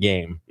you that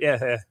game.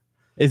 Yeah.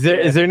 Is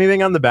there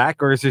anything on the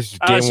back, or is this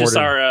game it's just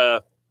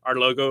warden? our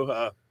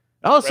logo.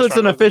 So it's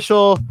an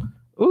official.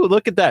 Ooh,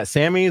 look at that.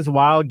 Sammy's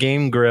Wild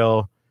Game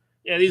Grill.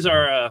 Yeah, these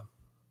are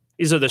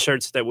the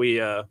shirts that we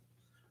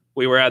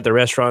were at the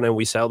restaurant and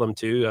we sell them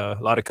to a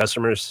lot of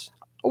customers.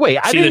 Wait,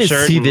 I didn't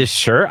see this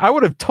shirt. I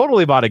would have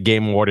totally bought a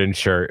game warden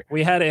shirt.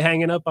 We had it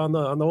hanging up on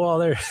the wall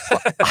there.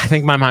 I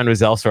think my mind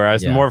was elsewhere. I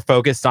was more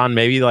focused on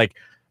maybe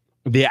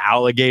the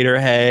alligator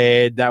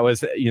head. That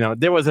was,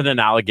 there wasn't an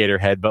alligator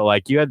head,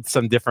 but you had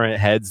some different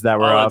heads that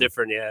were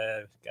different.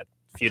 Yeah, got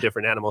a few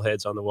different animal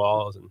heads on the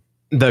walls and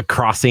the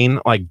crossing,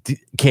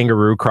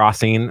 kangaroo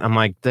crossing. I'm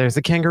like, there's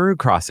a kangaroo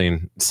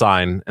crossing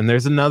sign, and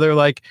there's another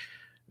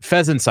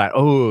pheasant sign.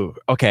 Oh,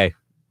 okay.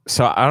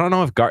 So I don't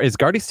know if is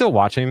Gardy still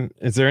watching?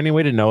 Is there any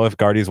way to know if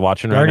Gardy's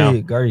watching right now?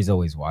 Gardy's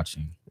always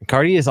watching.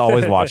 Gardy is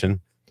always watching.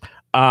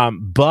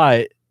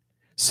 But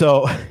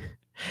so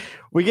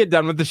we get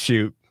done with the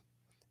shoot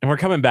and we're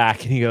coming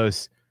back, and he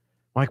goes,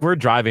 we're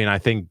driving, I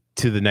think,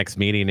 to the next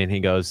meeting, and he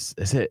goes,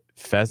 is it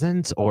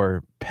pheasants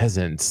or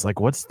peasants?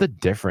 What's the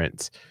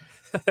difference?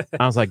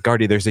 I was like,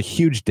 Gardy, there's a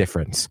huge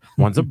difference.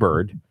 One's a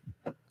bird.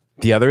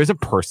 The other is a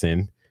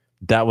person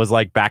that was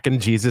back in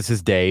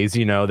Jesus's days,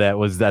 that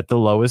was at the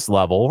lowest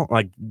level.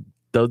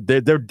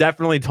 They're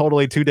definitely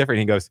totally two different.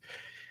 He goes,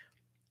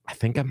 I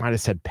think I might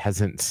have said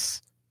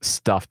peasants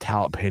stuffed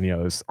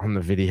jalapenos on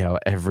the video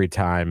every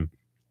time.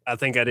 I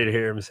think I did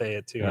hear him say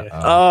it too.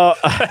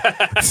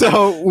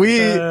 So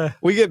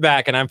we get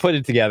back and I put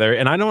it together,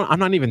 and I'm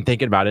not even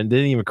thinking about it. It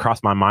didn't even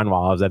cross my mind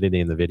while I was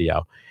editing the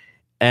video.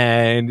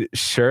 And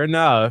sure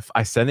enough,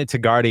 I sent it to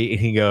Gardy, and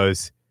he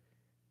goes,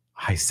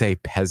 I say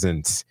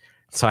peasants.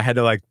 So I had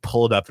to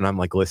pull it up, and I'm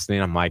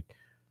listening. I'm like,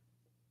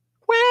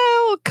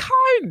 well,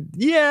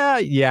 yeah,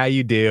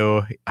 you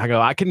do. I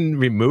go, I can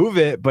remove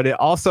it, but it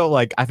also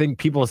I think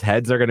people's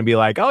heads are going to be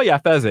like, oh yeah,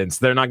 pheasants.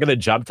 They're not going to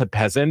jump to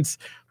peasants,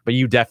 but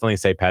you definitely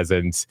say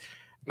peasants.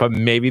 But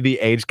maybe the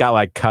H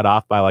got cut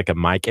off by a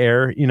mic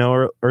error,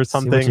 or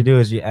something. See, what you do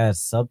is you add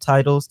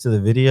subtitles to the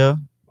video,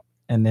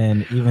 and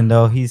then even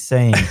though he's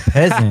saying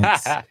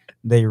peasants,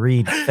 they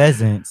read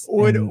pheasants.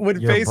 Would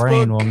your Facebook,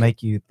 brain will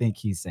make you think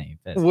he's saying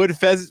pheasants. Would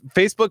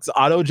Facebook's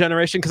auto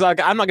generation? Because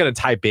I'm not going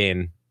to type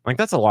in.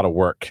 That's a lot of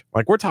work.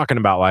 We're talking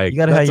about you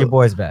got to have your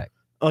boys back.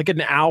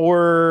 An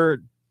hour,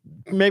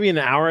 maybe an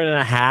hour and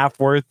a half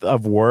worth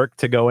of work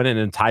to go in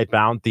and type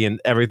out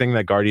everything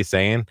that Gardy's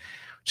saying,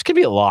 which can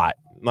be a lot.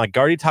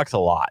 Gardy talks a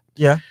lot.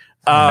 Yeah.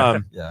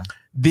 Yeah.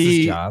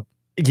 His job.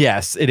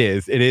 Yes, it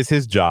is. It is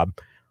his job.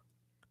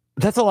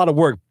 That's a lot of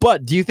work.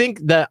 But do you think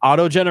that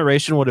auto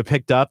generation would have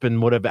picked up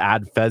and would have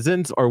added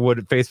pheasants, or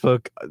would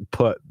Facebook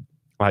put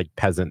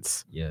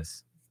peasants?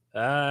 Yes.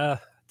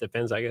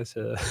 Depends, I guess.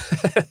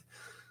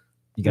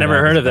 Never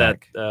heard of that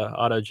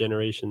auto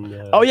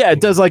generation. Oh yeah, it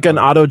does an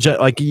auto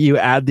you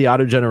add the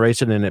auto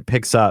generation and it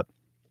picks up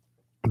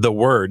the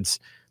words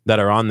that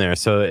are on there,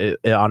 so it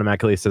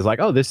automatically says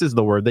oh, this is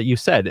the word that you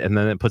said, and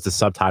then it puts a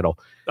subtitle.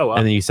 Oh wow.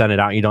 And then you send it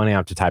out. You don't even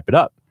have to type it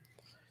up.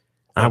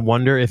 I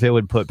wonder if it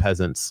would put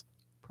peasants.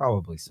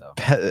 Probably so.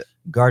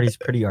 Gardy's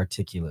pretty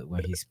articulate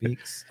when he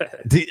speaks.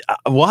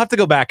 We'll have to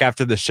go back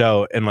after the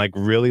show and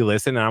really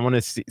listen. And I want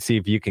to see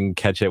if you can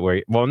catch it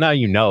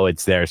now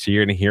it's there. So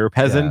you're going to hear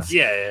peasants.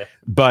 Yeah.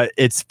 But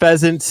it's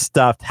pheasant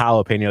stuffed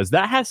jalapenos.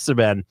 That has to have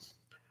been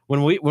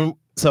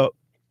so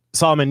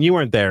Solomon, you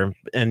weren't there.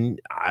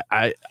 And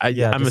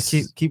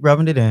keep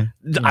rubbing it in.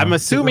 I'm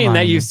assuming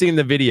that you've seen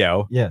the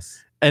video.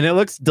 Yes. And it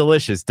looks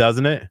delicious,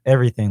 doesn't it?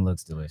 Everything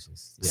looks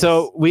delicious. Yes.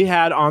 So we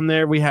had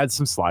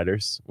some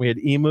sliders. We had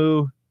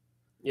emu.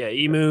 Yeah,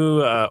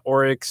 emu,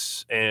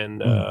 oryx, and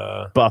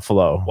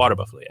buffalo. Water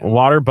buffalo. Yeah.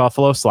 Water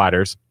buffalo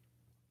sliders.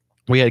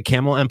 We had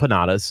camel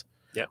empanadas.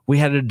 Yep. We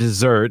had a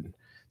dessert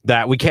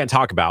that we can't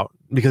talk about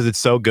because it's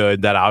so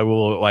good that I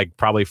will like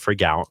probably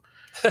freak out.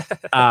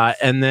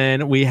 And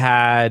then we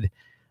had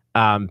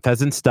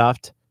pheasant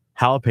stuffed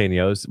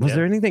jalapenos. Was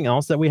there anything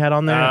else that we had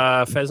on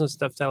there? Pheasant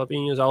stuffed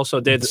jalapenos.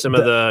 Also did some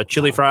of the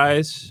chili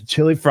fries.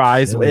 Chili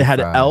fries. Chili It had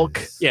fries.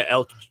 elk. Yeah,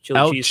 elk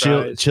chili cheese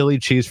fries. Chili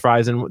cheese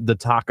fries and the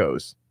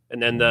tacos.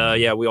 And then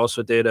we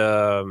also did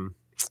I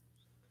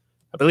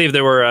believe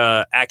there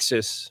were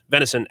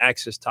venison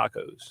axis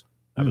tacos,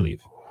 I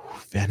believe.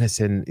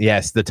 Venison.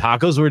 Yes, the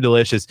tacos were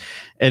delicious.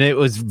 And it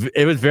was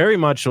very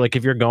much like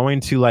if you're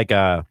going to like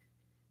a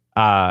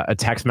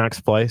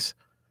Tex-Mex place,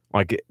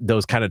 like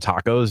those kind of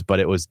tacos, but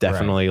it was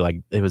definitely like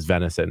it was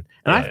venison.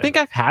 And I think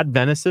I've had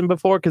venison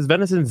before because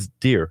venison's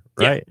deer,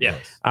 right? Yeah.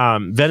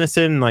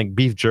 Venison, like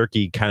beef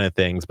jerky kind of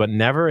things, but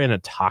never in a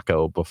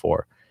taco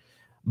before.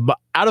 But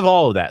out of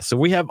all of that, so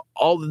we have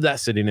all of that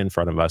sitting in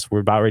front of us. We're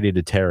about ready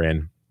to tear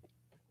in.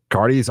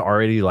 Gardy's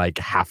already like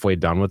halfway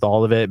done with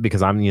all of it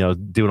because I'm,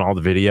 doing all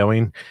the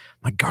videoing. I'm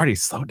like, Gardy,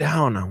 slow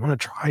down. I want to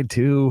try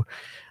too.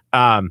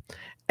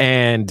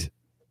 And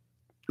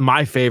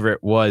my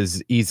favorite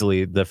was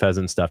easily the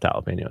pheasant stuffed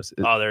jalapenos.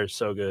 Oh, they're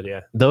so good. Yeah.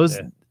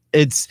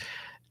 It's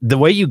the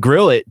way you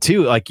grill it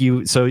too. Like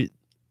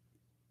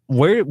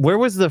where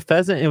was the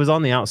pheasant? It was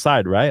on the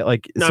outside, right?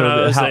 Like,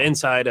 no, it was the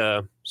inside.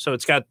 So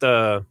it's got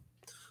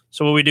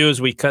so what we do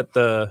is we cut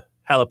the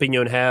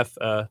jalapeno in half,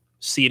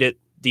 seed it,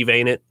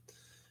 devein it.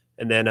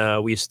 And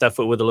then we stuff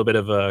it with a little bit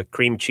of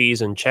cream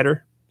cheese and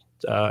cheddar.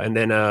 And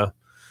then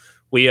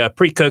we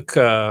pre-cook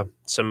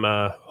some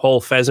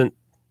whole pheasants.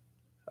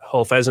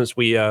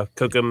 We slow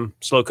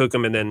cook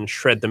them, and then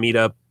shred the meat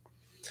up.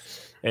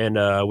 And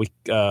we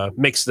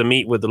mix the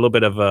meat with a little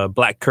bit of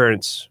black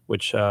currants,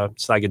 which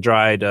it's like a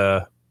dried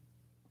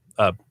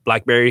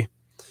blackberry.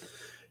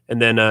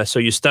 And then so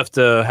you stuff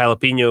the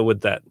jalapeno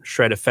with that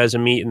shredded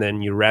pheasant meat, and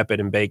then you wrap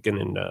it in bacon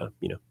and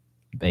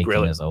Bacon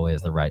grill it. is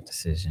always the right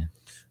decision.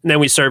 And then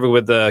we serve it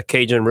with the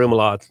Cajun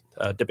remoulade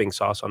dipping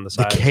sauce on the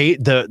side.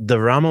 The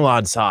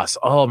remoulade sauce.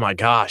 Oh my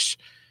gosh.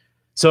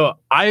 So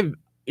in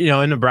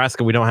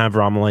Nebraska, we don't have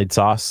remoulade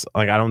sauce.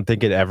 Like, I don't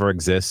think it ever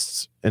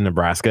exists in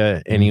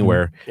Nebraska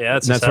anywhere. Yeah,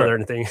 that's a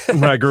southern thing.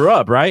 Where I grew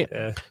up, right?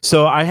 Yeah.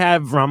 So I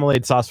have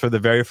remoulade sauce for the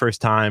very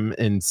first time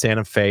in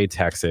Santa Fe,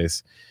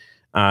 Texas,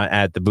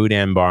 at the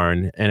Boudin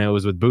barn. And it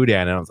was with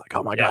Boudin. And I was like,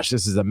 oh my gosh,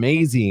 this is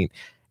amazing.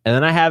 And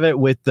then I have it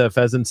with the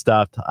pheasant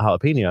stuffed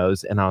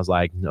jalapenos, and I was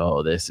like,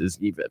 no, this is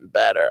even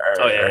better.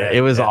 Oh, yeah, it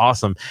was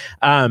awesome.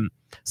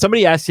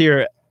 Somebody asked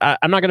here,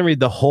 I'm not going to read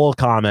the whole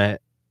comment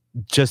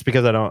just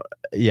because I don't.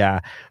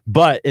 Yeah.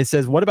 But it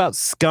says, what about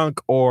skunk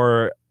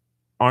or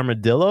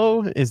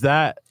armadillo? Is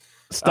that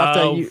stuff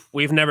that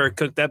we've never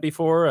cooked that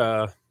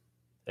before.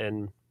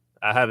 And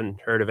I haven't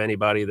heard of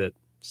anybody that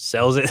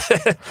sells it.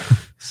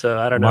 So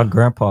I don't know. My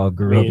grandpa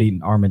grew up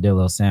eating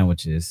armadillo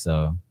sandwiches.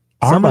 So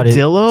somebody's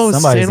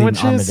sandwiches? Eating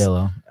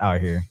armadillo out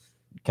here.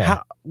 Okay.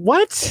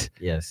 What?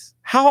 Yes.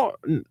 How?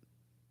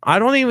 I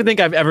don't even think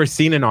I've ever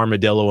seen an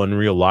armadillo in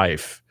real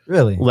life.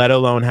 Really? Let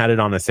alone had it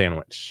on a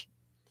sandwich.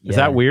 Is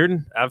that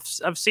weird?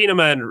 I've seen them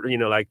in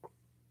like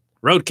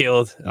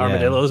roadkill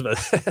armadillos,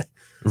 but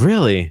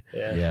really,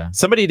 yeah.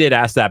 Somebody did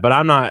ask that, but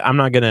I'm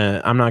not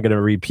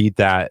gonna repeat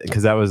that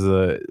because that was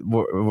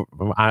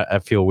I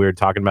feel weird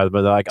talking about it.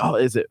 But they're like, oh,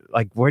 is it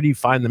like where do you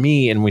find the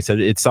meat? And we said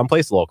it's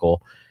someplace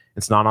local.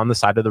 It's not on the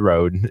side of the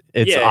road.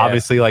 It's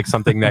obviously like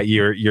something that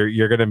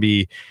you're gonna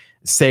be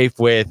safe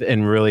with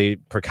and really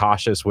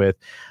precautious with.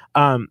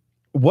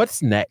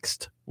 What's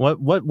next?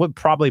 What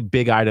probably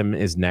big item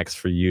is next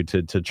for you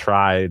to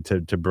try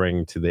to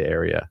bring to the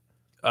area?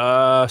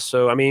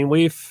 So I mean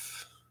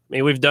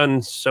we've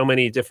done so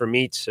many different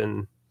meats,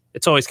 and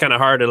it's always kind of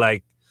hard to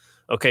like,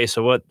 okay,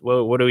 so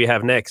what do we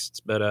have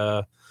next?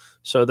 But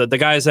so the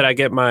guys that I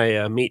get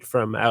my meat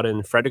from out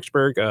in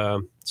Fredericksburg,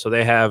 so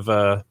they have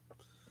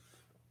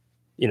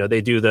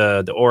they do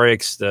the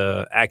oryx,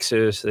 the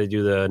axis, they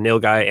do the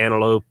nilgai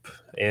antelope,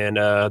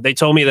 and they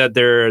told me that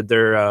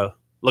they're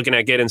looking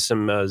at getting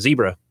some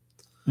zebra.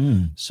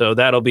 So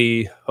that'll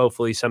be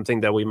hopefully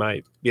something that we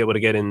might be able to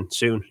get in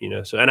soon,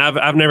 So, and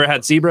I've never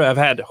had zebra. I've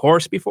had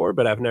horse before,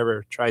 but I've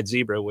never tried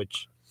zebra,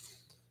 which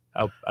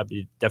I'd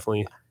be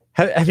definitely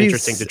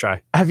interesting to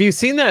try. Have you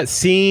seen that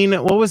scene?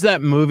 What was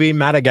that movie,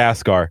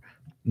 Madagascar?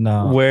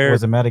 No,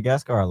 was it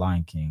Madagascar or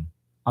Lion King?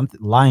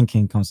 Lion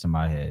King comes to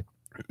my head.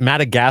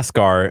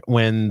 Madagascar,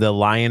 when the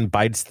lion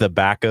bites the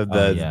back of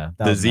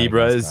the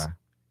zebras.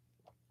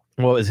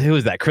 Who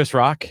was that? Chris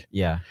Rock?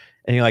 Yeah.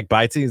 And he like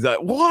bites it. He's like,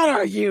 "What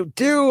are you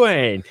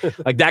doing?"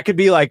 Like that could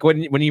be like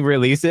when you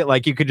release it,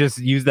 like you could just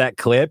use that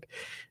clip,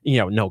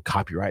 no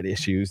copyright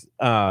issues.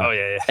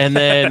 And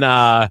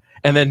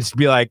then just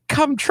be like,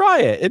 "Come try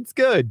it. It's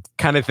good,"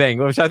 kind of thing,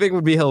 which I think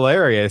would be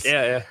hilarious.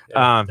 Yeah,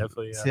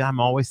 definitely. Yeah. See, I'm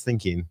always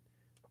thinking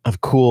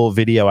of cool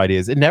video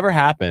ideas. It never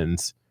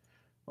happens.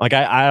 Like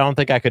I don't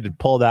think I could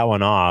pull that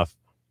one off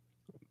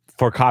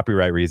for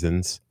copyright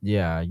reasons.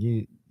 Yeah,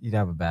 You'd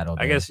have a battle.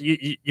 I guess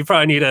you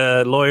probably need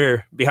a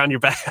lawyer behind your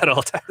back at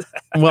all times.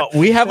 Well,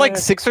 we have like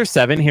 6 or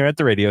 7 here at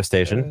the radio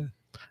station.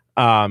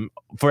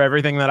 for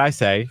everything that I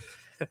say,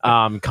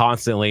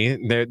 constantly.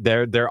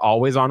 They're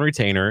always on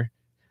retainer,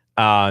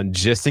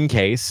 just in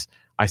case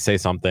I say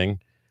something,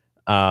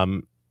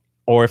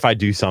 or if I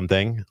do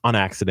something on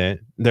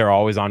accident. They're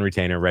always on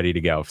retainer, ready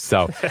to go.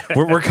 So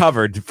we're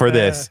covered for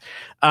this.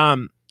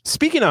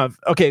 Speaking of,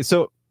 okay,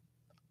 so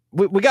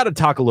we got to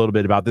talk a little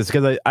bit about this,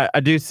 because I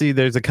do see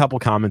there's a couple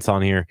comments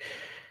on here.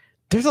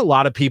 There's a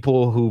lot of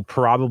people who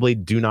probably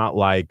do not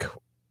like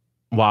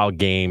wild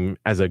game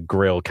as a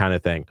grill kind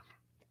of thing.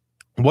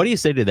 What do you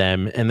say to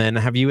them? And then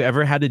have you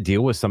ever had to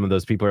deal with some of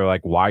those people who are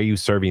like, why are you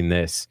serving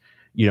this,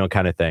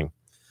 kind of thing?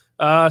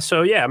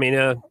 So yeah, I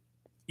mean,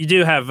 you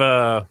do have,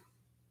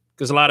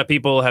 because a lot of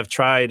people have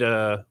tried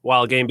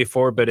wild game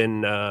before, but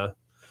in a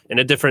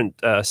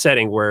different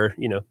setting where,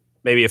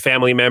 maybe a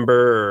family member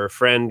or a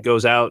friend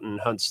goes out and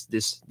hunts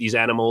these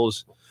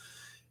animals.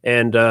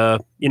 And,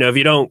 if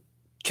you don't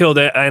kill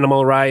the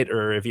animal right,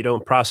 or if you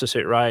don't process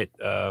it right,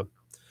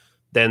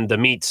 then the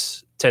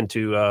meats tend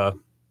to,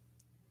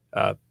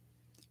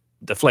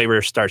 the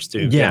flavor starts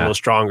to get a little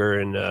stronger.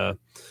 And,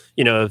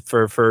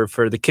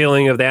 for the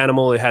killing of the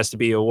animal, it has to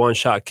be a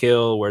one-shot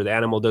kill where the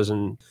animal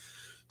doesn't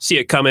see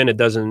it coming. It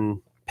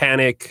doesn't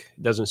panic,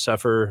 it doesn't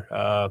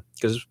suffer.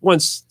 Because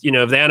once,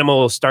 if the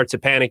animal starts to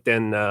panic,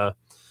 then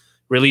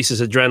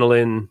releases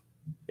adrenaline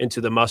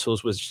into the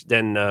muscles, which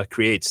then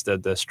creates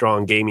the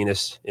strong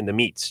gaminess in the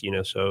meats,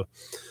 So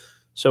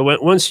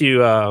once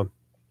you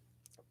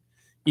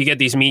get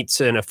these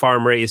meats in a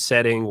farm raised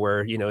setting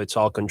where, it's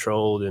all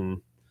controlled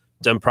and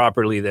done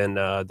properly, then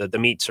the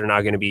meats are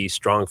not going to be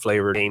strong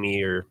flavored,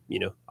 gamey, or,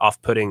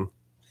 off-putting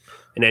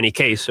in any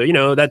case.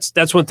 So,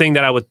 that's one thing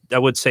that I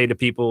would say to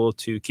people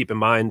to keep in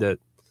mind, that,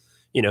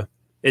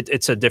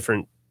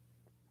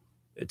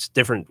 it's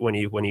different when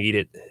you eat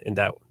it in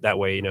that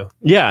way,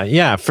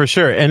 Yeah, for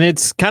sure. And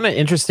it's kind of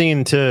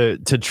interesting to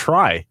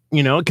try,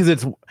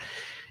 because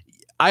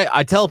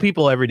I tell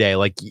people every day,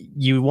 like,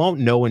 you won't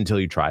know until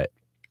you try it.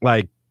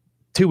 Like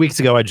 2 weeks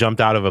ago, I jumped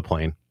out of a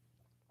plane,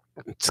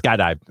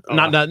 skydive,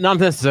 not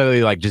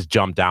necessarily like just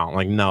jumped out.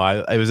 Like,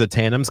 no, it was a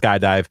tandem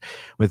skydive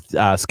with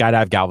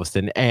Skydive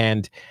Galveston.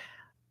 And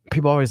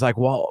people are always like,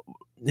 well,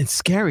 it's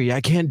scary,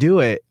 I can't do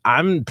it.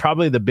 I'm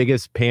probably the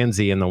biggest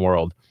pansy in the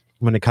world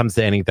when it comes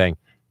to anything.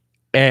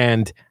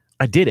 And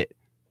I did it.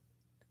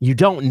 You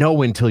don't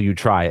know until you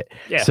try it.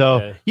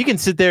 You can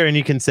sit there and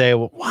you can say,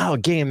 well, wow,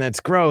 game, that's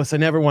gross, I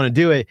never want to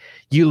do it.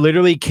 You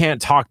literally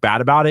can't talk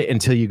bad about it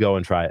until you go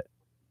and try it.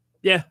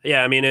 Yeah.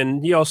 I mean,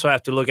 and you also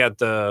have to look at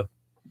the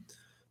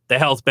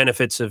health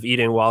benefits of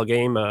eating wild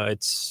game.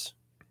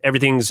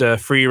 Everything's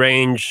free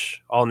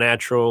range, all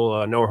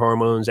natural, no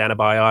hormones,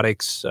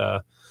 antibiotics.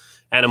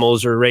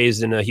 Animals are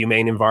raised in a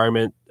humane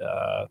environment.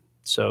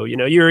 So,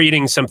 you're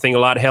eating something a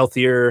lot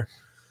healthier,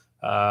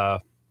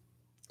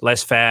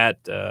 less fat.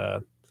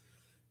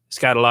 It's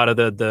got a lot of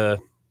the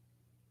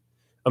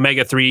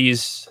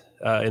omega-3s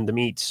in the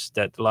meats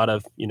that a lot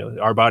of,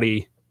 our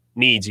body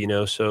needs,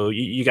 so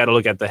you got to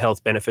look at the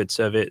health benefits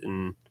of it.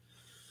 And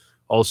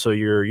also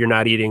you're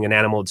not eating an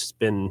animal that's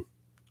been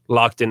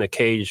locked in a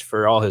cage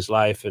for all his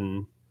life.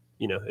 And,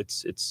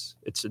 it's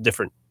a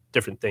different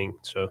thing.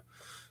 So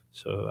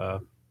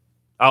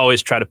I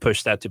always try to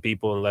push that to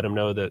people and let them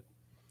know that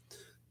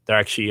they're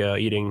actually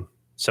eating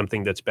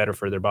something that's better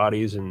for their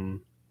bodies, and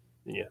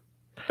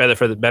better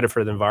for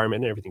the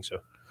environment and everything. So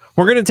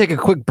we're going to take a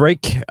quick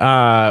break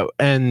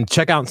and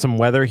check out some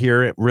weather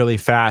here really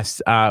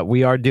fast.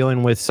 We are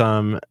dealing with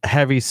some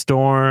heavy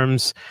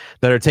storms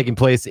that are taking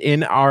place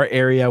in our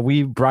area.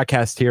 We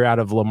broadcast here out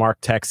of Lamarck,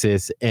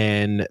 Texas,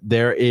 and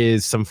there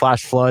is some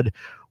flash flood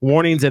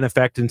warnings in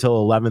effect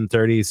until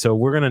 11:30. So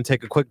we're going to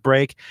take a quick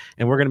break,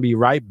 and we're going to be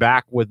right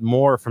back with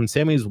more from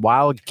Sammy's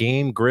Wild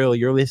Game Grill.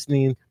 You're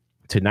listening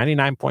to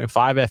 99.5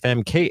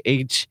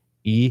 FM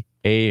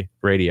KHEA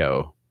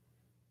Radio.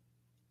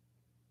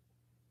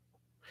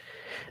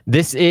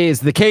 This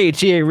is the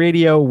KHEA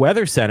Radio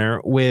Weather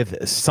Center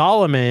with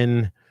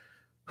Solomon,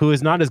 who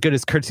is not as good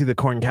as Curtsy the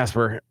Corn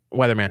Casper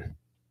weatherman.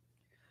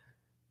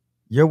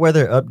 Your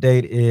weather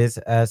update is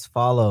as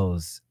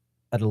follows.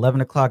 At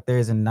 11 o'clock, there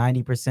is a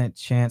 90%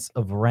 chance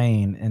of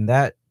rain, and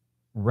that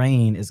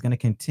rain is going to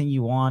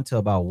continue on to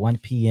about 1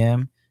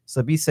 p.m.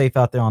 So be safe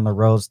out there on the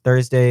roads.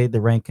 Thursday, the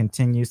rain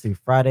continues through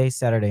Friday,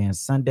 Saturday, and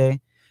Sunday.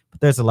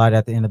 But there's a light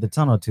at the end of the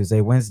tunnel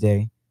Tuesday,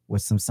 Wednesday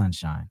with some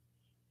sunshine.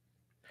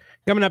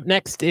 Coming up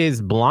next is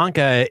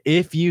Blanca,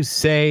 If You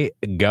Say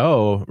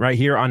Go, right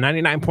here on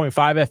 99.5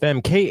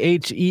 FM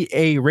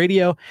KHEA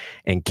Radio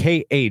and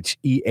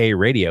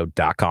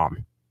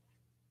KHEARadio.com.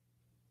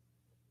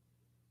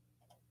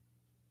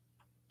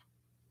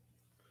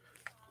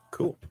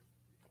 Cool.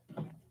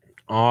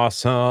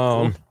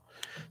 Awesome.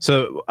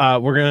 So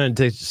we're going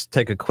to just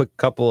take a quick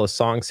couple of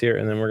songs here,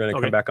 and then we're going to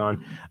come back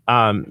on.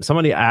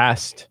 Somebody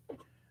asked,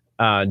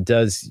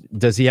 do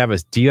you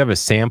have a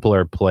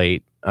sampler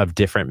plate of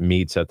different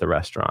meats at the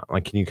restaurant?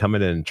 Like, can you come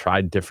in and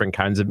try different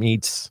kinds of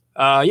meats?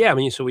 Yeah, I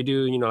mean, so we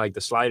do, like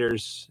the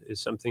sliders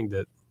is something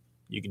that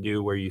you can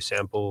do where you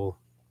sample,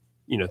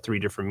 3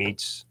 different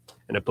meats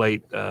in a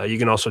plate. You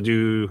can also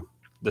do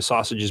the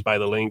sausages by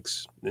the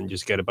links, and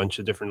just get a bunch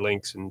of different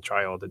links and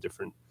try all the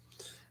different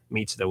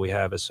meats that we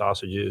have as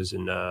sausages.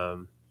 And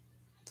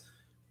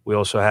we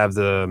also have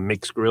the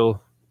mixed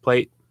grill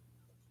plate,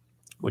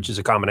 which is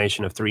a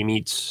combination of 3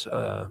 meats.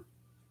 So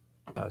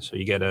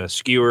you get a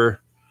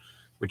skewer,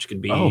 which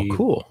could be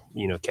cool.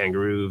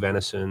 Kangaroo,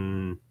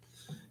 venison,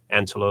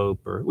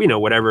 antelope, or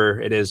whatever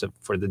it is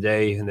for the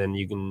day, and then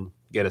you can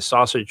get a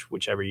sausage,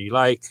 whichever you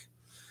like.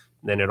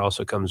 And then it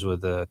also comes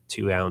with a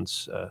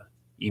 2-ounce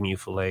emu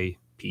fillet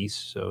piece,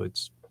 so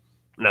it's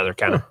another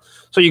kind of.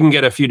 So you can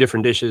get a few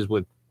different dishes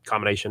with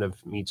combination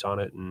of meats on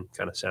it, and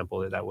kind of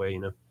sample it that way.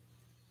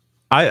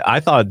 I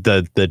thought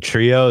the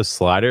trio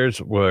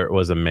sliders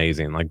was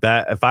amazing. Like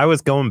that, if I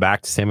was going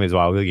back to Sammy's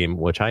Wild Game,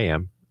 which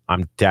I'm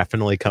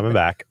definitely coming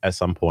back at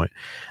some point.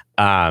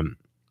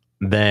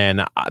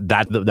 Then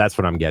that's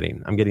what I'm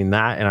getting. I'm getting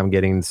that, and I'm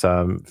getting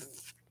some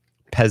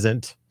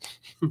pheasant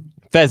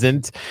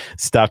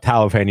stuffed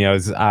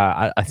jalapenos.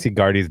 I see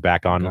Gardy's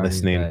back on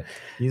listening. Back.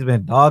 He's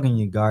been dogging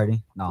you,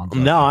 Gardy.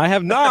 No, I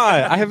have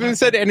not. I haven't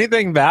said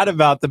anything bad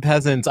about the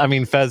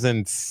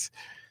pheasants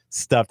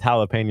stuffed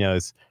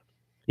jalapenos.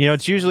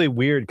 It's usually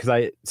weird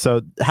because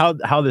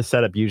how this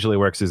setup usually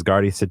works is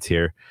Gardy sits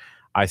here,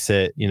 I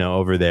sit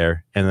over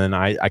there, and then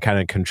I kind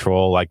of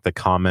control like the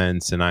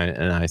comments, and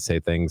I say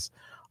things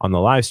on the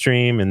live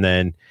stream, and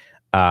then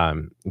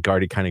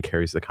Gardy kind of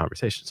carries the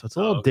conversation. So it's a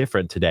little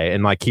different today,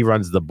 and like he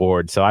runs the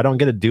board, so I don't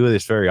get to do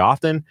this very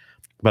often,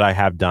 but I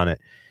have done it.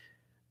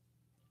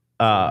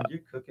 When you're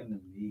cooking the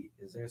meat,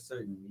 is there a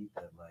certain meat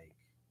that like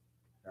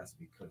has to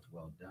be cooked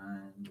well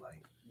done,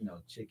 like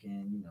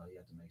chicken, you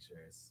have to make sure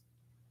it's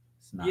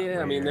not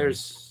rare.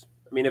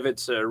 if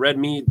it's a red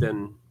meat,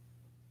 then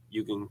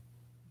you can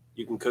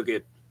cook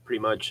it pretty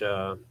much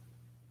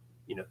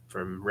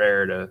from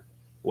rare to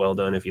well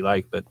done if you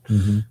like, but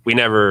we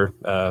never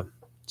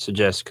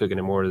suggest cooking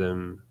it more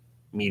than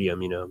medium.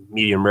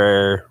 Medium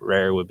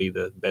rare would be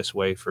the best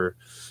way for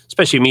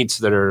especially meats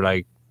that are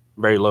like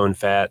very low in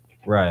fat.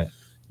 Right.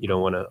 You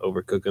don't want to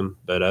overcook them,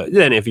 but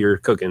then if you're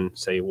cooking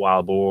say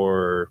wild boar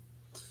or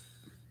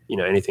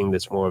anything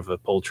that's more of a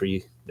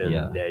poultry, then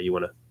you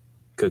want to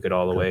cook it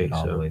all the way.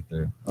 All the way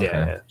through.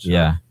 Okay.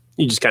 So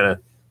you just kind of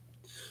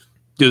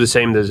do the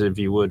same as if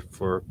you would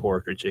for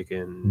pork or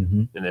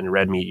chicken, and then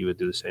red meat you would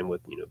do the same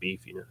with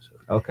beef.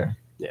 So. Okay.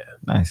 Yeah.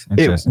 Nice.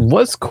 It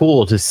was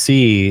cool to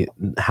see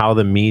how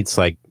the meats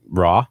like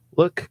raw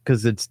look,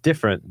 because it's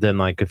different than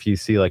like if you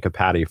see like a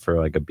patty for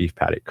like a beef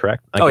patty,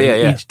 correct? Like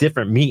each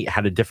different meat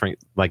had a different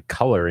like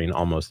coloring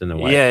almost in a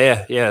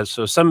way. Yeah.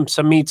 So some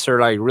meats are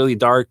like really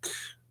dark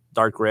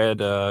red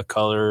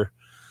color.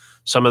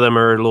 Some of them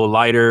are a little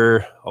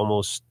lighter,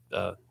 almost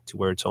to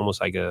where it's almost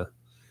like a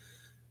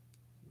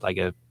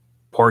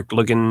pork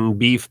looking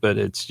beef, but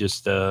it's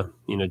just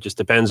just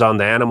depends on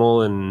the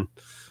animal, and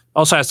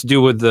also has to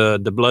do with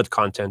the blood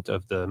content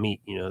of the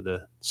meat.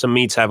 Some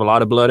meats have a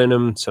lot of blood in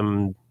them,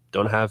 some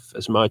don't have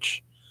as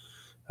much,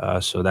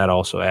 so that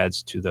also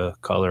adds to the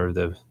color of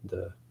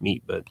the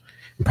meat. But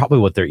probably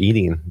what they're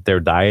eating,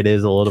 their diet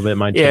is a little bit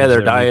might change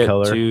their diet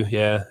color too,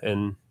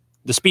 and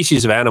the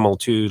species of animal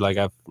too. Like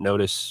I've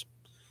noticed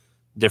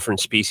different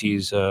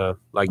species,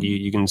 like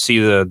you can see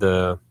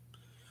the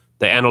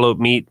antelope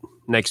meat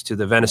next to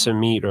the venison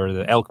meat or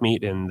the elk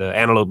meat, and the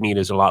antelope meat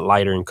is a lot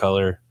lighter in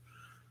color,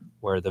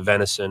 where the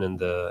venison and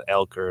the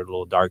elk are a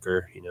little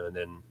darker,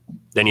 and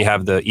then you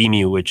have the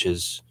emu, which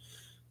is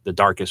the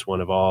darkest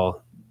one of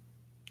all,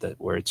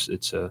 where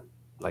it's a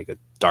like a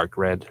dark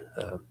red.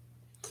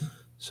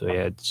 So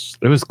yeah,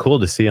 it was cool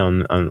to see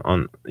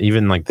on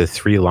even like the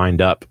 3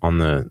 lined up on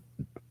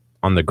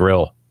the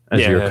grill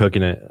as you were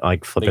cooking it,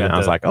 like flipping it. I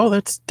was like, oh,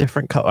 that's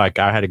different color. Like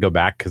I had to go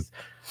back because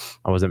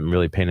I wasn't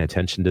really paying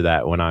attention to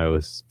that when I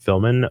was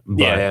filming.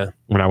 But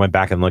when I went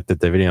back and looked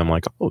at the video, I'm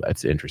like, oh,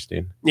 that's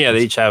interesting. Yeah,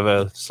 they each have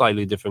a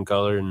slightly different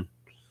color,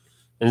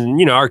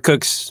 and our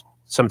cooks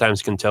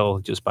sometimes can tell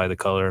just by the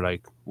color,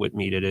 like what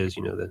meat it is.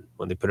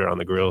 When they put it on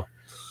the grill.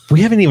 We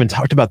haven't even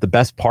talked about the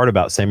best part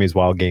about Sammy's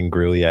Wild Game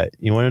Grill yet.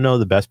 You want to know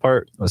the best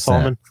part,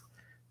 Solomon?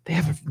 They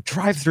have a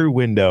drive-through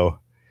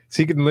window,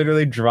 so you can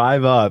literally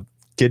drive up,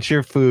 get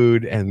your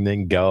food, and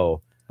then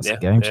go. That's a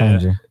game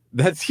changer.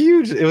 That's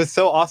huge. It was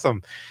so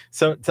awesome.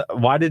 So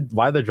why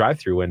the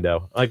drive-through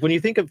window? Like when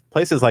you think of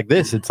places like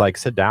this, it's like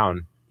sit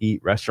down,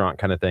 eat restaurant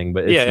kind of thing,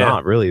 but it's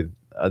not really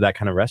that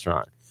kind of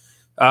restaurant.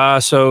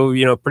 So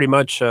pretty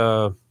much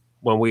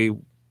when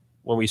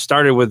we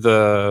started with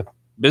the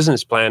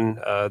business plan,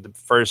 the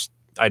first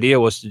idea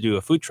was to do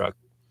a food truck,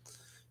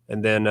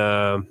 and then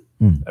a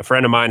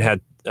friend of mine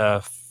had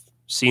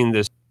seen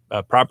this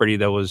property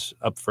that was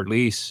up for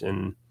lease,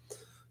 and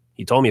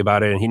he told me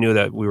about it, and he knew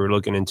that we were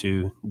looking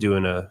into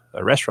doing a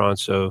restaurant.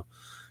 So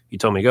he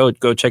told me,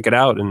 go check it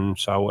out. And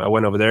so I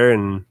went over there,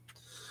 and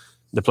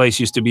the place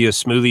used to be a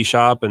smoothie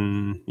shop,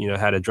 and,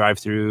 had a drive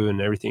through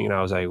and everything. And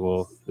I was like,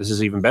 well, this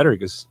is even better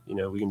because,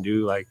 we can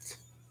do like,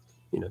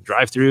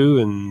 drive through,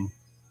 and,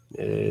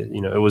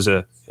 it was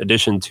a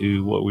addition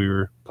to what we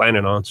were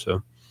planning on.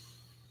 So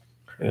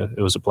yeah,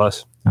 it was a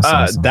plus.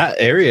 Awesome. That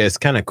area is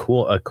kind of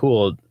cool. A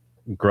cool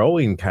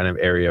growing kind of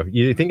area.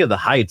 You think of the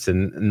Heights,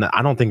 and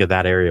I don't think of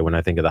that area when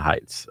I think of the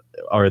Heights,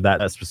 or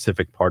that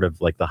specific part of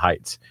like the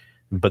Heights.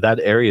 But that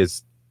area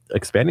is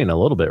expanding a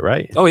little bit,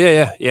 right? Oh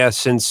yeah.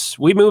 Since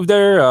we moved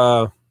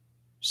there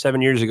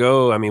 7 years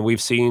ago, I mean,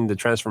 we've seen the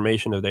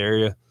transformation of the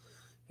area,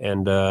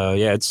 and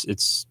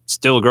it's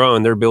still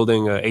growing. They're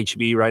building a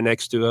HB right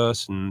next to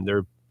us, and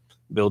they're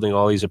building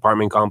all these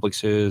apartment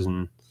complexes,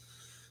 and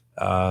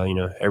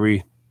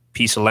every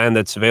piece of land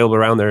that's available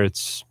around there,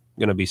 it's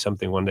going to be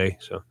something one day.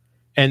 So.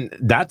 And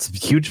that's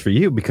huge for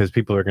you because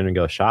people are going to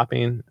go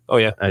shopping. Oh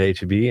yeah, at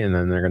HEB, and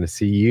then they're going to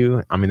see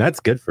you. I mean,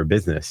 that's good for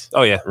business.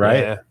 Oh yeah,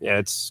 right. Yeah.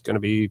 It's going to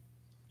be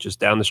just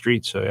down the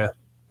street. So yeah,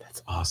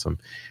 that's awesome.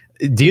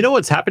 Do you know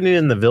what's happening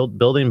in the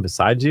building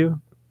beside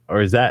you,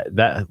 or is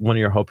that one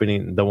you're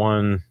hoping, the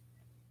one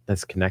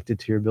that's connected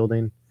to your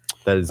building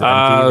that is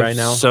empty right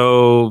now?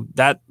 So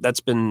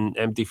that's been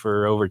empty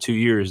for over 2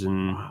 years,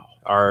 and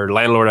our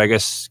landlord, I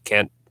guess,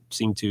 can't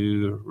seem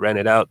to rent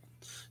it out.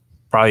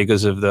 Probably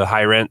because of the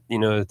high rent,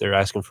 they're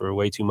asking for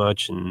way too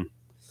much, and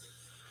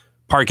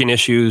parking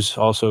issues.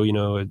 Also,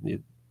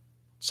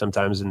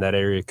 sometimes in that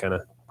area, kind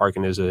of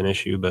parking is an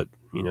issue, but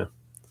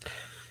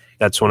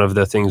that's one of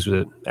the things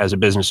that as a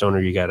business owner,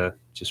 you got to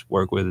just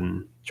work with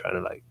and try to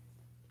like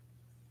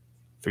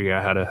figure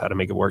out how to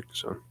make it work.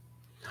 So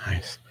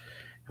nice.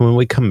 When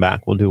we come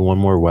back, we'll do one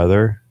more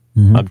weather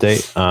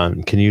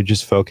update. Can you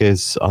just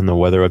focus on the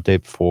weather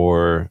update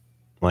for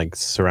like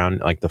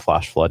the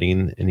flash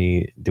flooding?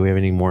 Do we have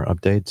any more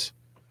updates?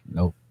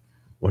 Nope.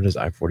 What does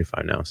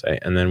I-45 now say?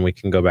 And then we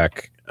can go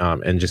back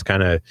and just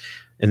kind of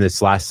in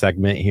this last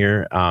segment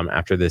here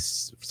after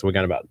this. So we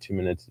got about 2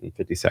 minutes and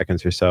 50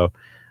 seconds or so.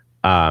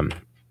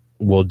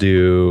 We'll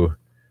do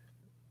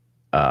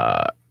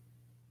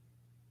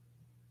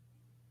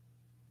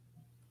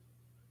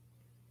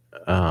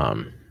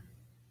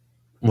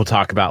we'll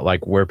talk about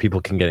like where people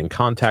can get in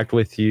contact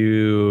with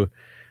you,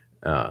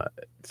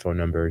 phone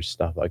numbers,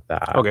 stuff like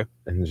that. Okay.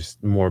 And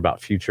just more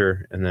about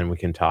future. And then we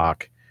can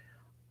talk.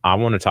 I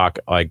want to talk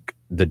like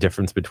the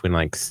difference between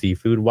like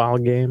seafood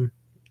wild game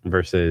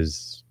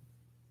versus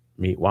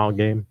meat wild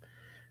game.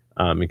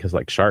 Because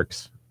like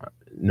sharks,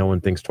 no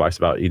one thinks twice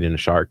about eating a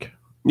shark.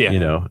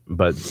 Yeah.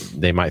 But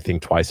they might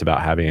think twice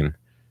about having,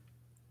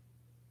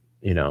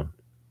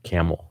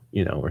 camel,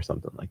 or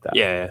something like that.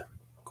 Yeah.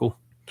 Cool.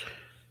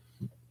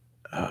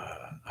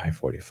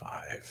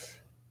 I-45.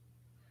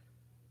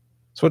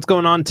 So what's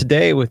going on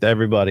today with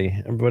everybody?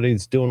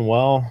 Everybody's doing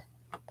well.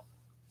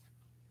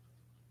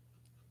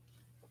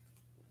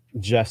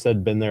 Jeff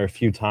said been there a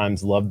few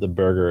times, loved the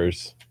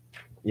burgers.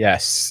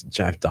 Yes,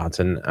 Jeff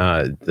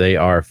Dotson. They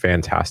are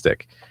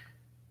fantastic.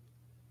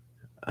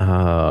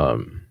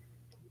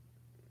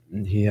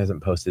 He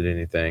hasn't posted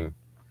anything.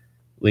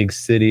 League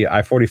City,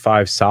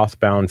 I-45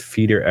 southbound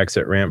feeder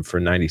exit ramp for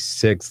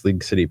 96,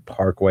 League City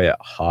Parkway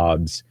at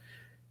Hobbs.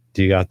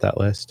 Do you got that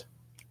list?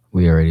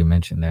 We already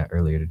mentioned that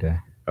earlier today.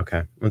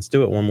 Okay, let's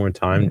do it one more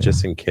time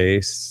just in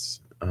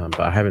case. But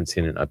I haven't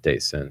seen an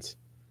update since.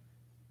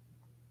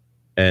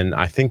 And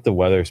I think the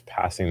weather's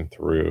passing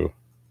through.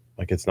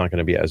 Like it's not going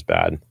to be as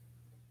bad.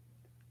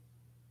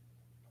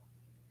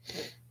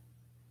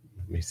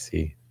 Let me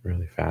see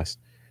really fast.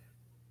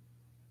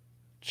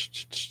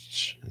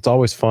 It's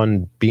always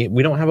fun.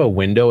 We don't have a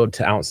window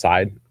to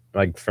outside.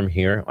 Like from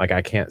here, like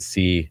I can't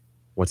see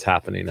what's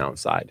happening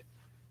outside.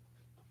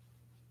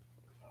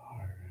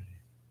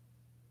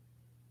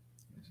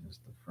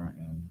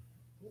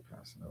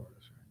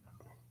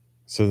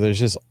 So there's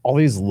just all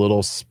these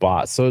little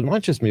spots. So it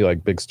might just be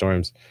like big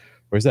storms.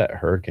 Where's that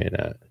hurricane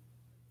at?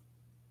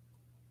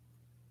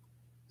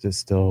 Is it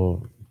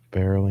still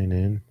barreling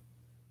in?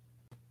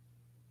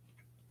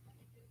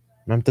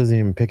 Map doesn't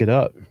even pick it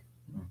up.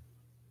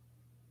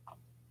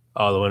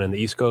 Oh, the one in the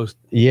East Coast?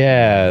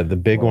 Yeah, the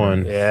big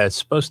one. Yeah, it's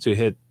supposed to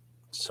hit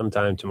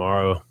sometime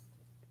tomorrow.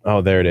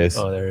 Oh, there it is.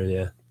 Oh, there,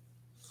 yeah.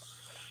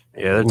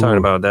 Yeah, they're talking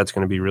about that's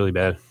going to be really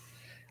bad.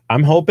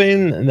 I'm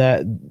hoping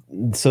that,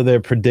 so they're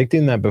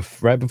predicting that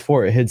right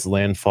before it hits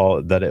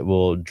landfall, that it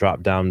will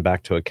drop down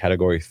back to a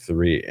category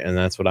 3. And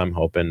that's what I'm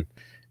hoping.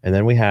 And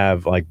then we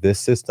have like this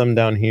system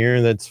down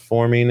here that's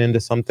forming into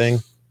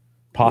something,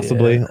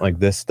 possibly like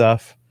this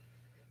stuff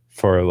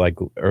for like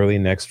early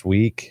next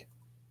week.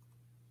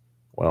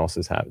 What else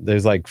is happening?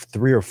 There's like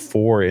 3 or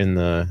 4 in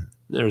the.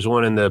 There's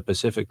one in the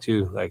Pacific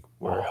too, like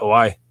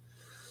Hawaii.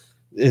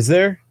 Is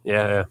there?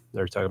 Yeah.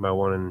 They're talking about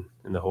one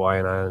in the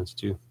Hawaiian Islands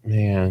too.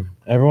 Man,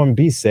 everyone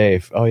be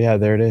safe. Oh yeah,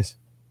 there it is.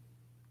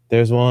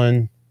 There's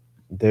one.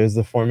 There's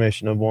the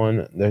formation of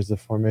one. There's the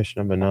formation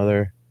of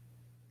another.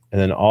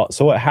 And then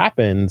so what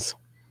happens,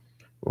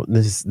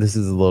 this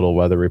is a little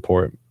weather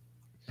report.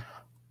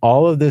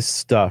 All of this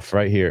stuff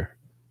right here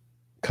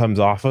comes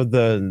off of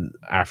the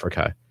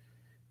Africa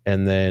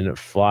and then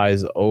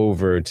flies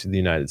over to the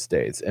United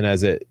States. And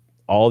as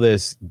all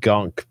this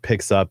gunk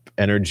picks up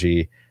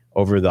energy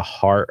over the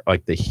heart,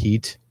 like the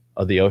heat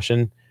of the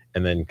ocean,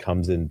 and then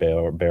comes in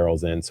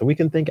barrels in. So we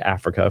can think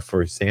Africa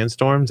for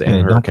sandstorms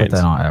and hurricanes. Don't put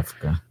that on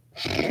Africa.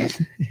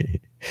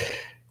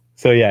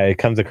 So yeah, it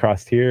comes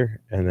across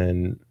here and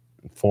then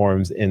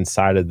forms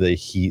inside of the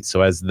heat.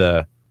 So as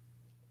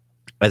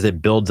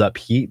it builds up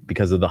heat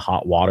because of the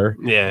hot water,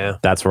 Yeah.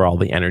 that's where all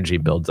the energy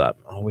builds up.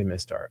 Oh, we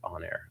missed our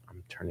on air.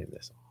 I'm turning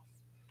this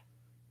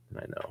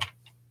off. I know.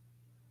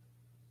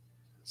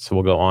 So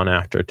we'll go on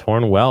after.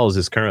 Torn Wells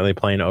is currently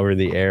playing over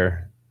the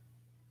air.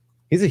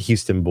 He's a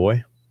Houston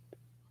boy.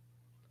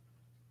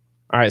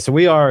 All right, so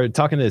we are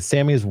talking to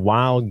Sammy's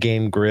Wild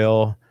Game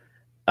Grill.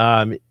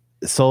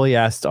 Sully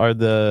asked, are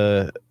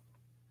the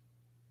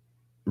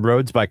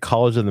roads by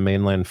College of the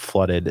Mainland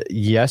flooded?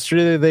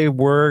 Yesterday they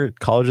were.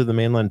 College of the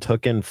Mainland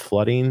took in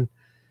flooding.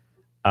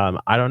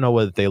 I don't know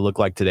what they look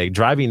like today.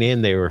 Driving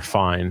in, they were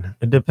fine.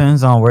 It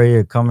depends on where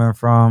you're coming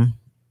from,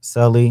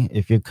 Sully.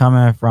 If you're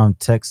coming from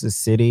Texas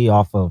City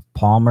off of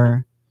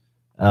Palmer,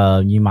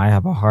 you might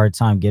have a hard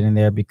time getting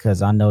there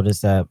because I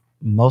noticed that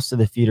most of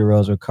the feeder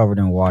roads were covered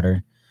in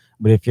water.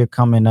 But if you're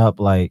coming up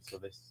like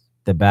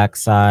the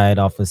backside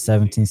off of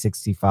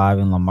 1765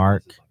 in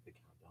Lamarck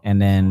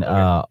and then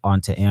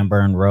onto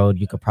Amburn Road,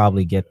 you could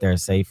probably get there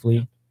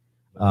safely.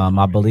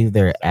 I believe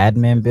their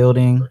admin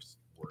building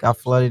got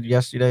flooded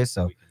yesterday,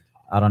 so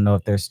I don't know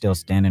if they're still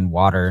standing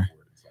water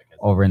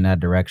over in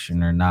that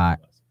direction or not.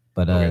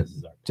 But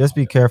just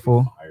be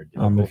careful.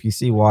 If you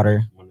see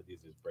water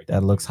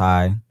that looks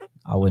high,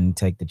 I wouldn't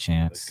take the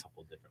chance.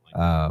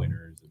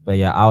 But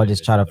yeah, I would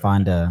just try to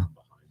find a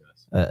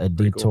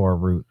detour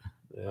route.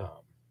 Yeah.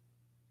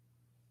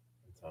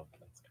 So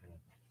that's kind of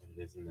what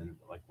it is. And then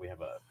like we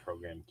have a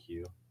program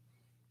queue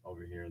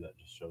over here that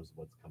just shows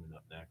what's coming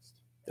up next.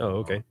 Oh,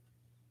 okay.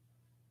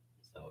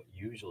 So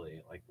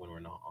usually like when we're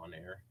not on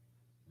air,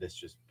 this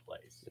just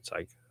plays. It's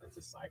like It's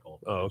a cycle.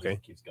 Oh, It okay.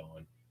 just keeps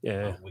going.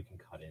 yeah. We can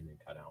cut in and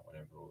cut out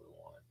whenever we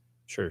want.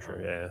 Sure.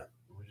 Yeah.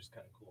 Which is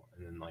kind of cool.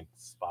 And then like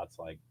spots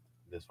like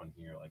this one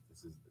here, like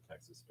this is the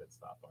Texas Spit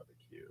Stop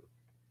Barbecue.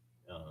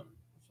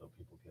 So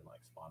people can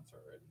like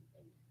sponsor and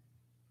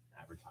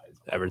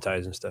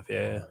advertise And stuff. on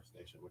Yeah. our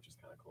station, which is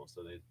kind of cool.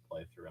 So they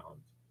play throughout.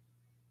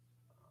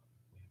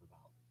 We have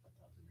about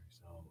 1,000 or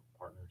so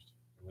partners.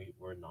 And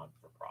we're not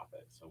for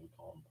profit, so we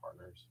call them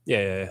partners,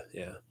 Yeah.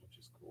 which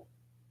is cool.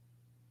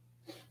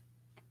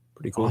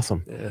 Pretty cool.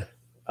 Awesome. Yeah.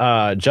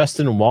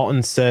 Justin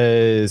Walton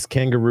says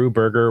Kangaroo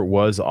Burger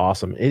was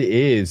awesome. It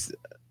is.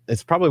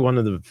 It's probably one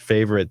of the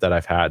favorite that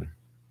I've had.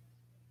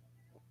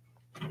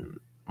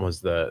 Was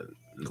the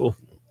Cool.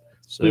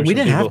 So we there's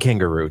didn't some have people-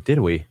 kangaroo, did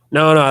we?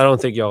 No, I don't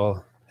think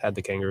y'all had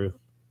the kangaroo.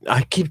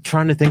 I keep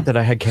trying to think that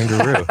I had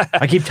kangaroo.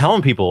 I keep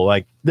telling people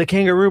like the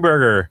Kangaroo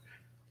Burger.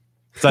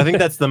 So I think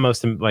that's the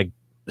most like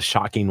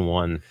shocking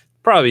one.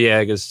 Probably,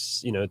 yeah,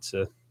 because it's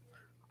a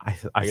I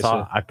guess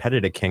thought I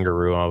petted a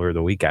kangaroo over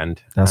the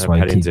weekend. That's at a why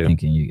you petting keep zoo.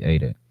 thinking you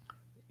ate it.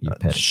 You pet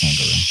a kangaroo.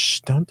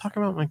 Shh, don't talk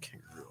about my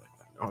kangaroo like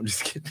that. No, I'm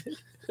just kidding.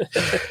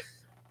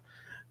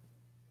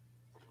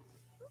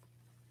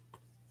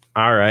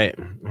 All right,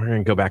 we're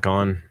gonna go back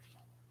on.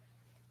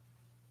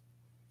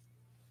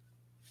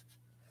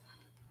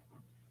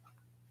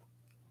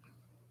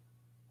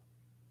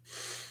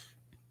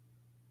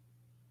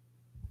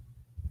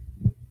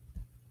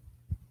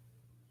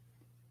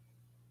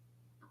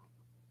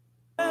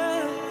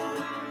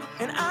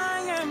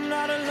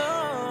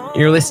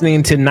 You're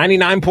listening to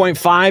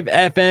 99.5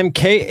 FM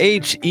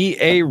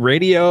KHEA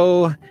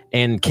Radio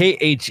and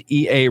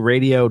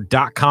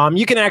KHEAradio.com.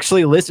 You can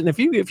actually listen if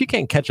you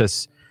can't catch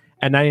us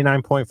at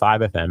 99.5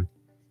 FM.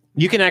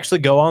 You can actually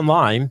go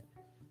online,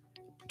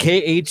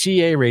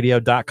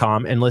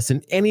 KHEAradio.com, and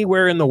listen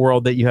anywhere in the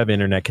world that you have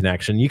internet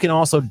connection. You can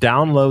also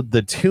download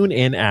the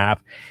TuneIn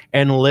app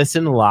and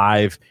listen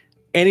live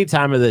any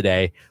time of the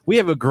day. We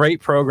have a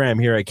great program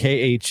here at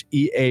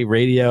KHEA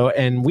Radio,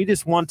 and we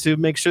just want to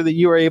make sure that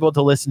you are able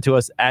to listen to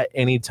us at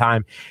any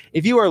time.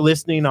 If you are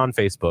listening on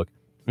Facebook,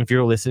 if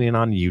you're listening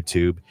on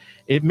YouTube,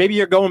 if maybe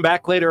you're going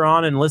back later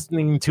on and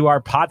listening to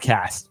our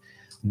podcast,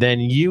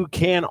 then you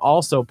can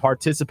also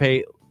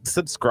participate,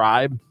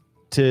 subscribe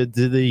to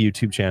the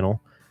YouTube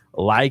channel,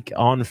 like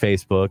on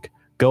Facebook,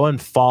 go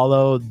and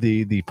follow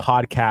the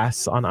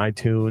podcasts on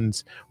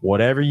iTunes,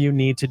 whatever you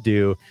need to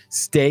do.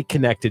 Stay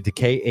connected to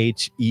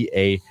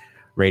KHEA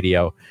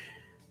Radio.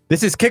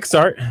 This is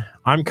Kickstart.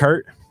 I'm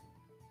Kurt.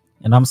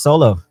 And I'm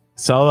Solo.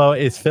 Solo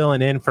is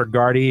filling in for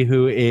Gardy,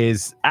 who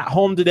is at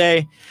home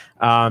today,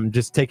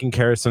 just taking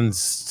care of some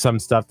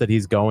stuff that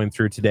he's going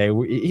through today.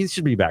 He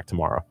should be back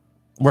tomorrow.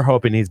 We're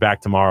hoping he's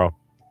back tomorrow.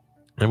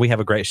 And we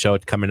have a great show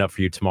coming up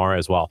for you tomorrow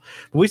as well.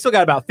 But we still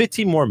got about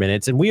 15 more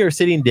minutes, and we are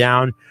sitting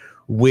down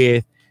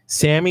with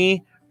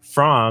Sammy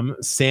from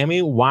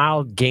Sammy's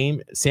Wild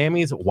Game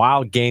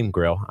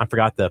Grill. I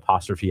forgot the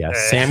apostrophe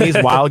S. Sammy's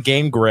Wild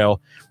Game Grill,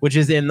 which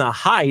is in the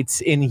Heights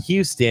in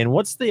Houston.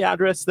 What's the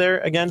address there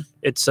again?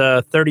 It's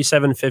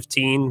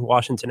 3715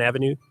 Washington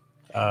Avenue.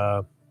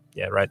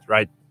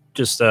 Right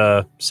just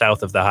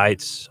south of the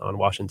Heights on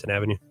Washington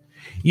Avenue.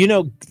 You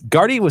know,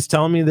 Gardy was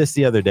telling me this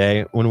the other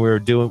day when we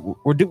do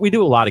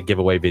a lot of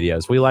giveaway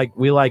videos. We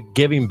like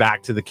giving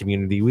back to the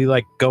community. We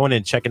like going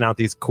and checking out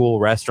these cool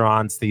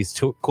restaurants, these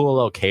cool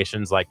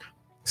locations like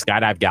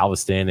Skydive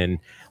Galveston and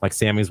like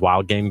Sammy's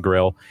Wild Game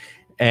Grill.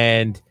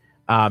 And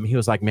he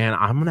was like, man,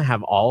 I'm gonna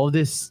have all of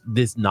this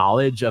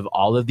knowledge of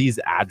all of these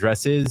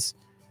addresses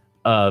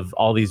of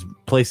all these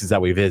places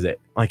that we visit.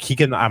 Like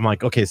I'm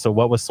like, okay, so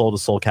what was Soul to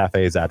Soul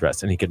Cafe's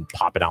address? And he can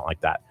pop it out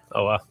like that.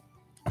 Oh wow.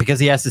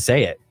 Because he has to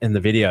say it in the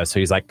video, so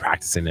he's like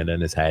practicing it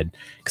in his head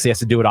because he has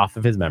to do it off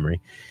of his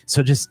memory. So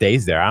it just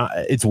stays there.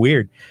 It's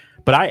weird,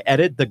 but I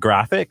edit the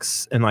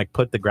graphics and like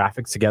put the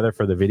graphics together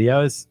for the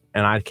videos,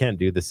 and I can't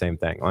do the same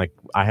thing. Like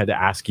I had to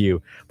ask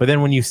you, but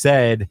then when you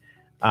said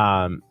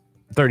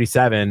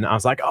 37, I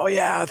was like, oh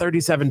yeah,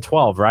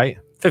 3712, right?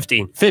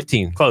 15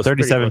 Close.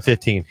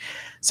 3715.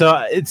 So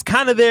it's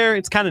kind of there,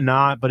 it's kind of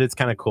not, but it's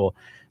kind of cool.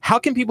 How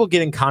can people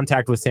get in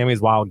contact with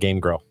Sammy's Wild Game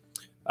Grill?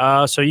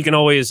 So you can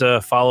always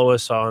follow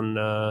us on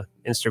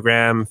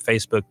Instagram,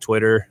 Facebook,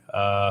 Twitter.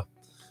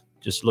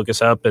 Just look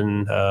us up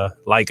and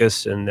like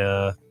us, and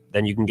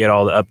then you can get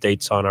all the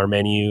updates on our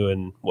menu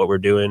and what we're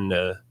doing.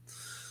 I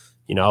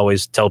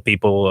always tell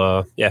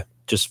people,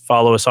 just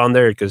follow us on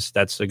there, because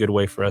that's a good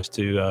way for us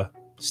to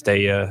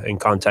stay in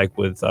contact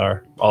with all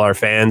our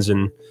fans.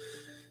 And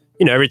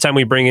every time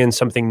we bring in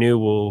something new,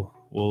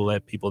 we'll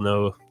let people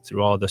know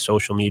through all the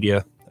social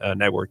media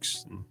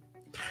networks.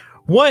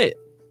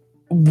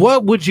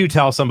 What would you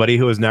tell somebody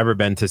who has never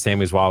been to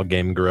Sammy's Wild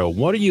Game Grill?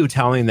 What are you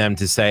telling them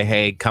to say,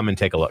 hey, come and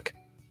take a look?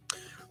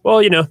 Well,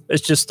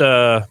 it's just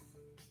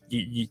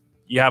you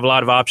have a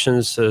lot of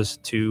options as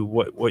to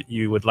what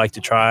you would like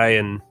to try.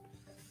 And,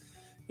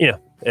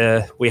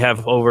 we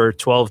have over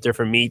 12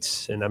 different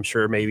meats, and I'm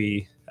sure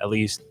maybe at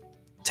least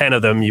 10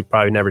 of them you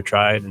probably never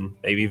tried, and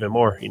maybe even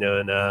more,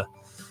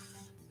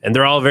 and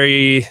they're all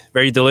very,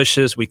 very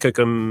delicious. We cook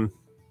them.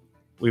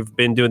 We've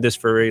been doing this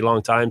for a very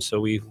long time, so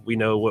we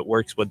know what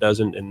works, what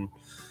doesn't, and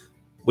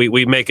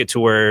we make it to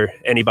where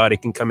anybody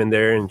can come in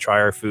there and try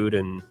our food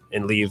and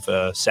leave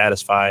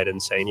satisfied and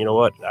saying, you know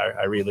what,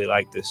 I really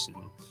like this, and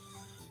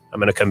I'm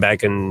going to come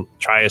back and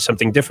try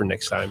something different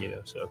next time.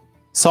 So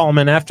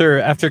Solomon,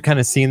 after kind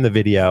of seeing the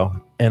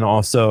video and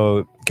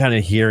also kind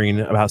of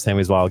hearing about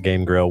Sammy's Wild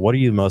Game Grill, what are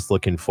you most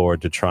looking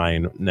forward to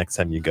trying next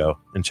time you go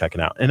and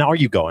checking out? And are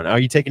you going? Are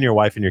you taking your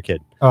wife and your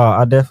kid? Oh,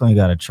 I definitely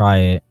got to try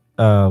it.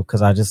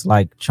 Because I just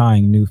like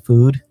trying new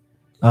food.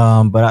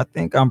 But I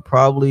think I'm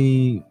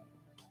probably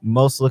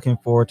most looking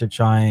forward to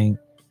trying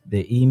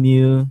the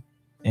emu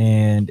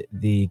and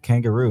the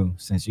kangaroo,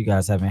 since you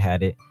guys haven't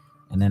had it.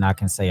 And then I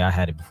can say I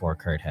had it before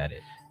Kurt had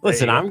it.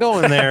 Listen, I'm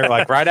going there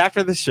like right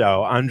after the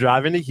show. I'm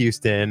driving to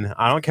Houston.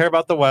 I don't care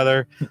about the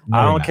weather.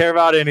 I don't care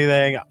about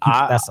anything.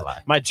 That's a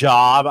lie. My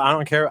job, I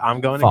don't care.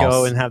 I'm going to False.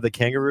 go and have the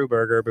kangaroo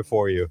burger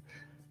before you.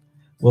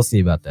 We'll see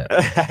about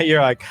that.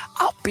 You're like,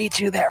 I'll beat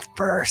you there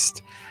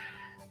first.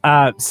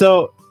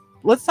 So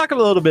let's talk a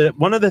little bit.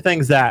 One of the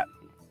things that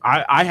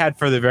I had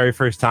for the very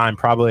first time,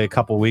 probably a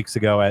couple weeks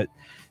ago at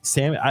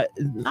Sammy,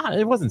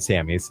 it wasn't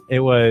Sammy's. It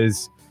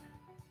was,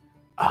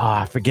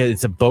 I forget.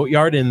 It's a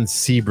boatyard in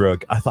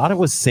Seabrook. I thought it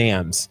was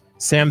Sam's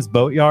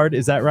Boatyard.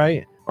 Is that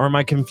right? Or am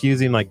I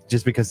confusing, like,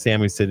 just because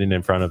Sammy's sitting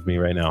in front of me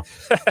right now?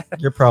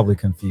 You're probably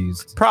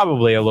confused.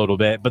 Probably a little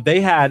bit, but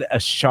they had a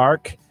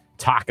shark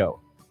taco.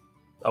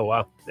 Oh,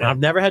 wow. Yeah. I've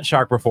never had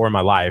shark before in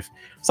my life.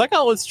 It's like,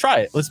 oh, let's try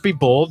it. Let's be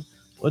bold.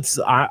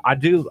 I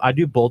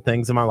do bold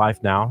things in my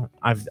life now.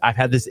 I've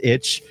had this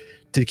itch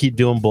to keep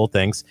doing bold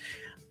things.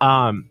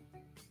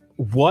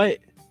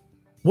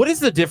 What is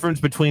the difference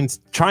between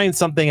trying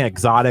something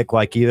exotic,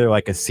 like either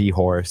like a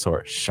seahorse or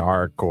a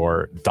shark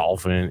or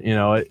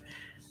dolphin?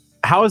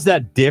 How is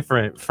that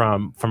different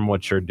from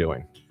what you're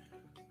doing?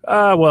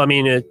 Well, I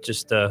mean, it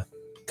just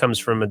comes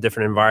from a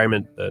different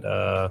environment, but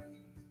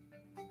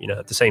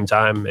at the same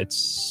time, it's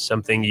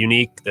something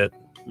unique that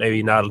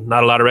maybe not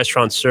a lot of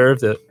restaurants serve.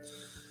 That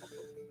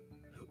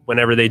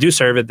whenever they do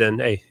serve it, then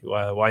hey,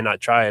 why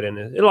not try it? And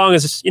as long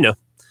as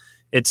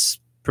it's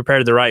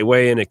prepared the right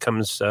way and it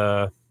comes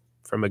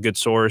from a good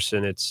source,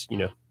 and it's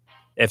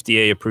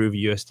FDA approved,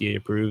 USDA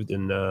approved,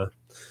 and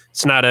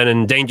it's not an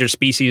endangered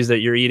species that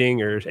you're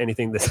eating or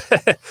anything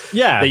that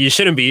that you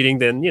shouldn't be eating,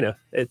 then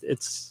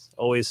it's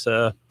always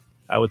I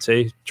would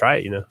say try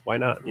it. Why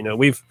not?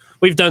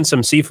 We've done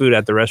some seafood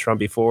at the restaurant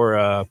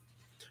before.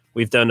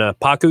 We've done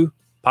pacu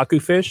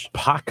fish.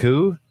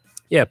 Pacu?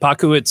 Yeah,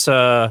 pacu. It's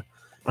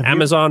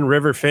Amazon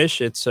River fish.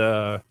 It's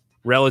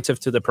relative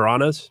to the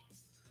piranhas.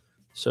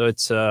 So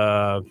it's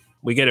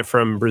we get it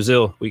from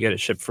Brazil. We get it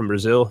shipped from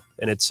Brazil,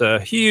 and it's a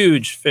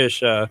huge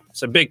fish.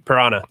 It's a big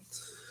piranha.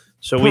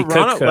 So we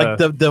cook like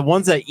the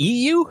ones that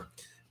eat you.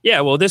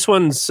 Yeah, well, this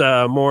one's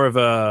more of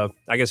a,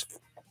 I guess,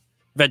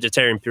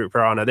 vegetarian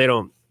piranha. They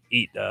don't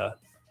eat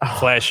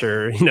flesh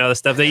or the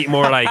stuff. They eat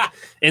more like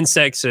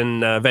insects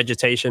and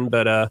vegetation,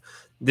 but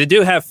they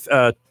do have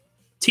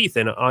teeth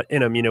in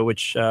them.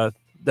 Which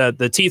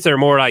the teeth are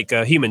more like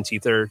human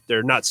teeth.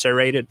 They're not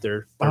serrated.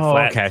 They're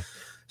flat. Okay.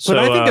 So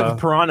when I think of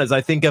piranhas,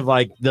 I think of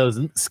like those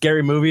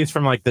scary movies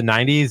from like the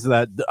 90s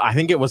that I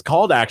think it was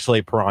called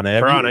actually Piranha.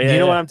 Do you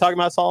know what I'm talking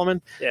about,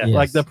 Solomon? Yeah. Yes.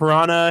 Like the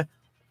piranha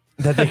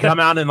that they come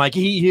out and like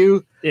eat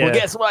you. Yeah. Well,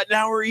 guess what?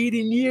 Now we're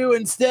eating you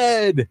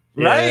instead.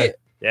 Right?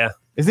 Yeah.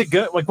 Is it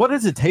good? Like, what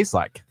does it taste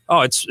like?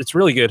 Oh, it's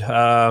really good.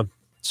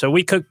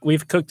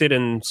 we've cooked it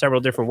in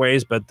several different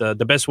ways, but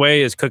the best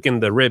way is cooking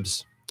the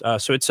ribs.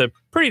 So it's a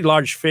pretty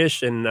large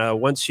fish, and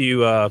once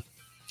you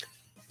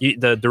eat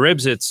the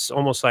ribs, it's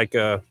almost like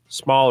a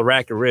small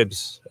rack of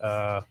ribs.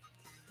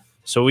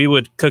 So we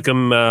would cook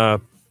them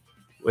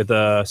with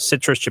a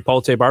citrus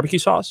chipotle barbecue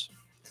sauce,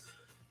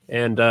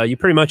 and you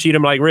pretty much eat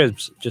them like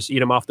ribs. Just eat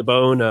them off the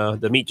bone.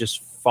 The meat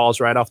just falls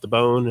right off the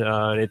bone.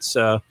 It's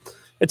a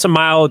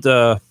mild,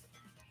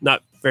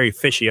 not very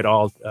fishy at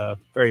all.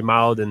 Very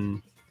mild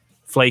and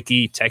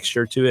flaky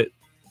texture to it.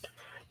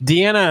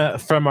 Deanna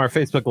from our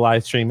Facebook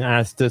live stream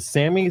asked, does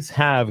Sammy's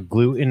have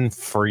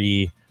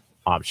gluten-free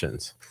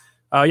options?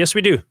 Yes,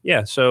 we do.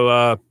 Yeah.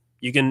 So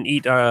you can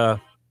eat our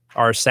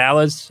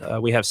salads.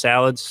 We have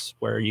salads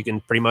where you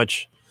can pretty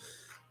much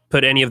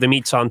put any of the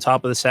meats on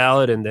top of the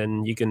salad, and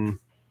then you can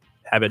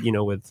have it,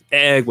 with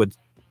egg, with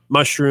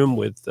mushroom,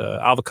 with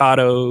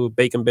avocado,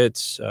 bacon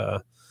bits,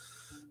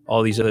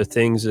 all these other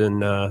things, and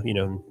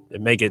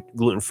make it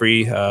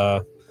gluten-free.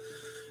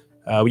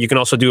 You can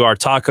also do our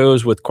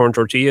tacos with corn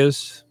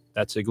tortillas.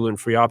 That's a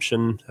gluten-free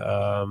option.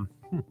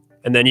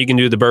 And then you can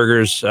do the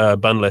burgers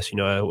bunless,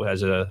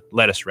 as a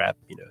lettuce wrap,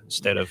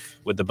 instead of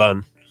with the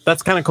bun.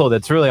 That's kind of cool.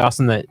 That's really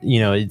awesome that,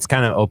 it's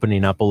kind of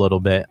opening up a little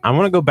bit. I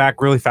want to go back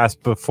really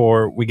fast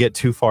before we get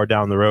too far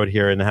down the road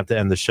here and have to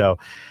end the show.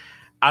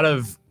 Out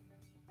of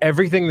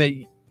everything that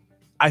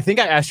I think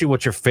I asked you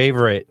what your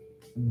favorite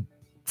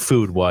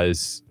food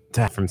was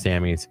to have from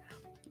Sammy's,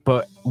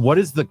 but what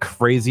is the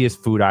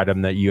craziest food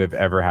item that you have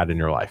ever had in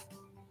your life?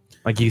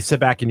 Like you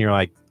sit back and you're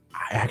like,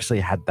 I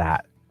actually had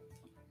that.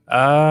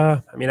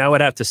 I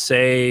would have to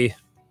say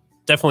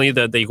definitely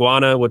the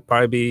iguana would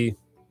probably be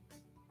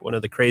one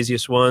of the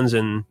craziest ones.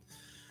 And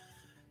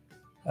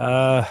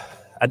I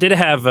did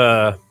have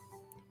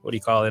what do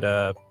you call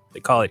it? They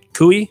call it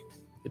cuy.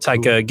 It's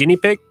like a guinea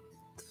pig.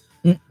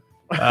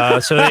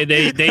 So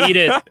they eat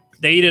it.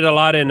 They eat it a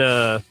lot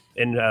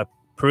in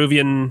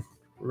Peruvian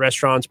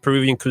restaurants,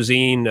 Peruvian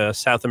cuisine,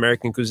 South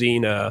American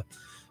cuisine.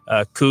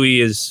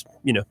 Cuy is,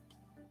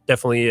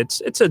 definitely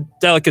it's a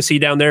delicacy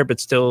down there, but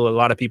still a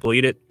lot of people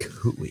eat it.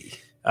 Cuy.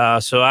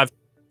 So I've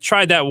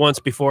tried that once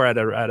before at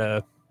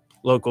a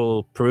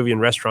local Peruvian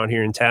restaurant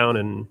here in town,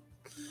 and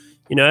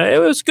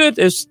it was good.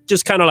 It's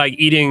just kind of like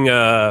eating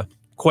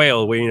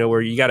quail,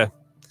 where you got to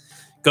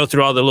go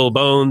through all the little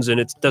bones, and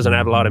it doesn't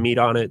have a lot of meat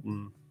on it,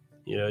 and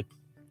it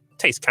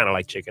tastes kind of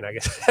like chicken, I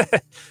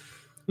guess.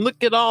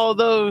 Look at all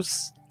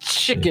those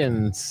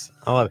chickens.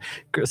 I love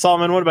it.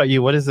 Solomon, what about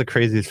you? What is the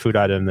craziest food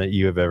item that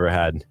you have ever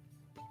had?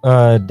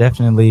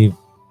 Definitely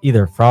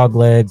either frog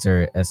legs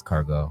or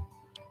escargot.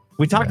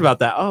 We talked about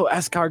that. Oh,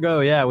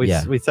 escargot. Yeah,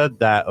 we said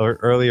that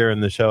earlier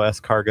in the show.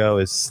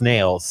 Escargot is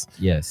snails.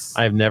 Yes.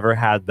 I've never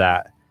had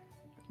that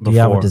before. Do you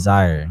have a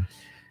desire?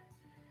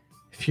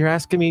 If you're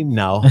asking me,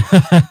 no.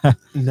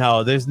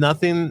 No, there's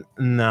nothing.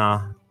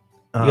 No.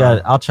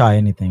 Yeah, I'll try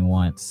anything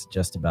once,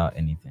 just about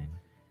anything.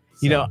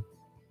 So.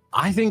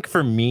 I think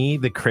for me,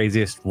 the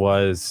craziest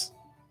was,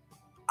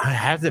 I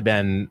have to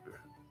been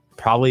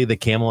probably the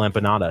camel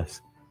empanadas.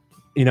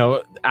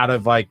 Out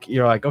of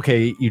you're like,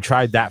 okay, you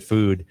tried that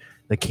food.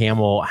 The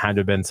camel had to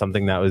have been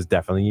something that was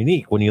definitely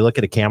unique. When you look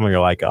at a camel, you're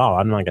like, oh,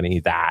 I'm not going to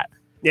eat that.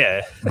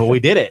 Yeah. But we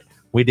did it.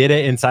 We did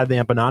it inside the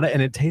empanada,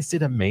 and it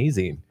tasted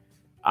amazing.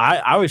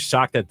 I was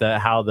shocked at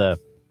how the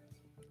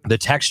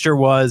texture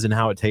was and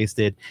how it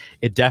tasted.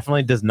 It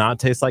definitely does not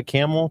taste like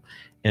camel,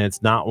 and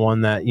it's not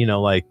one that,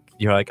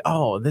 you're like,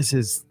 oh, this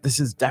is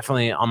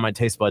definitely on my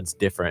taste buds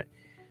different.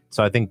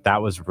 So I think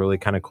that was really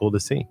kind of cool to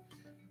see.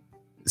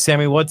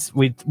 Sammy,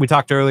 we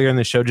talked earlier in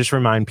the show, just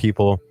remind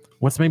people,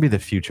 what's maybe the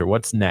future?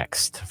 What's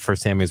next for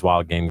Sammy's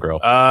Wild Game Grill?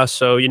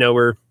 So,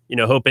 we're,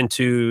 hoping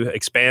to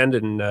expand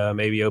and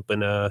maybe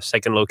open a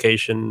second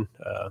location.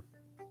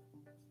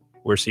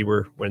 We'll see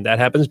when that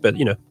happens. But,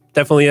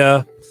 definitely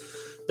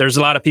there's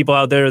a lot of people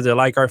out there that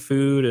like our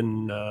food.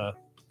 And,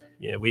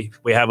 we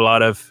have a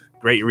lot of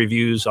great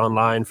reviews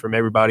online from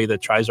everybody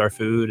that tries our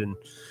food. And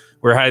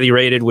we're highly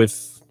rated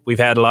we've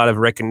had a lot of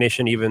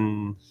recognition,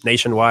 even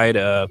nationwide,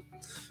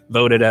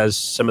 voted as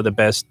some of the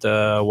best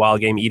wild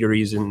game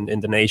eateries in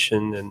the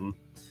nation, and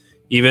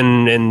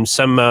even in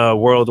some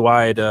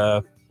worldwide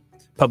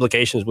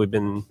publications we've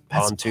been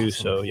on too.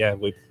 Awesome. So yeah,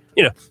 we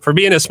for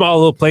being a small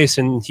little place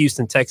in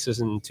Houston,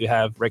 Texas, and to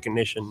have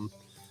recognition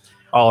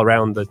all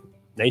around the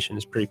nation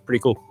is pretty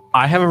cool.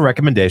 I have a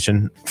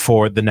recommendation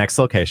for the next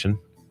location,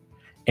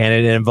 and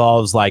it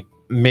involves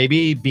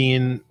maybe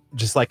being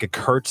just like a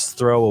Kurt's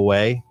throw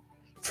away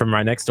from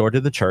right next door to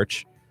the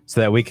church, so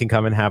that we can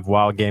come and have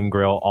Wild Game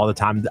Grill all the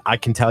time. I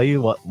can tell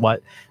you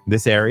what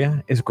this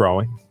area is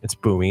growing. It's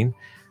booming.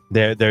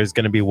 There's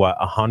going to be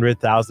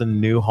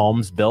 100,000 new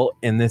homes built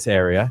in this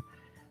area.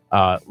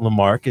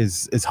 Lamarck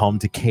is home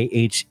to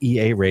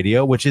KHEA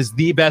Radio, which is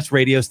the best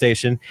radio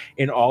station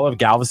in all of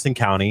Galveston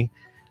County,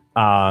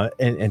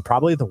 and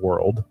probably the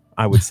world,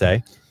 I would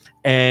say.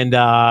 And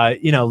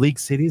League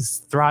City's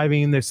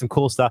thriving. There's some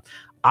cool stuff.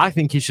 I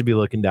think you should be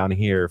looking down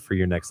here for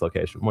your next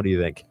location. What do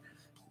you think?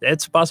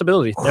 It's a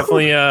possibility.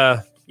 Definitely.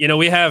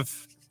 We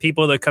have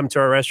people that come to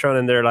our restaurant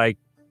and they're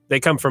they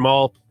come from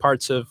all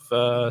parts of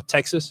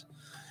Texas.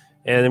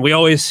 And we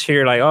always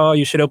hear like, oh,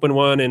 you should open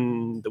one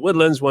in the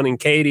Woodlands, one in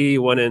Katy,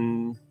 one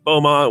in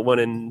Beaumont, one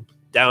in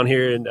down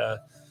here in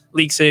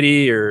League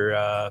City,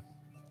 or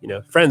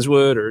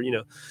Friendswood, or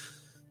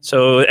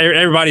So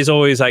everybody's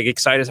always like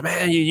excited.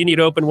 Man, you need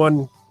to open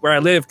one where I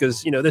live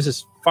because this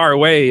is far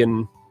away,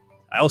 and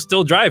I'll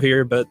still drive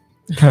here, but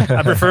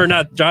I prefer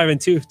not driving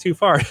too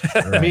far.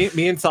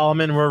 me and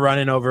Solomon, we're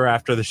running over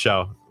after the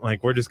show.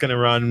 Like we're just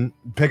gonna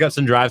pick up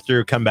some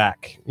drive-through, come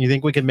back. You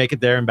think we can make it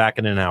there and back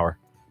in an hour?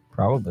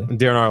 Probably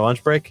During our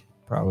lunch break.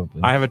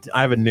 Probably. I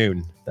have a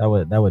noon. That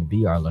would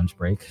be our lunch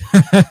break.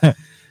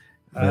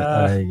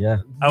 Yeah.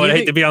 I would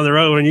hate to be on the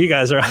road when you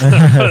guys are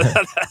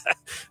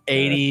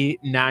 80,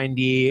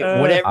 90,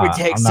 whatever it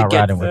takes I'm to not get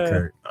riding with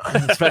Kurt.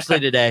 especially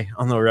today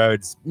on the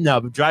roads.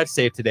 No, but drive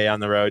safe today on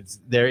the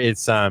roads. There is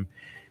some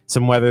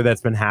weather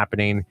that's been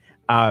happening.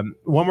 One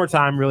more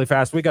time, really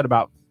fast. We got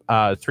about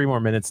 3 more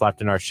minutes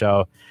left in our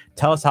show.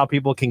 Tell us how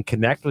people can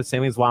connect with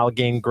Sammy's Wild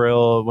Game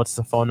Grill. What's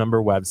the phone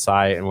number,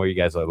 website, and where you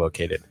guys are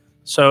located?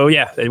 So,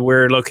 yeah,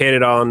 we're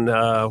located on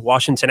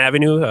Washington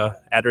Avenue.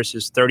 Address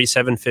is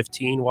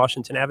 3715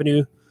 Washington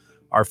Avenue.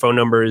 Our phone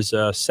number is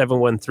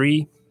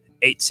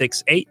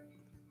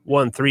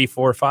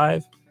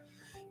 713-868-1345.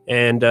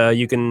 And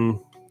you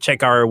can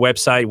check our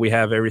website. We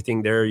have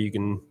everything there. You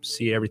can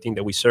see everything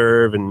that we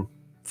serve and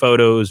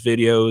photos,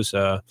 videos,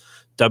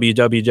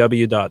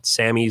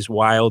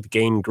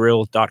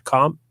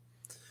 www.sammyswildgamegrill.com.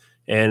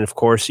 And, of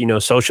course,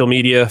 social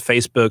media,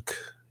 Facebook,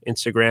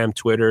 Instagram,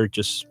 Twitter,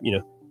 just,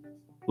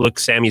 look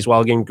Sammy's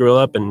Wild Game Grill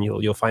up and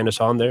you'll find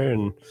us on there,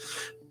 and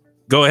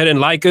go ahead and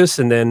like us,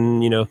 and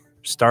then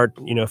start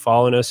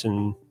following us.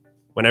 And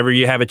whenever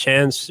you have a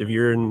chance, if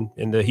you're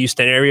in the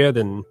Houston area,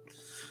 then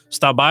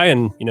stop by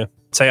and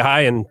say hi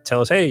and tell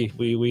us, hey,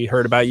 we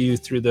heard about you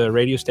through the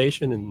radio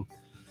station and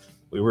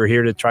we were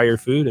here to try your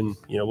food, and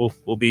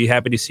we'll be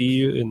happy to see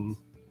you and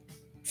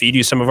feed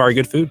you some of our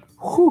good food.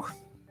 Whew.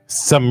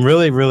 Some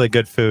really, really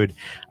good food.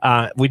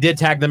 We did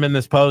tag them in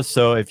this post,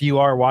 so if you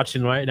are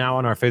watching right now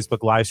on our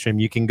Facebook live stream,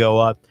 you can go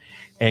up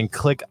and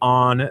click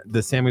on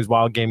the Sammy's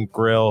Wild Game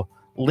Grill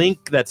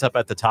link that's up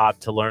at the top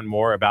to learn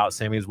more about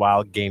Sammy's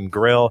Wild Game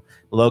Grill,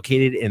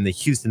 located in the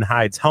Houston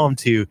Heights, home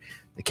to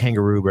the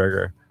Kangaroo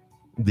Burger,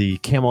 the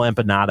Camel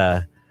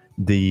Empanada,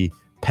 the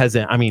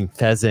pheasant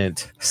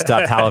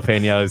stuffed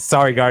jalapenos.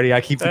 Sorry, Gardy, I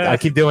keep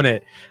doing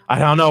it. I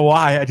don't know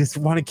why. I just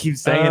want to keep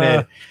saying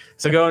it.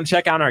 So go and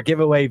check out our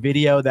giveaway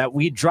video that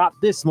we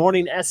dropped this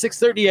morning at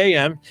 6:30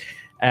 a.m.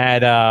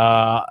 at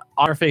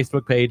our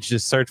Facebook page.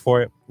 Just search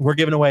for it. We're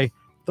giving away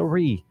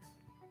 3.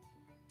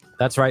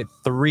 That's right,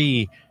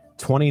 3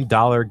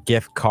 $20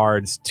 gift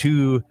cards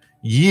to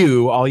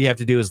you. All you have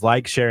to do is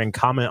like, share, and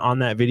comment on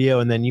that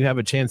video, and then you have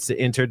a chance to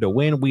enter to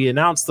win. We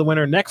announce the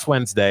winner next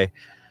Wednesday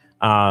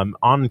on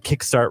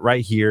Kickstart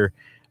right here.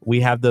 We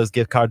have those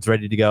gift cards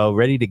ready to go,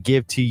 ready to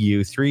give to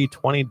you. 3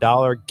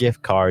 $20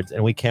 gift cards,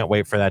 and we can't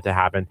wait for that to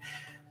happen.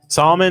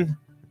 Solomon,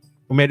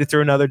 we made it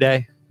through another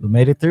day. We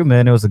made it through,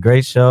 man. It was a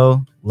great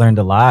show. Learned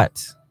a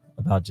lot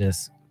about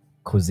just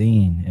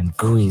cuisine and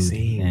food,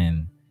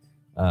 and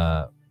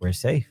we're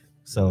safe.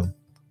 So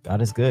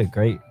God is good.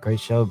 Great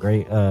show.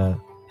 Great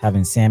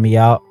having Sammy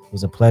out. It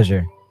was a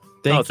pleasure.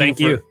 Thank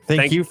you.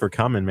 Thank you for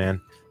coming,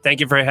 man. Thank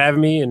you for having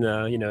me, and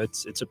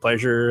it's a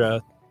pleasure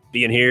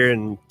being here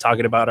and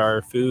talking about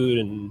our food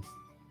and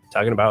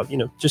talking about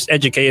just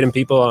educating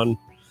people on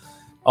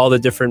all the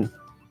different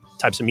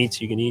types of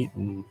meats you can eat,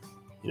 and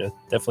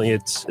definitely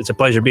it's a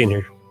pleasure being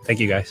here.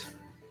 Thank you, guys.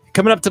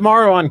 Coming up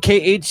tomorrow on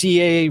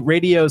KHEA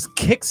Radio's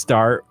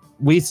Kickstart,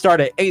 we start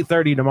at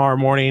 8:30 tomorrow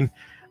morning,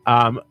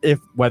 if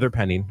weather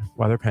pending,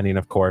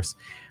 of course.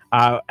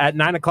 At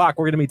 9 o'clock,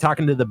 we're going to be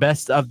talking to the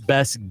Best of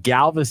Best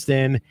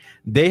Galveston.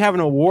 They have an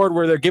award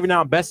where they're giving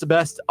out Best of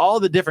Best, all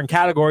the different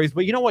categories.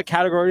 But you know what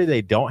category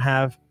they don't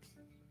have?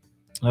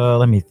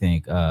 Let me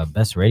think.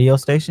 Best radio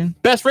station?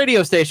 Best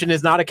radio station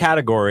is not a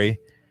category.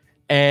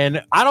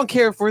 And I don't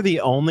care if we're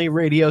the only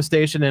radio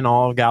station in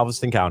all of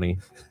Galveston County,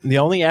 the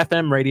only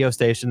FM radio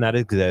station that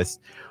exists.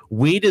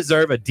 We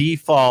deserve a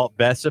default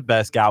Best of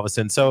Best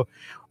Galveston. So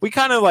we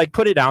kind of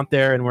put it out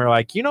there, and we're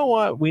like, you know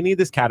what? We need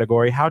this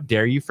category. How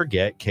dare you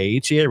forget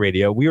KHEA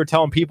Radio? We were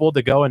telling people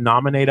to go and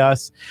nominate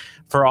us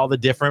for all the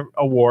different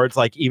awards,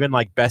 even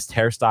Best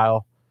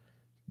Hairstyle,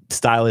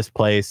 Stylist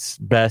Place,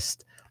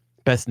 Best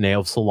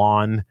Nail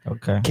Salon,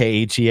 okay,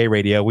 KHEA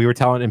Radio. We were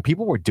telling, and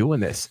people were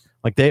doing this.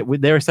 They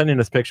were sending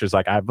us pictures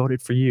I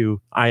voted for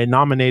you, I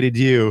nominated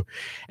you.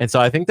 And so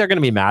I think they're going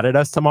to be mad at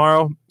us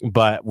tomorrow,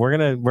 but we're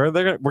going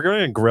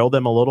to grill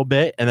them a little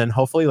bit, and then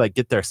hopefully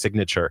get their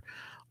signature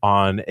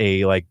on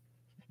a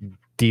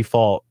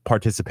default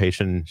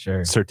participation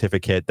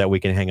certificate that we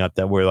can hang up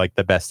that we're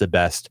the best of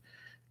best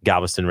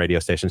Galveston radio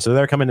station. So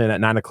they're coming in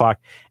at 9 o'clock,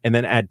 and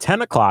then at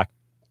 10 o'clock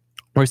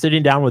we're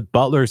sitting down with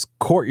Butler's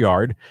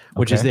Courtyard,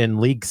 which is in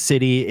League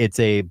City. It's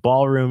a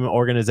ballroom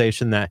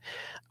organization that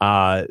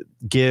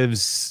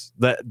gives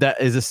that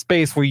is a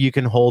space where you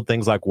can hold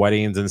things like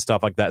weddings and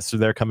stuff like that. So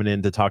they're coming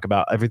in to talk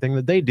about everything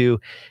that they do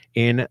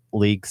in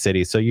League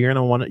City. So you're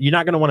not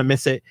going to want to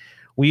miss it.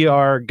 We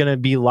are going to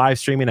be live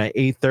streaming at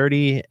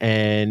 8:30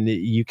 and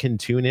you can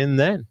tune in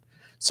then.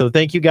 So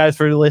thank you guys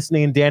for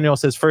listening. Daniel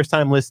says first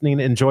time listening.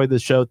 Enjoy the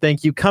show.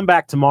 Thank you. Come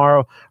back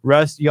tomorrow.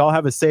 Russ, y'all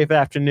have a safe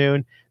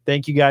afternoon.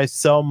 Thank you guys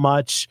so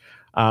much.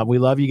 We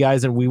love you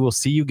guys, and we will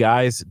see you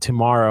guys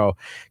tomorrow.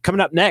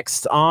 Coming up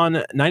next on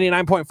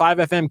 99.5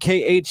 FM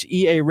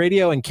KHEA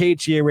Radio and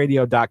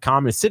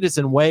KHEARadio.com is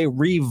Citizen Way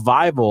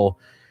Revival.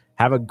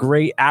 Have a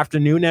great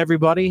afternoon,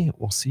 everybody.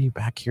 We'll see you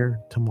back here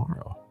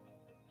tomorrow.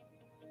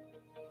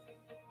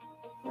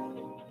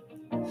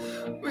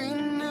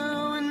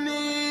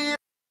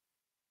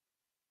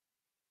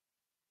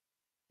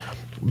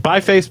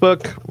 Bye,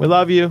 Facebook. We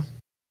love you.